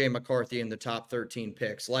J.J. McCarthy in the top 13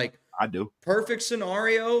 picks. Like, I do. Perfect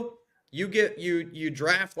scenario, you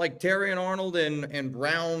draft like Terrion Arnold and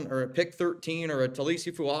Brown, or a pick 13, or a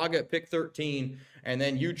Talisi Fuaga at pick 13, and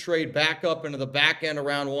then you trade back up into the back end of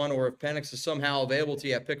round 1, or if Penix is somehow available to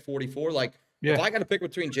you at pick 44, like, if I got to pick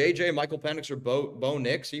between J.J., Michael Penix, or Bo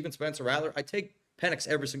Nix, even Spencer Rattler, I take Penix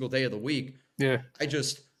every single day of the week. Yeah. I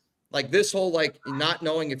just, like, this whole, like, not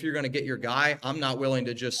knowing if you're going to get your guy, I'm not willing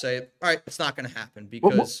to just say, all right, it's not going to happen,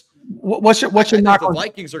 because what's your knock on the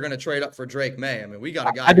Vikings are going to trade up for Drake May. I mean, we got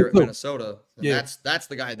a guy here at Minnesota, and that's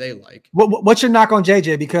the guy they like. What's your knock on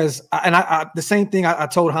JJ? Because I the same thing I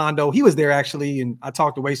told Hondo. He was there actually, and I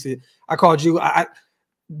talked to Wasted. I called you.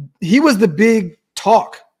 He was the big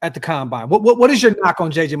talk at the combine. What is your knock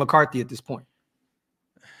on JJ McCarthy at this point?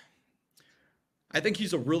 I think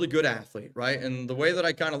he's a really good athlete, right? And the way that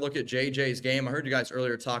I kind of look at JJ's game, I heard you guys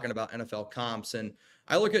earlier talking about NFL comps, and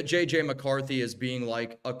I look at JJ McCarthy as being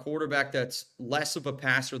like a quarterback that's less of a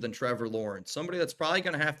passer than Trevor Lawrence, somebody that's probably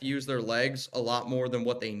going to have to use their legs a lot more than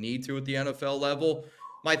what they need to at the NFL level.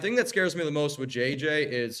 My thing that scares me the most with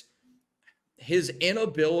JJ is his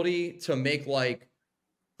inability to make like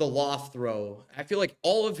the loft throw. I feel like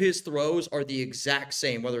all of his throws are the exact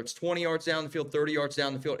same, whether it's 20 yards down the field, 30 yards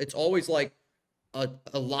down the field. It's always like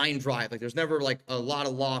a line drive. Like, there's never like a lot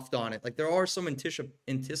of loft on it. Like, there are some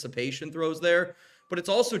anticipation throws there, but it's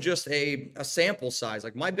also just a sample size.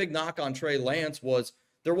 Like, my big knock on Trey Lance was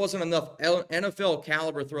there wasn't enough NFL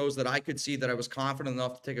caliber throws that I could see that I was confident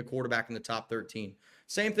enough to take a quarterback in the top 13.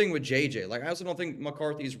 Same thing with JJ. Like, I also don't think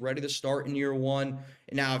McCarthy's ready to start in year 1.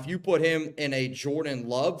 Now, if you put him in a Jordan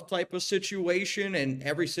Love type of situation, and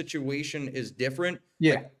every situation is different,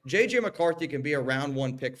 like, JJ McCarthy can be a round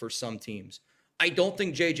 1 pick for some teams. I don't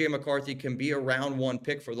think J.J. McCarthy can be a round 1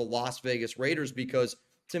 pick for the Las Vegas Raiders, because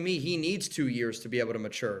to me, he needs 2 years to be able to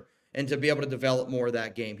mature and to be able to develop more of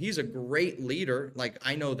that game. He's a great leader. Like,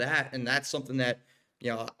 I know that. And that's something that,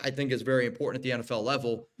 I think is very important at the NFL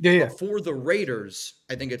level. Yeah. But for the Raiders,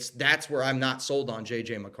 I think that's where I'm not sold on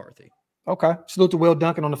J.J. McCarthy. Okay. Salute to Will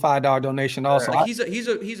Duncan on the $5 donation also. Like, this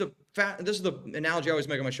is the analogy I always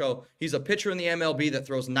make on my show. He's a pitcher in the MLB that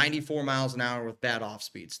throws 94 miles an hour with bad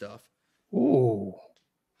off-speed stuff. Ooh.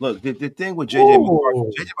 Look, the thing with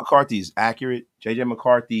JJ McCarthy is accurate. JJ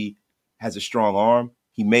McCarthy has a strong arm.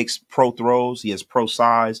 He makes pro throws. He has pro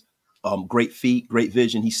size, great feet, great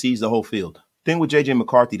vision. He sees the whole field. Thing with JJ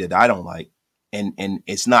McCarthy that I don't like, and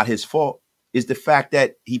it's not his fault, is the fact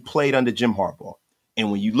that he played under Jim Harbaugh.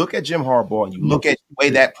 And when you look at Jim Harbaugh and you look at the way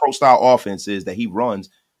that pro style offense is that he runs,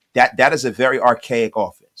 that is a very archaic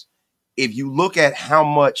offense. If you look at how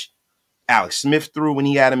much Alex Smith threw when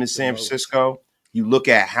he had him in San Francisco, you look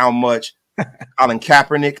at how much Colin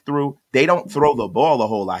Kaepernick threw, they don't throw the ball a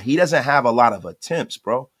whole lot. He doesn't have a lot of attempts,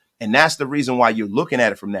 bro. And that's the reason why you're looking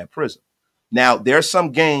at it from that prism. Now, there's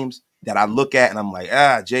some games that I look at and I'm like,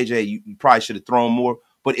 JJ, you probably should have thrown more.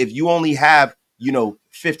 But if you only have,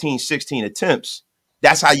 15, 16 attempts,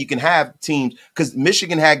 that's how you can have teams. Because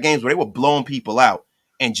Michigan had games where they were blowing people out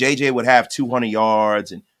and JJ would have 200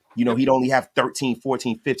 yards and he'd only have 13,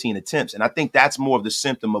 14, 15 attempts. And I think that's more of the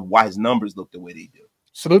symptom of why his numbers look the way they do.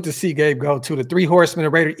 Salute to C. Gabe Go to the 3 horsemen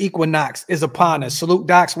of Raider Equinox is upon us. Salute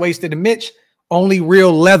Docs, Wasted, and Mitch. Only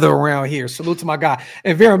real leather around here. Salute to my guy.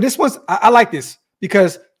 And Verum, this one's I like this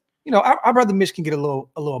because our brother Mitch can get a little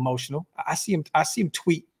emotional. I see him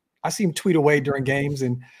tweet. I see him tweet away during games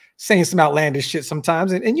and saying some outlandish shit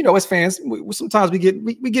sometimes. And as fans, sometimes we get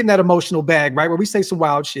in that emotional bag, right? Where we say some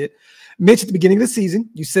wild shit. Mitch, at the beginning of the season,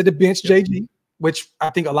 you said to bench JG, which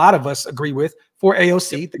I think a lot of us agree with, for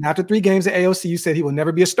AOC. Then after 3 games at AOC, you said he will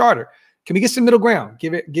never be a starter. Can we get some middle ground?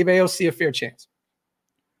 Give AOC a fair chance.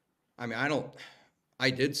 I mean, I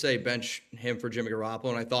did say bench him for Jimmy Garoppolo,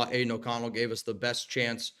 and I thought Aiden O'Connell gave us the best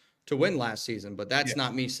chance to win last season. But that's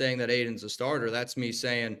not me saying that Aiden's a starter. That's me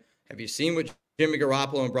saying, have you seen what Jimmy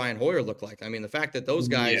Garoppolo and Brian Hoyer look like? I mean, the fact that those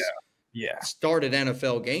guys started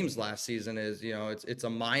NFL games last season is, it's a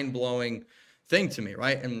mind-blowing thing to me,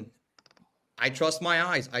 right? And I trust my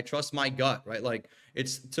eyes. I trust my gut, right? Like,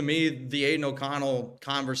 it's, to me, the Aiden O'Connell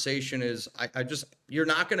conversation is, you're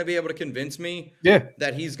not going to be able to convince me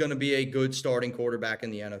that he's going to be a good starting quarterback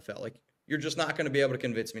in the NFL. Like, you're just not going to be able to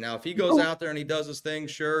convince me. Now, if he goes out there and he does his thing,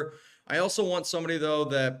 sure. I also want somebody, though,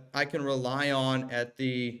 that I can rely on at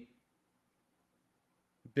the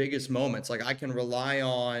biggest moments. Like, I can rely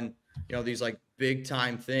on, these like big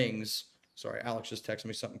time things. Sorry, Alex just texted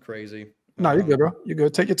me something crazy. No, you're good, bro. You're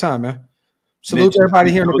good. Take your time, man. Salute to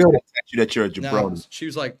everybody here in the building. You that you're a jabroni. No, she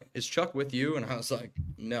was like, "Is Chuck with you?" And I was like,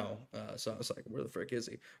 "No." So I was like, "Where the frick is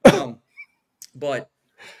he?" But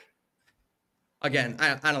again,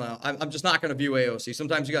 I don't know. I'm just not going to view AOC.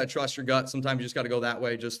 Sometimes you got to trust your gut. Sometimes you just got to go that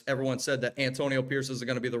way. Just everyone said that Antonio Pierce is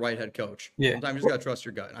going to be the right head coach. Yeah. Sometimes you just got to trust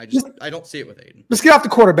your gut. I don't see it with Aiden. Let's get off the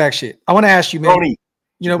quarterback shit. I want to ask you, man.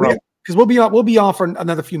 Because we'll be on for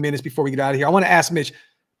another few minutes before we get out of here. I want to ask Mitch,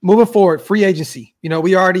 moving forward, free agency.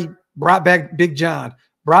 We already brought back Big John,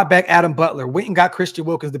 brought back Adam Butler, went and got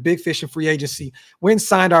ChristianWilkins, the big fish in free agency, went and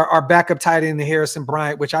signed our backup tight end, Harrison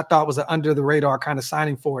Bryant, which I thought was an under the radar kind of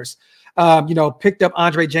signing for us. Picked up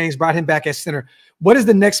Andre James, brought him back at center. What is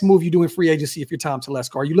the next move you do in free agency if you're Tom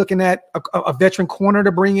Telesco? Are you looking at a veteran corner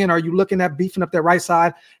to bring in? Are you looking at beefing up that right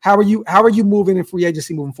side? How are you moving in free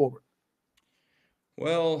agency moving forward?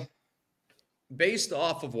 Well, based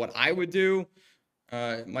off of what I would do,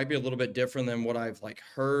 it might be a little bit different than what I've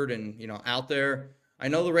heard and out there. I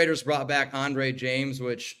know the Raiders brought back Andre James,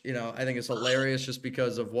 which I think is hilarious just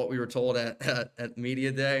because of what we were told at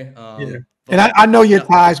media day. And I know your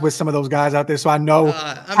ties with some of those guys out there, so I know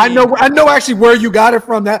I know actually where you got it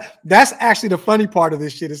from. That's actually the funny part of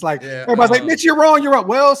this shit. It's like everybody's like, Mitch, you're wrong, you're right.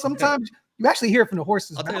 Well, sometimes you actually hear it from the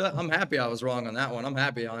horses. I'll tell you that, I'm happy I was wrong on that one. I'm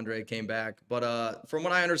happy Andre came back. But from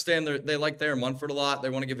what I understand, they like Thayer Munford a lot. They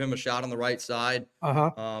want to give him a shot on the right side.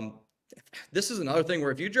 This is another thing where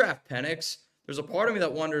if you draft Penix, there's a part of me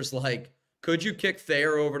that wonders, could you kick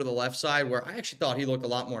Thayer over to the left side, where I actually thought he looked a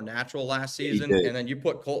lot more natural last season, and then you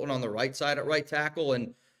put Colton on the right side at right tackle,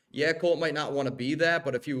 and Colton might not want to be that,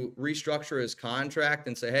 but if you restructure his contract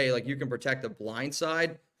and say, hey, you can protect the blind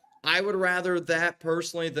side, I would rather that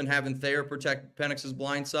personally than having Thayer protect Penix's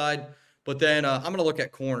blind side. But then I'm going to look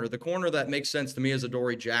at corner. The corner that makes sense to me is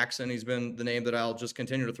Adoree Jackson. He's been the name that I'll just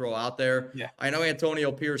continue to throw out there. Yeah. I know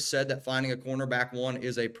Antonio Pierce said that finding a cornerback one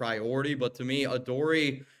is a priority, but to me,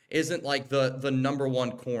 Adoree isn't the number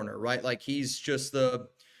one corner, right? He's just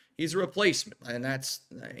he's a replacement, and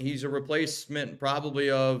he's a replacement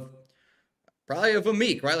probably of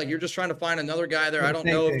Amik, right? You're just trying to find another guy there. I don't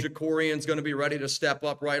know if Jacorian's going to be ready to step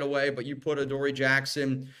up right away, but you put Adoree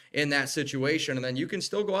Jackson in that situation, and then you can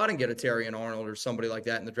still go out and get a Terrion Arnold or somebody like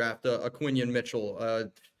that in the draft, a Quinion Mitchell.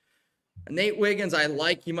 Nate Wiggins,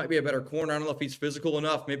 he might be a better corner. I don't know if he's physical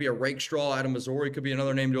enough. Maybe a Rakestraw out of Missouri could be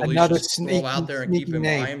another name to at least just throw out there and keep in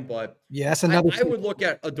mind. But yeah, that's another. I would look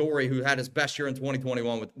at Adoree, who had his best year in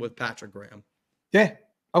 2021 with Patrick Graham. Yeah.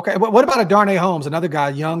 Okay. What about a Darnay Holmes, another guy,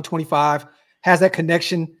 young, 25, has that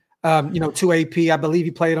connection, to AP. I believe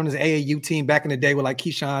he played on his AAU team back in the day with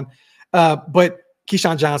Keyshawn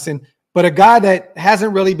Johnson. But a guy that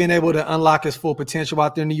hasn't really been able to unlock his full potential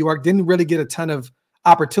out there in New York, didn't really get a ton of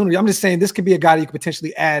opportunity. I'm just saying this could be a guy that you could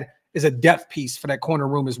potentially add as a depth piece for that corner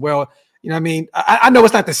room as well. You know what I mean? I know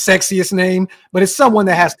it's not the sexiest name, but it's someone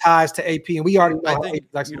that has ties to AP, and we already know. I think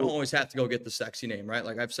you don't always have to go get the sexy name, right?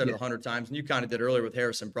 I've said it 100 times, and you kind of did earlier with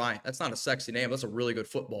Harrison Bryant. That's not a sexy name. That's a really good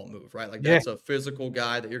football move, right? That's a physical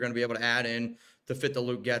guy that you're going to be able to add in to fit the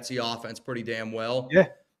Luke Getsy offense pretty damn well. Yeah.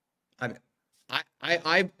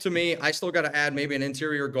 To me, I still got to add maybe an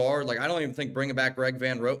interior guard. I don't even think bringing back Greg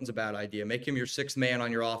Van Roten's a bad idea. Make him your sixth man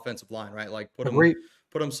on your offensive line, right?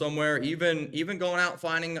 Put him somewhere, even going out and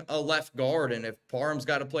finding a left guard. And if Parham's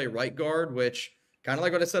got to play right guard, which kind of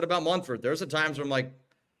like what I said about Munford, there's times where I'm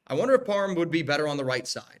I wonder if Parham would be better on the right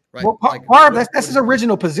side, right? Well, Parham, that's his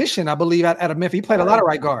original position, I believe, at Memphis. He played a lot of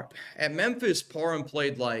right guard. At Memphis, Parham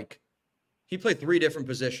played he played three different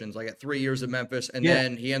positions, at 3 years at Memphis, and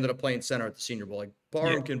then he ended up playing center at the Senior Bowl.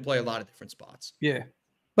 Parham can play a lot of different spots. Yeah.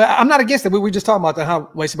 But I'm not against it. We were just talking about how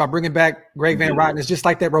about bringing back Greg Van Roten. It's just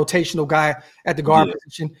like that rotational guy at the guard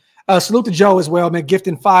position. Salute to Joe as well, man.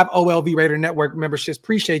 Gifting 5 OLV Raider Network memberships.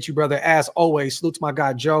 Appreciate you, brother. As always, salute to my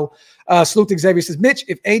guy, Joe. Salute to Xavier. Says, Mitch,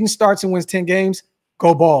 if Aiden starts and wins 10 games,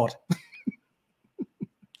 go bald.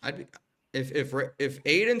 If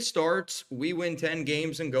Aiden starts, we win 10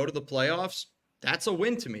 games and go to the playoffs, that's a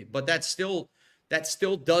win to me. But that still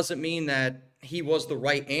doesn't mean that he was the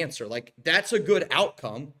right answer. That's a good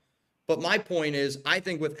outcome. But my point is, I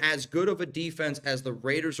think with as good of a defense as the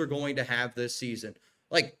Raiders are going to have this season,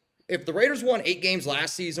 if the Raiders won 8 games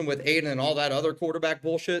last season with Aiden and all that other quarterback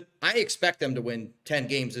bullshit, I expect them to win 10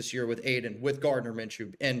 games this year with Aiden, with Gardner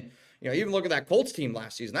Minshew. And, even look at that Colts team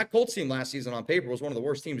last season. That Colts team last season on paper was one of the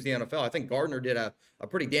worst teams in the NFL. I think Gardner did a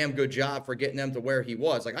pretty damn good job for getting them to where he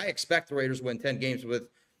was. I expect the Raiders to win 10 games with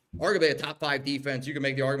arguably a top 5 defense. You can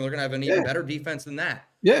make the argument they're going to have an even better defense than that.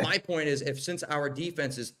 Yeah. My point is, since our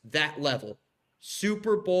defense is that level,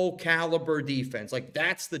 Super Bowl caliber defense,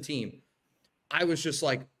 that's the team. I was just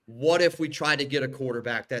what if we try to get a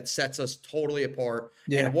quarterback that sets us totally apart?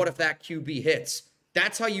 Yeah. And what if that QB hits?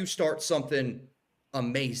 That's how you start something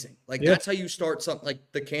amazing. Like, Yeah. that's how you start something like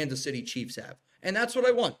the Kansas City Chiefs have. And that's what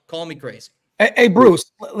I want. Call me crazy. Hey,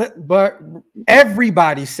 Bruce, but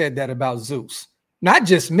everybody said that about Zeus. Not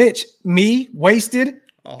just Mitch. Me, Wasted,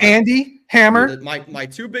 Andy, Hammer. My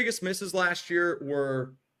two biggest misses last year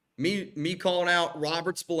were me calling out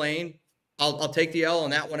Robert Spillane. I'll take the L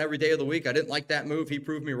on that one every day of the week. I didn't like that move. He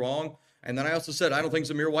proved me wrong. And then I also said, I don't think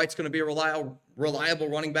Zamir White's going to be a reliable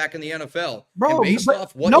running back in the NFL. Bro, and based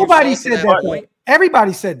off what nobody said that. Point,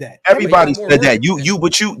 everybody said that. Everybody said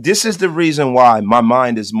that. This is the reason why my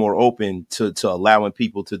mind is more open to allowing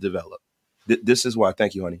people to develop. This is why.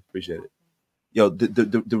 Thank you, honey. Appreciate it. Yo,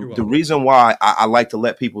 the reason why I like to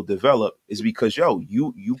let people develop is because,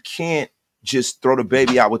 you can't just throw the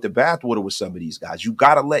baby out with the bathwater with some of these guys. You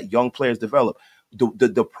got to let young players develop.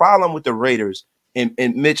 The problem with the Raiders, and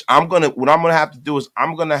Mitch, what I'm gonna have to do is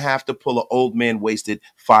I'm gonna have to pull an old man Wasted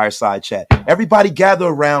fireside chat. Everybody gather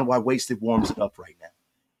around while Wasted warms it up right now.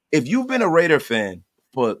 If you've been a Raider fan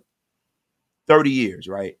for 30 years,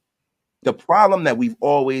 right? The problem that we've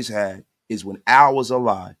always had is when Al was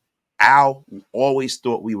alive, Al always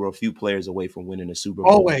thought we were a few players away from winning a Super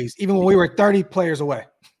Bowl. Always, even when we were 30 players away.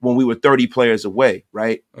 When we were 30 players away,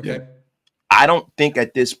 right? Okay. I don't think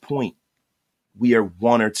at this point we are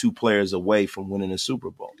 1 or 2 players away from winning a Super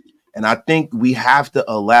Bowl. And I think we have to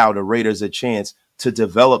allow the Raiders a chance to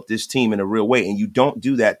develop this team in a real way. And you don't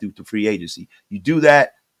do that through the free agency. You do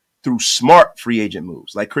that through smart free agent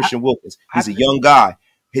moves, like ChristianWilkins. He's a young guy.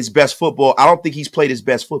 His best football, I don't think he's played his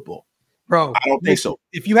best football. Bro, I don't think so.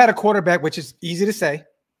 If you had a quarterback, which is easy to say,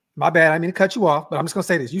 my bad, I mean to cut you off, but I'm just going to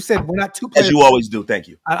say this. You said we're not 2 players. As you always do. Thank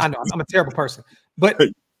you. I know. I'm a terrible person. But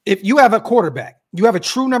if you have a quarterback, you have a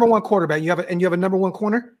true number 1 quarterback, you have a number 1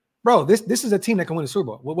 corner, bro, this is a team that can win a Super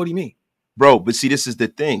Bowl. What do you mean? Bro, but see, this is the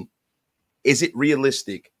thing. Is it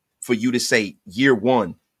realistic for you to say year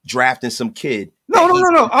 1 drafting some kid?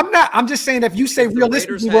 No. I'm not. I'm just saying if you say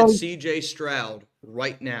realistically, the Raiders had CJ Stroud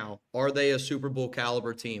right now, are they a Super Bowl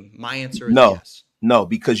caliber team? My answer is yes. No,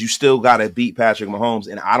 because you still got to beat Patrick Mahomes,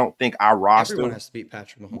 and I don't think our roster. Everyone has to beat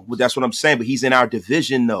Patrick Mahomes. Well, that's what I'm saying, but he's in our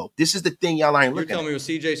division, though. This is the thing y'all ain't looking at. You're telling me with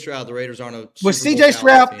CJ Stroud, the Raiders aren't a Super with CJ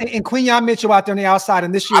Stroud and Quinyon Mitchell out there on the outside,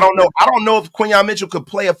 and this year I don't know if Quinyon Mitchell could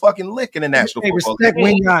play a fucking lick in the National Football League.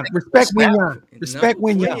 Respect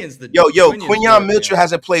Quinyon. Yo, Quinyon Mitchell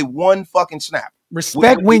hasn't played 1 fucking snap.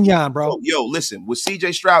 Respect Quinyon, bro. Yo, listen, with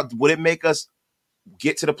CJ Stroud, would it make us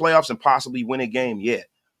get to the playoffs and possibly win a game? Yeah.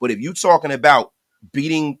 But if you're talking about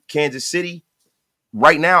beating Kansas City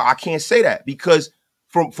right now, I can't say that because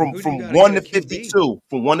from 1 to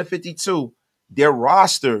 52, their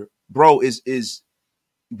roster, bro, is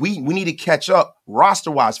we need to catch up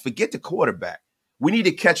roster wise. Forget the quarterback. We need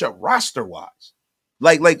to catch up roster wise.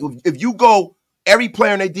 Like if you go every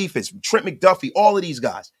player in their defense, Trent McDuffie, all of these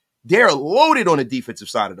guys, they're loaded on the defensive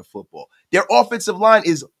side of the football. Their offensive line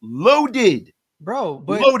is loaded, bro.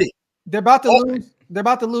 But loaded. They're about to lose. They're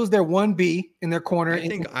about to lose their 1B in their corner. I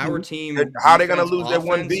think our team. How are they going to lose their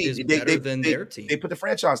 1B? Their team. They put the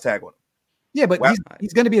franchise tag on him. Yeah, but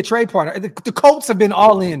he's going to be a trade partner. The Colts have been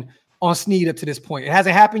all in on Snead up to this point. It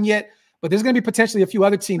hasn't happened yet, but there's going to be potentially a few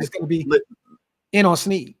other teams that's going to be in on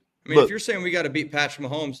Snead. I mean, if you're saying we got to beat Patrick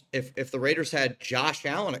Mahomes, if the Raiders had Josh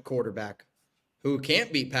Allen at quarterback, who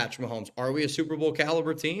can't beat Patrick Mahomes, are we a Super Bowl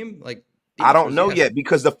caliber team? Like, I don't know yet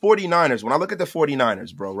because the 49ers, when I look at the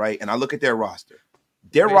 49ers, bro, right, and I look at their roster,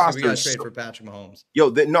 roster is trade for Patrick Mahomes. Yo,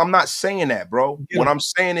 no, I'm not saying that, bro. Yeah. What I'm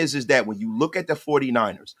saying is that when you look at the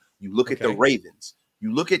 49ers, you look at the Ravens,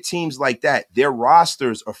 you look at teams like that, their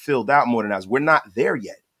rosters are filled out more than us. We're not there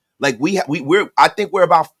yet. Like I think we're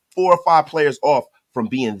about 4 or 5 players off from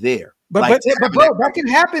being there. But bro, that can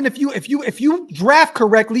happen if you draft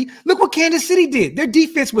correctly. Look what Kansas City did. Their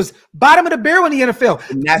defense was bottom of the barrel in the NFL.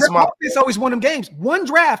 And that's my offense always won them games. One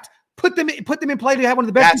draft put them in play to have one of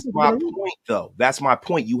the best. That's my point, though. That's my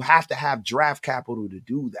point. You have to have draft capital to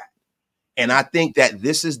do that. And I think that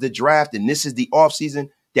this is the draft and this is the offseason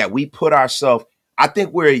that we put ourselves. I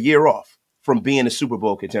think we're a year off from being a Super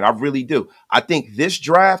Bowl contender. I really do. I think this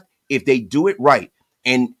draft, if they do it right,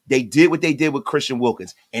 and they did what they did with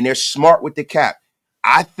ChristianWilkins, and they're smart with the cap,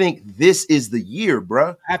 I think this is the year,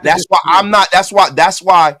 bro. That's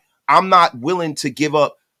why I'm not willing to give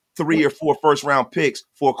up 3 or 4 first-round picks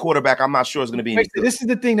for a quarterback I'm not sure is going to be any good. This is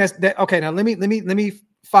the thing that okay. Now let me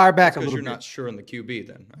fire back a little bit. You're not sure in the QB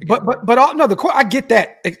then. I get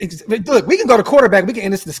that. Look, we can go to quarterback. We can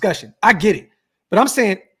end this discussion. I get it, but I'm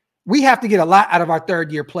saying we have to get a lot out of our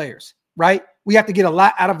third-year players, right? we have to get a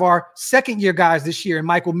lot out of our second-year guys this year and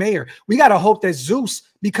Michael Mayer. We got to hope that Zeus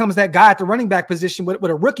becomes that guy at the running back position with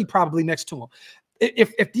a rookie probably next to him.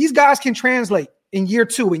 If these guys can translate in year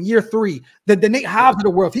 2 and year 3, the Nate Hobbs of the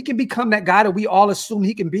world, if he can become that guy that we all assume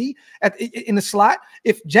he can be in the slot,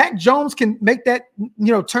 if Jack Jones can make that,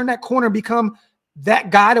 turn that corner and become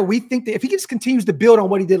that guy that we think that if he just continues to build on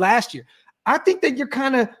what he did last year, I think that you're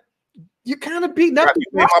kind of beating up.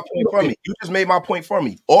 You just made my point for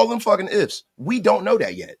me. All them fucking ifs. We don't know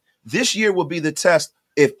that yet. This year will be the test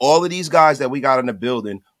if all of these guys that we got in the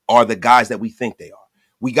building are the guys that we think they are.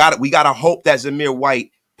 We got to hope that Zamir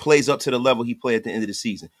White plays up to the level he played at the end of the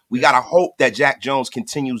season. We got to hope that Jack Jones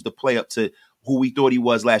continues to play up to who we thought he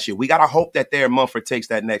was last year. We got to hope that Darren Mumford takes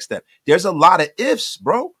that next step. There's a lot of ifs,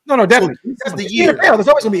 bro. No, definitely. So this is the year. There's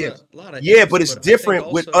always going to be ifs. Yeah, but it's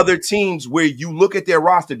different with other teams where you look at their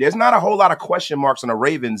roster. There's not a whole lot of question marks on the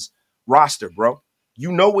Ravens roster, bro.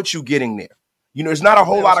 You know what you're getting there. There's not a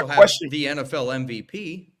whole lot of questions. The NFL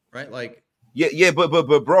MVP, right? Like, yeah, but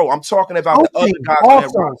bro, I'm talking about coaching, the other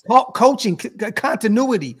guys. Coaching,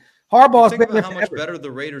 continuity. Harbaugh's think about how much better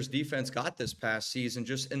the Raiders defense got this past season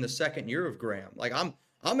just in the second year of Graham. Like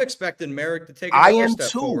I'm expecting Merrick to take another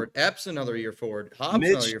step forward. Epps another year forward. Hobbs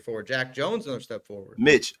another year forward. Jack Jones another step forward.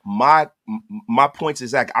 Mitch, my point's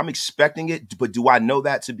exact. I'm expecting it, but do I know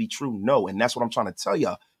that to be true? No, and that's what I'm trying to tell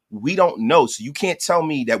you. We don't know, so you can't tell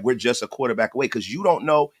me that we're just a quarterback away because you don't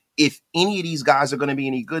know if any of these guys are going to be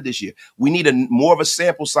any good this year. We need more of a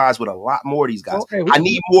sample size with a lot more of these guys. Okay, I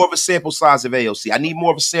need more of a sample size of AOC. I need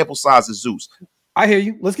more of a sample size of Zeus. I hear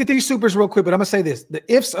you. Let's get to these supers real quick, but I'm going to say this. The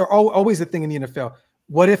ifs are always a thing in the NFL.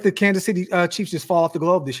 What if the Kansas City Chiefs just fall off the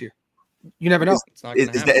globe this year? You never know.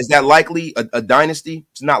 Is that likely? A dynasty?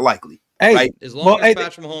 It's not likely. Hey, right? As long as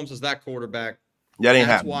Patrick Mahomes is that quarterback, that ain't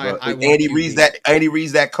happening. Andy Reid's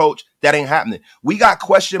that coach. That ain't happening. We got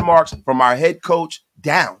question marks from our head coach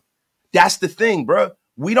down. That's the thing, bro.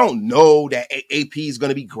 We don't know that AP is going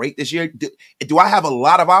to be great this year. Do I have a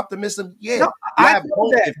lot of optimism? Yeah. No, I have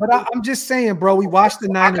know that, but I'm just saying, bro, we watched the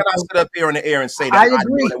Niners. How can I sit up here in the air and say that? I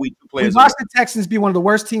agree. We watched the Texans be one of the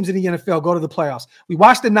worst teams in the NFL go to the playoffs. We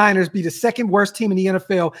watched the Niners be the second worst team in the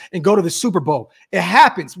NFL and go to the Super Bowl. It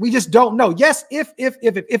happens. We just don't know. Yes, if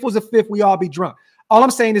it was a fifth, we all be drunk. All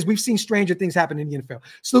I'm saying is we've seen stranger things happen in the NFL.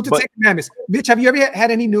 Salute to Ten Commandments. Mitch, have you ever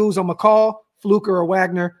had any news on McCall, Fluker, or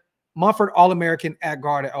Wagner? Mumford, All-American at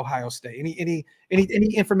guard at Ohio State.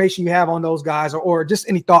 Any information you have on those guys, or just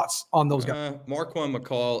any thoughts on those guys? Marquand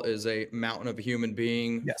McCall is a mountain of a human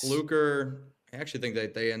being. Yes. Fluker, I actually think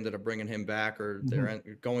that they ended up bringing him back, or they're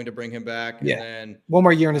going to bring him back. Yeah. And then one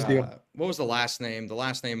more year in his deal. What was the last name? The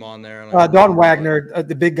last name on there. Dalton Wagner,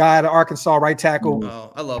 the big guy, the Arkansas right tackle.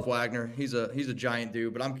 Oh, I love Wagner. He's a giant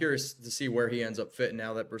dude, but I'm curious to see where he ends up fitting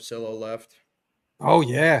now that Brasillo left. Oh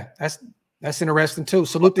yeah, that's interesting too.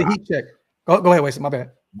 Salute the heat check. Go ahead, Wasted. My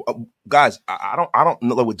bad. Guys, I don't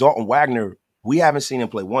know. With Dalton Wagner, we haven't seen him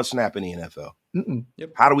play one snap in the NFL.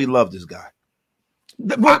 Yep. How do we love this guy?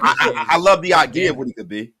 I love the idea of what he could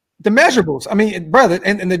be. The measurables. I mean, brother,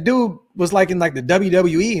 and the dude was like in like the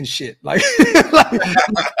WWE and shit. Like, you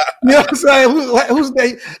know what I'm saying? Who's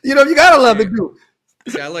they? You gotta love the dude.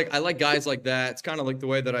 Yeah, I like guys like that. It's kind of like the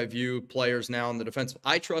way that I view players now in the defense.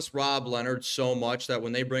 I trust Rob Leonard so much that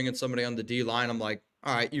when they bring in somebody on the D line, I'm like,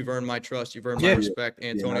 all right, you've earned my trust. You've earned my respect.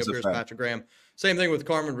 Antonio Pierce, Patrick Graham. Same thing with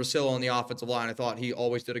Carmen Brasillo on the offensive line. I thought he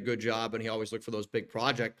always did a good job, and he always looked for those big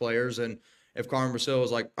project players. And if Carmen Brasillo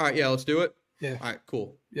was like, all right, yeah, let's do it. Yeah. All right,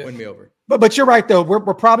 cool. Yeah. Win me over. But you're right, though. We're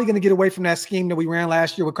probably going to get away from that scheme that we ran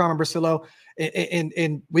last year with Carmen Brasillo.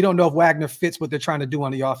 And we don't know if Wagner fits what they're trying to do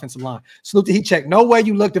on the offensive line. Salute to heat check. No way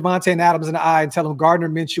you look Devontae and Adams in the eye and tell them Gardner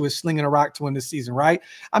Minshew is slinging a rock to win this season, right?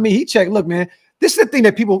 I mean, heat check. Look, man, this is the thing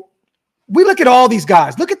that we look at all these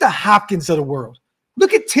guys. Look at the Hopkins of the world.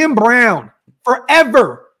 Look at Tim Brown.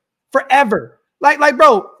 Forever. Like,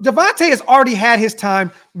 bro, Devontae has already had his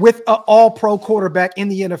time with an all-pro quarterback in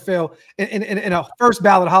the NFL in a first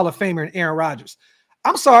ballot Hall of Famer in Aaron Rodgers.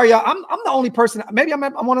 I'm sorry, y'all. I'm the only person. Maybe I'm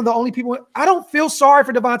one of the only people. I don't feel sorry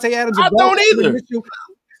for Devontae Adams. I don't either.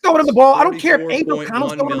 Throwing him the ball. I don't care if Angel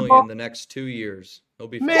Connell's throwing the ball. In the next 2 years, he'll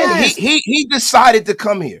be man. He decided to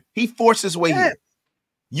come here. He forced his way here.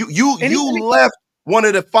 You left one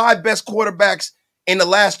of the 5 best quarterbacks in the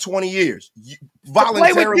last 20 years.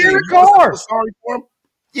 Voluntarily. Play with Derek sorry for him.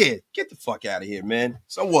 Yeah, get the fuck out of here, man.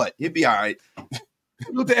 So what? He'll be all right.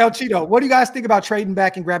 Salute to El Cheeto. What do you guys think about trading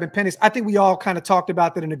back and grabbing Penix? I think we all kind of talked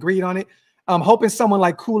about that and agreed on it. I'm hoping someone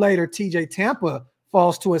like Kool-Aid or TJ Tampa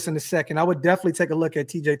falls to us in a second. I would definitely take a look at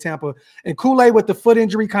TJ Tampa. And Kool-Aid with the foot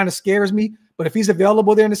injury kind of scares me. But if he's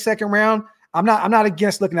available there in the second round, I'm not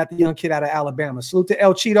against looking at the young kid out of Alabama. Salute to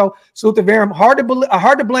El Cheeto. Salute to Varum. Hard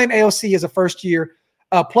to blame AOC as a first year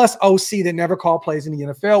plus OC that never called plays in the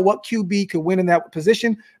NFL. What QB could win in that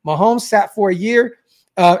position? Mahomes sat for a year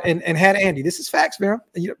and had Andy. This is facts, Varum.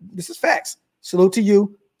 This is facts. Salute to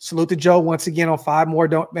you. Salute to Joe once again on 5 more.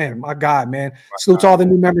 Man, my God, man. Salute to all the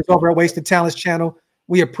new members over at Wasted Talents channel.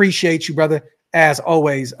 We appreciate you, brother, as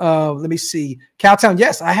always. Let me see. Cowtown,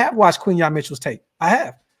 yes, I have watched Quinyon Mitchell's tape. I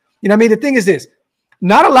have. You know what I mean? The thing is this.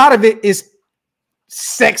 Not a lot of it is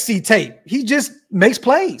sexy tape. He just makes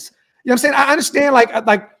plays. You know what I'm saying? I understand like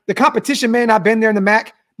the competition may not have been there in the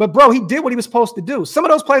MAC, but, bro, he did what he was supposed to do. Some of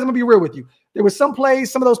those plays, I'm going to be real with you. There was some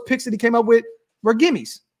plays, some of those picks that he came up with were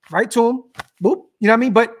gimmies. Right to him, boop. You know what I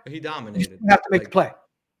mean? But he dominated. You have to make the play.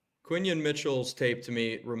 Quinyon Mitchell's tape to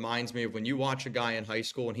me reminds me of when you watch a guy in high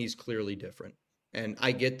school and he's clearly different. And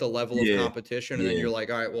I get the level of competition, and then you're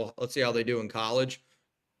like, all right, well, let's see how they do in college.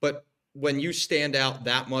 But when you stand out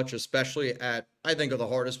that much, especially at, I think, of the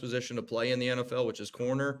hardest position to play in the NFL, which is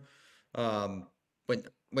corner,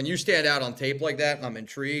 when you stand out on tape like that, I'm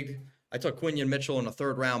intrigued. I took Quinyon Mitchell in a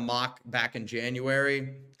 3rd-round mock back in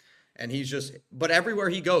January. And he's just, but everywhere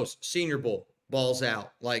he goes, Senior Bowl, balls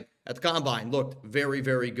out. Like at the combine, looked very,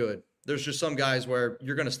 very good. There's just some guys where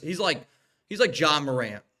you're going to, he's like John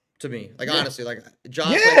Morant to me. Like, honestly, like John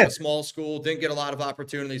played in a small school, didn't get a lot of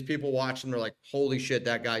opportunities. People watch him, they're like, holy shit,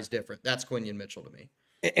 that guy's different. That's Quinyon Mitchell to me.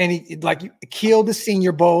 And he like killed the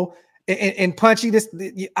Senior Bowl and Punchy.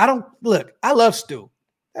 I love Stu.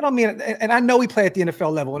 I don't mean, and I know he played at the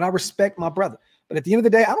NFL level, and I respect my brother. But at the end of the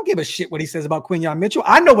day, I don't give a shit what he says about Quinyon Mitchell.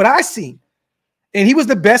 I know what I seen. And he was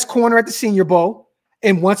the best corner at the Senior Bowl.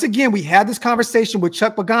 And once again, we had this conversation with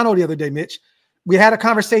Chuck Pagano the other day, Mitch. We had a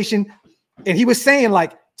conversation, and he was saying,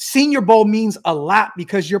 like, Senior Bowl means a lot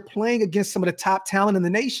because you're playing against some of the top talent in the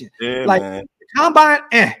nation. Yeah, like, man. Combine,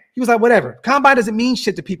 He was like, whatever. Combine doesn't mean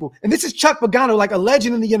shit to people. And this is Chuck Pagano, like a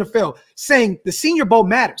legend in the NFL, saying the Senior Bowl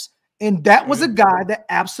matters. And that was a guy that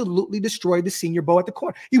absolutely destroyed the Senior Bowl at the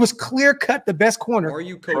corner. He was clear-cut the best corner. Are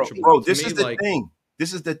you coachable? Bro, this is the thing.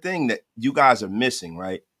 This is the thing that you guys are missing,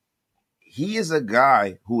 right? He is a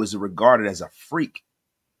guy who is regarded as a freak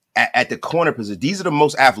at the corner position. These are the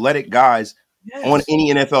most athletic guys on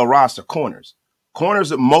any NFL roster, corners.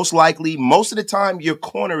 Corners are most likely, most of the time, your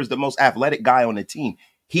corner is the most athletic guy on the team.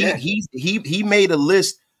 He made a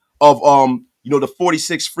list of the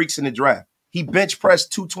 46 freaks in the draft. He bench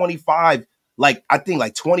pressed 225, I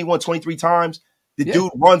think 21, 23 times. The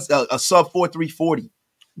dude runs a sub 4.340.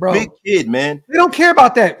 Bro, big kid, man. They don't care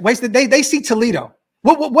about that. Wasted. They see Toledo.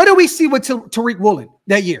 What do we see with Tariq Woolen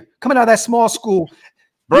that year? Coming out of that small school.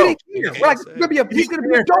 Bro, he's gonna be a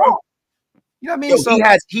dog. You know what I mean? So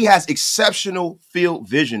he has exceptional field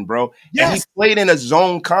vision, bro. Yes. And he played in a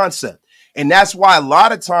zone concept. And that's why a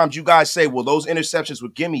lot of times you guys say, well, those interceptions were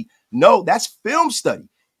gimme. No, that's film study.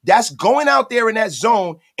 That's going out there in that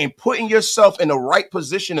zone and putting yourself in the right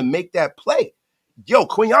position to make that play. Yo,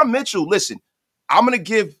 Quinyon Mitchell, listen, I'm going to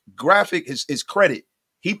give Graphic his credit.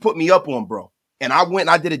 He put me up on, bro. And I went and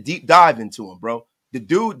I did a deep dive into him, bro. The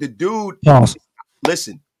dude,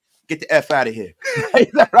 listen, get the F out of here. Right?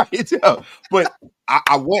 But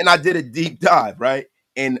I went and I did a deep dive, right?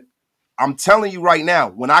 And I'm telling you right now,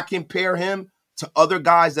 when I compare him to other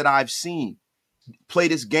guys that I've seen play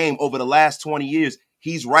this game over the last 20 years,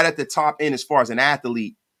 he's right at the top end as far as an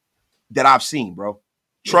athlete that I've seen, bro.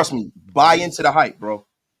 Trust me, buy into the hype, bro.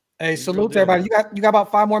 Hey, salute to everybody. You got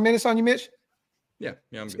about 5 more minutes on you, Mitch? Yeah,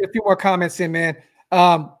 I'm good. Get a few more comments in, man.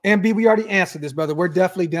 MB, we already answered this, brother. We're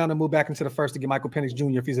definitely down to move back into the first to get Michael Penix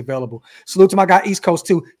Jr. if he's available. Salute to my guy East Coast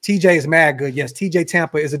too. TJ is mad good. Yes, TJ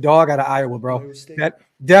Tampa is a dog out of Iowa, bro. That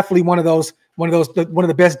definitely one of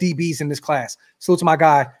the best DBs in this class. Salute to my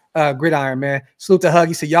guy Gridiron, man. Salute to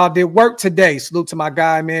Huggy. So y'all did work today. Salute to my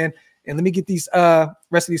guy, man. And let me get these rest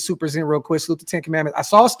of these supers in real quick. Salute to 10 Commandments. I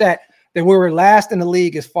saw a stat that we were last in the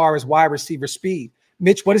league as far as wide receiver speed.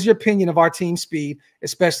 Mitch, what is your opinion of our team speed,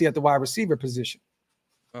 especially at the wide receiver position?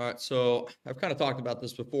 All right, so I've kind of talked about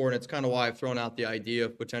this before, and it's kind of why I've thrown out the idea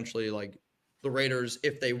of potentially like the Raiders,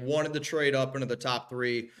 if they wanted to trade up into the top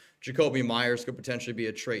 3, Jacoby Myers could potentially be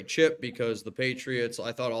a trade chip because the Patriots,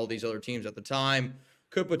 I thought all these other teams at the time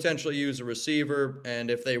could potentially use a receiver. And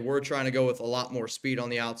if they were trying to go with a lot more speed on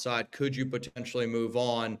the outside, could you potentially move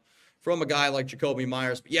on from a guy like Jacoby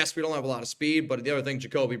Myers? But yes, we don't have a lot of speed, but the other thing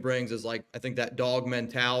Jacoby brings is I think that dog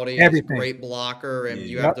mentality. He's a great blocker, and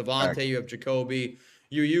you have Devontae, you have Jacoby.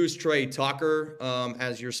 You use Trey Tucker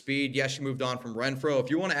as your speed. Yes, you moved on from Renfro. If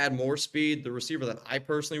you want to add more speed, the receiver that I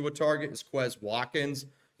personally would target is Quez Watkins.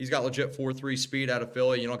 He's got legit 4.3 speed out of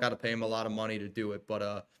Philly. You don't got to pay him a lot of money to do it. But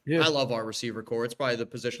I love our receiver core. It's probably the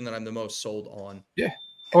position that I'm the most sold on. Yeah.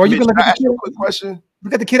 Or you Mitch, can look at the a quick question.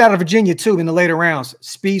 Look at the kid out of Virginia too in the later rounds.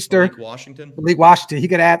 Speedster. Malik Washington. He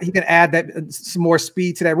could add that some more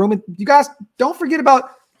speed to that room. And you guys don't forget about,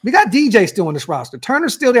 we got DJ still on this roster.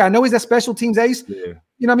 Turner's still there. I know he's that special teams ace. Yeah.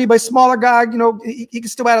 You know what I mean? But smaller guy, you know, he can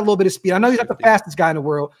still add a little bit of speed. I know he's not the fastest guy in the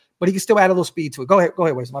world, but he can still add a little speed to it. Go ahead,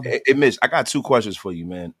 Wes. My bad. Hey, Mitch, I got 2 questions for you,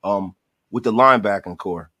 man. With the linebacking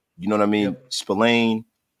core, you know what I mean? Yep. Spillane,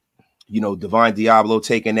 you know, Divine Diablo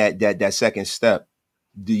taking that second step.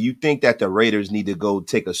 Do you think that the Raiders need to go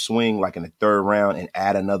take a swing like in the 3rd round and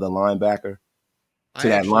add another linebacker to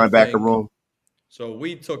that linebacker room? So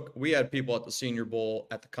we had people at the Senior Bowl,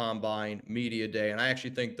 at the Combine, Media Day, and I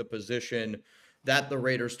actually think the position that the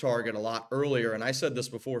Raiders target a lot earlier, and I said this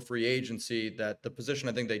before free agency, that the position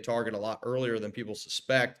I think they target a lot earlier than people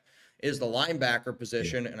suspect is the linebacker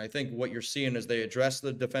position. And I think what you're seeing is they address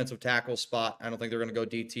the defensive tackle spot. I don't think they're going to go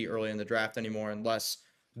DT early in the draft anymore unless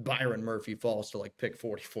Byron Murphy falls to like pick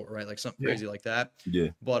 44, right? Like something crazy like that. Yeah.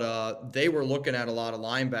 But they were looking at a lot of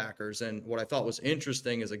linebackers. And what I thought was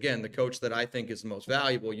interesting is, again, the coach that I think is the most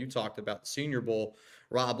valuable, you talked about the Senior Bowl,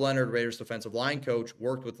 Rob Leonard, Raiders defensive line coach,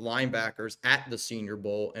 worked with linebackers at the Senior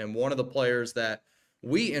Bowl. And one of the players that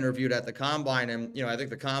we interviewed at the Combine, and, you know, I think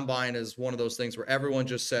the Combine is one of those things where everyone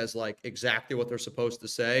just says like exactly what they're supposed to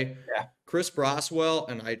say. Yeah. Chris Braswell,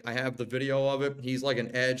 and I have the video of it. He's like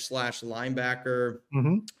an edge / linebacker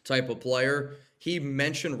type of player. He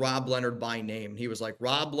mentioned Rob Leonard by name. He was like,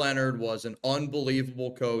 Rob Leonard was an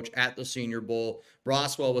unbelievable coach at the Senior Bowl.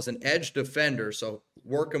 Braswell was an edge defender, so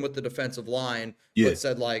working with the defensive line, but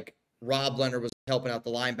said like Rob Leonard was helping out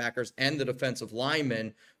the linebackers and the defensive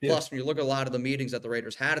linemen. Plus, when you look at a lot of the meetings that the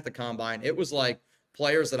Raiders had at the Combine, it was like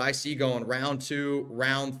players that I see going round 2,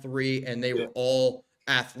 round 3, and they were all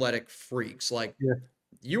athletic freaks. Like,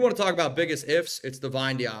 you want to talk about biggest ifs, it's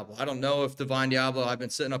Divine Diablo. I don't know if Divine Diablo, I've been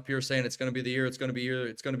sitting up here saying it's going to be the year, it's going to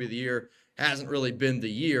be the year. Hasn't really been the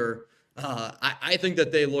year. I think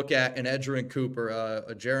that they look at an Edgerrin Cooper,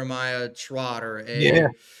 a Jeremiah Trotter, a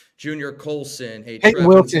Junior Colson, a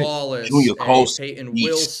Trevor Wallace, a Peyton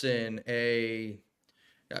Wilson, a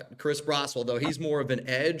Chris Braswell, though he's more of an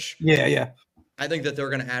edge. I think that they're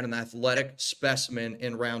going to add an athletic specimen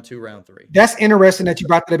in round 2, round 3. That's interesting that you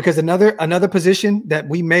brought that up, because another position that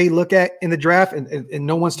we may look at in the draft, and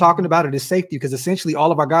no one's talking about it, is safety, because essentially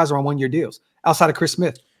all of our guys are on 1-year deals outside of Chris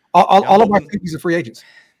Smith. All of our safeties are free agents.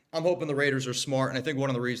 I'm hoping the Raiders are smart, and I think one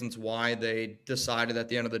of the reasons why they decided at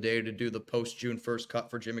the end of the day to do the post-June 1st cut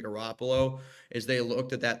for Jimmy Garoppolo is they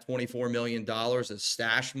looked at that $24 million as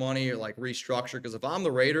stash money or like restructure. Because if I'm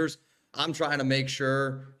the Raiders, I'm trying to make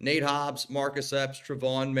sure Nate Hobbs, Marcus Epps,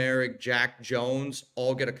 Trevon Merrick, Jack Jones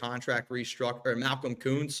all get a contract restructure, or Malcolm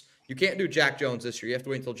Kuntz. You can't do Jack Jones this year. You have to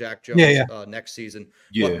wait until Jack Jones next season.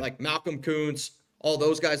 But like Malcolm Kuntz, all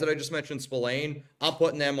those guys that I just mentioned, Spillane, I'm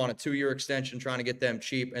putting them on a 2-year extension, trying to get them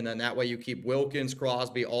cheap. And then that way you keep Wilkins,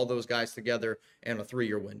 Crosby, all those guys together in a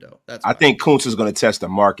 3-year window. I think Kuntz is going to test the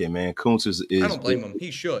market, man. Kuntz is I don't blame him.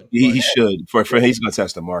 He should. He should. For he's going to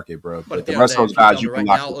test the market, bro. But the rest of those guys, you can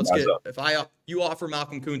lock those guys up. If you offer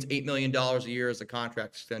Malcolm Kuntz $8 million a year as a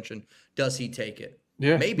contract extension, does he take it?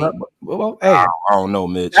 Yeah. Maybe. Well, hey, I don't know,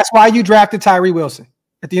 Mitch. That's why you drafted Tyree Wilson.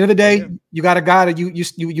 At the end of the day, you got a guy that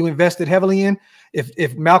you invested heavily in.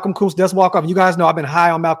 If Malcolm Kuntz does walk off, and you guys know I've been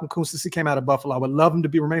high on Malcolm Kuntz since he came out of Buffalo. I would love him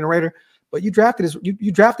to remain a Raider, but you drafted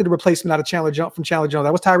a replacement out of Chandler Jones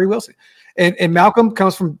That was Tyree Wilson, and Malcolm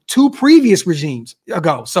comes from 2 previous regimes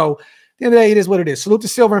ago. So at the end of the day, it is what it is. Salute to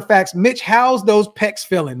Silver and Facts. Mitch, how's those pecs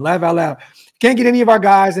feeling? Laugh out loud. Can't get any of our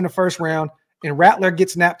guys in the first round, and Rattler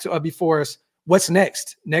gets napped before us. What's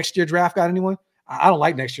next? Next year draft got anyone? I don't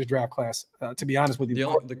like next year's draft class, to be honest with you.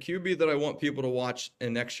 The QB that I want people to watch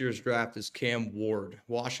in next year's draft is Cam Ward,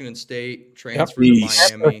 Washington State, transferred to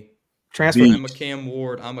Miami. I'm a Cam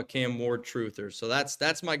Ward truther. So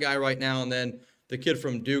that's my guy right now. And then the kid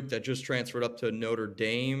from Duke that just transferred up to Notre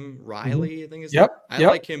Dame, Riley, I think is. I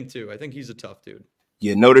like him too. I think he's a tough dude.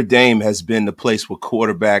 Yeah, Notre Dame has been the place where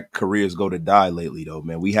quarterback careers go to die lately, though,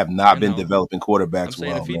 man. We have not been developing quarterbacks I'm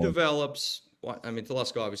saying if he develops,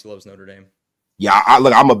 Telesco obviously loves Notre Dame. Yeah,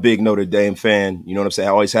 I'm a big Notre Dame fan. You know what I'm saying?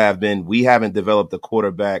 I always have been. We haven't developed a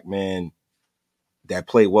quarterback, man, that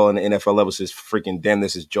played well in the NFL level since freaking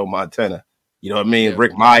this is Joe Montana. You know what I mean?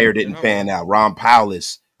 Rick Meyer didn't pan out. Ron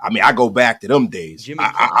Powless. I go back to them days.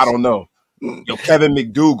 I don't know. Yo, Kevin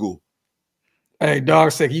McDougal. Hey,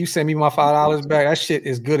 dog, say, can you send me my $5 back? That shit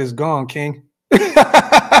is good as gone, King.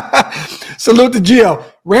 Salute to Gio.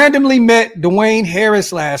 Randomly met Dwayne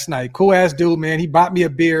Harris last night. Cool ass dude, man. He bought me a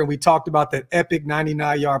beer and we talked about that epic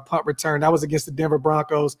 99-yard punt return. That was against the Denver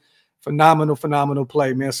Broncos. Phenomenal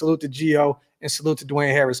play, man. Salute to Gio and salute to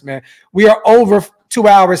Dwayne Harris, man. We are over 2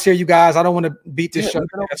 hours here, you guys. I don't want to beat this show.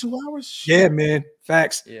 2 hours? Yeah, man.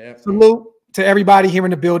 Facts. Yeah. Salute to everybody here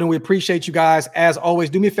in the building. We appreciate you guys. As always,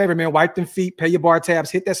 do me a favor, man. Wipe them feet, pay your bar tabs,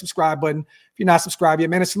 hit that subscribe button if you're not subscribed yet,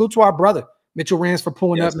 man. And salute to our brother, Mitchell Rans, for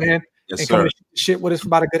pulling up, man. Yes, and sir. coming to shit with us for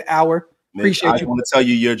about a good hour. Man, Appreciate you. I want to tell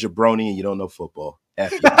you you're a jabroni and you don't know football.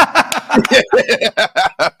 F you.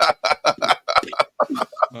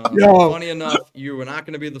 Funny enough, you were not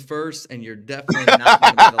going to be the first, and you're definitely not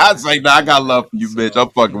going to be the last. I was like, nah, I got love for you, bitch. I'm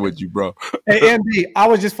fucking with you, bro. Hey, MB, I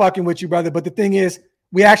was just fucking with you, brother. But the thing is,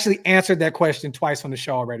 we actually answered that question twice on the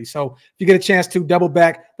show already. So if you get a chance to double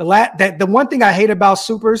back, the one thing I hate about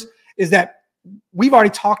Supers is that we've already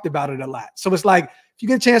talked about it a lot. So it's like, if you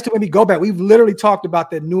get a chance to maybe go back, we've literally talked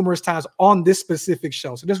about that numerous times on this specific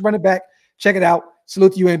show. So just run it back, check it out.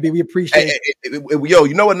 Salute to you, MB. We appreciate it. Yo,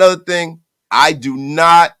 you know another thing? I do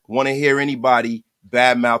not want to hear anybody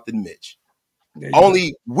bad-mouthing Mitch.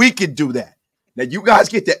 Only we could do that. Now, you guys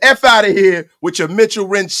get the F out of here with your Mitchell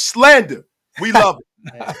Wrench slander. We love it.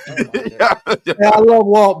 Yeah, I love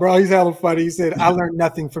Walt, bro. He's hella funny. He said, I learned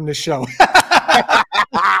nothing from the show.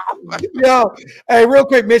 Yo, hey, real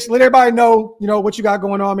quick, Mitch, let everybody know, what you got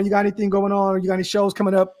going on, man. You got anything going on, or you got any shows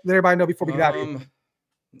coming up? Let everybody know before we get out of here.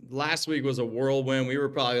 Last week was a whirlwind. We were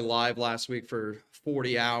probably live last week for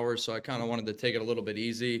 40 hours, so I kind of wanted to take it a little bit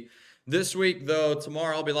easy. This week, though,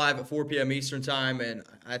 tomorrow I'll be live at 4 p.m. Eastern time, and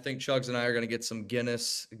I think Chugs and I are going to get some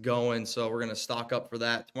Guinness going, so we're going to stock up for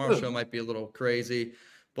that. Tomorrow's show might be a little crazy,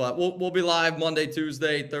 but we'll be live Monday,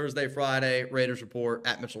 Tuesday, Thursday, Friday. Raiders Report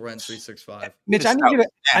at Mitchell Wren 365. Mitch, I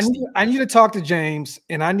need you to talk to James,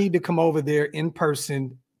 and I need to come over there in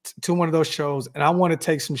person to one of those shows, and I want to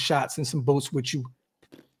take some shots and some boots with you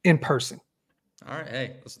in person. All right,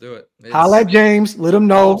 hey, let's do it. Holla at James, let him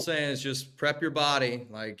know. All I'm saying is just prep your body,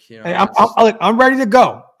 Hey, I'm ready to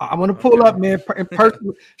go. I'm gonna pull up, man, in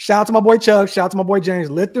person. Shout out to my boy Chuck. Shout out to my boy James.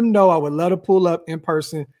 Let them know I would love to pull up in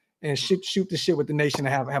person and shoot the shit with the nation and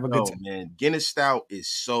have a good time. Man, Guinness Stout is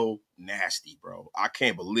so nasty, bro. I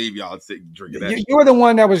can't believe y'all drinking that. You were the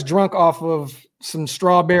one that was drunk off of some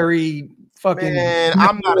strawberry fucking. Man,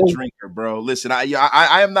 I'm not a drinker, bro. Listen, I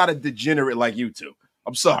am not a degenerate like you two.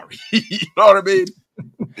 I'm sorry. You know what I mean?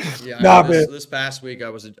 Yeah, this past week I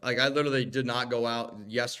was I literally did not go out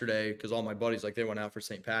yesterday because all my buddies they went out for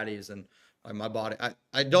St. Patty's, and my body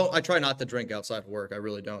I try not to drink outside of work. I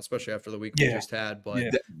really don't, especially after the week we just had.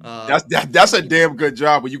 But that's a damn good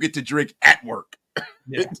job when you get to drink at work.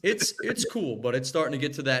 Yeah. It's cool, but it's starting to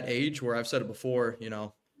get to that age where I've said it before,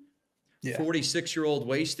 46-year-old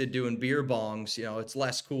wasted doing beer bongs, it's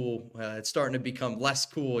less cool. It's starting to become less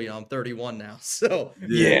cool. I'm 31 now. So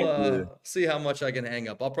see how much I can hang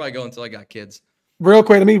up. I'll probably go until I got kids. Real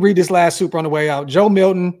quick, let me read this last super on the way out. Joe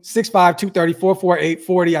Milton, 6'5", 230, 4'4",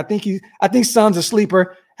 40. I think Son's a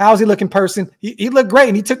sleeper. How's he looking person? He looked great,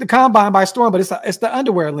 and he took the combine by storm, but it's the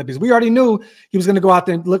underwear Olympics. We already knew he was going to go out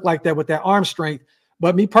there and look like that with that arm strength.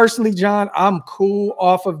 But me personally, John, I'm cool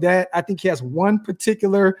off of that. I think he has one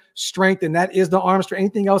particular strength, and that is the arm strength.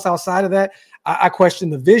 Anything else outside of that, I question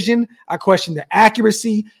the vision. I question the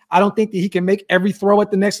accuracy. I don't think that he can make every throw at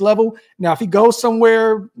the next level. Now, if he goes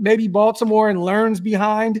somewhere, maybe Baltimore, and learns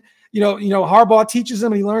behind, Harbaugh teaches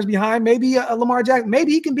him and he learns behind, maybe a Lamar Jackson,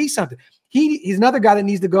 maybe he can be something. He's another guy that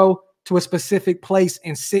needs to go to a specific place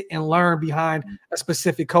and sit and learn behind a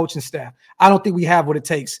specific coaching staff. I don't think we have what it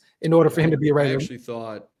takes in order for him to be a regular. I actually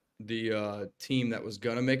thought the team that was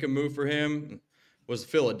going to make a move for him was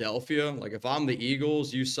Philadelphia. If I'm the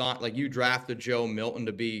Eagles, you drafted Joe Milton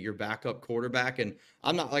to be your backup quarterback. And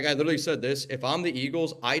I'm not, I literally said this, if I'm the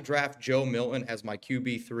Eagles, I draft Joe Milton as my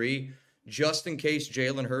QB3 just in case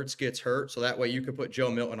Jalen Hurts gets hurt. So that way you could put Joe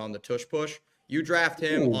Milton on the tush push. You draft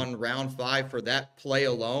him on round 5 for that play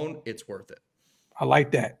alone, it's worth it. I like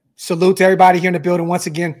that. Salute to everybody here in the building. Once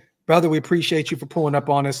again, brother, we appreciate you for pulling up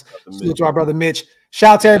on us. Salute to our brother Mitch.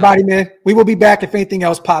 Shout out to everybody, man. We will be back if anything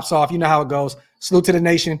else pops off. You know how it goes. Salute to the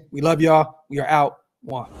nation. We love y'all. We are out.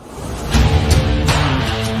 One.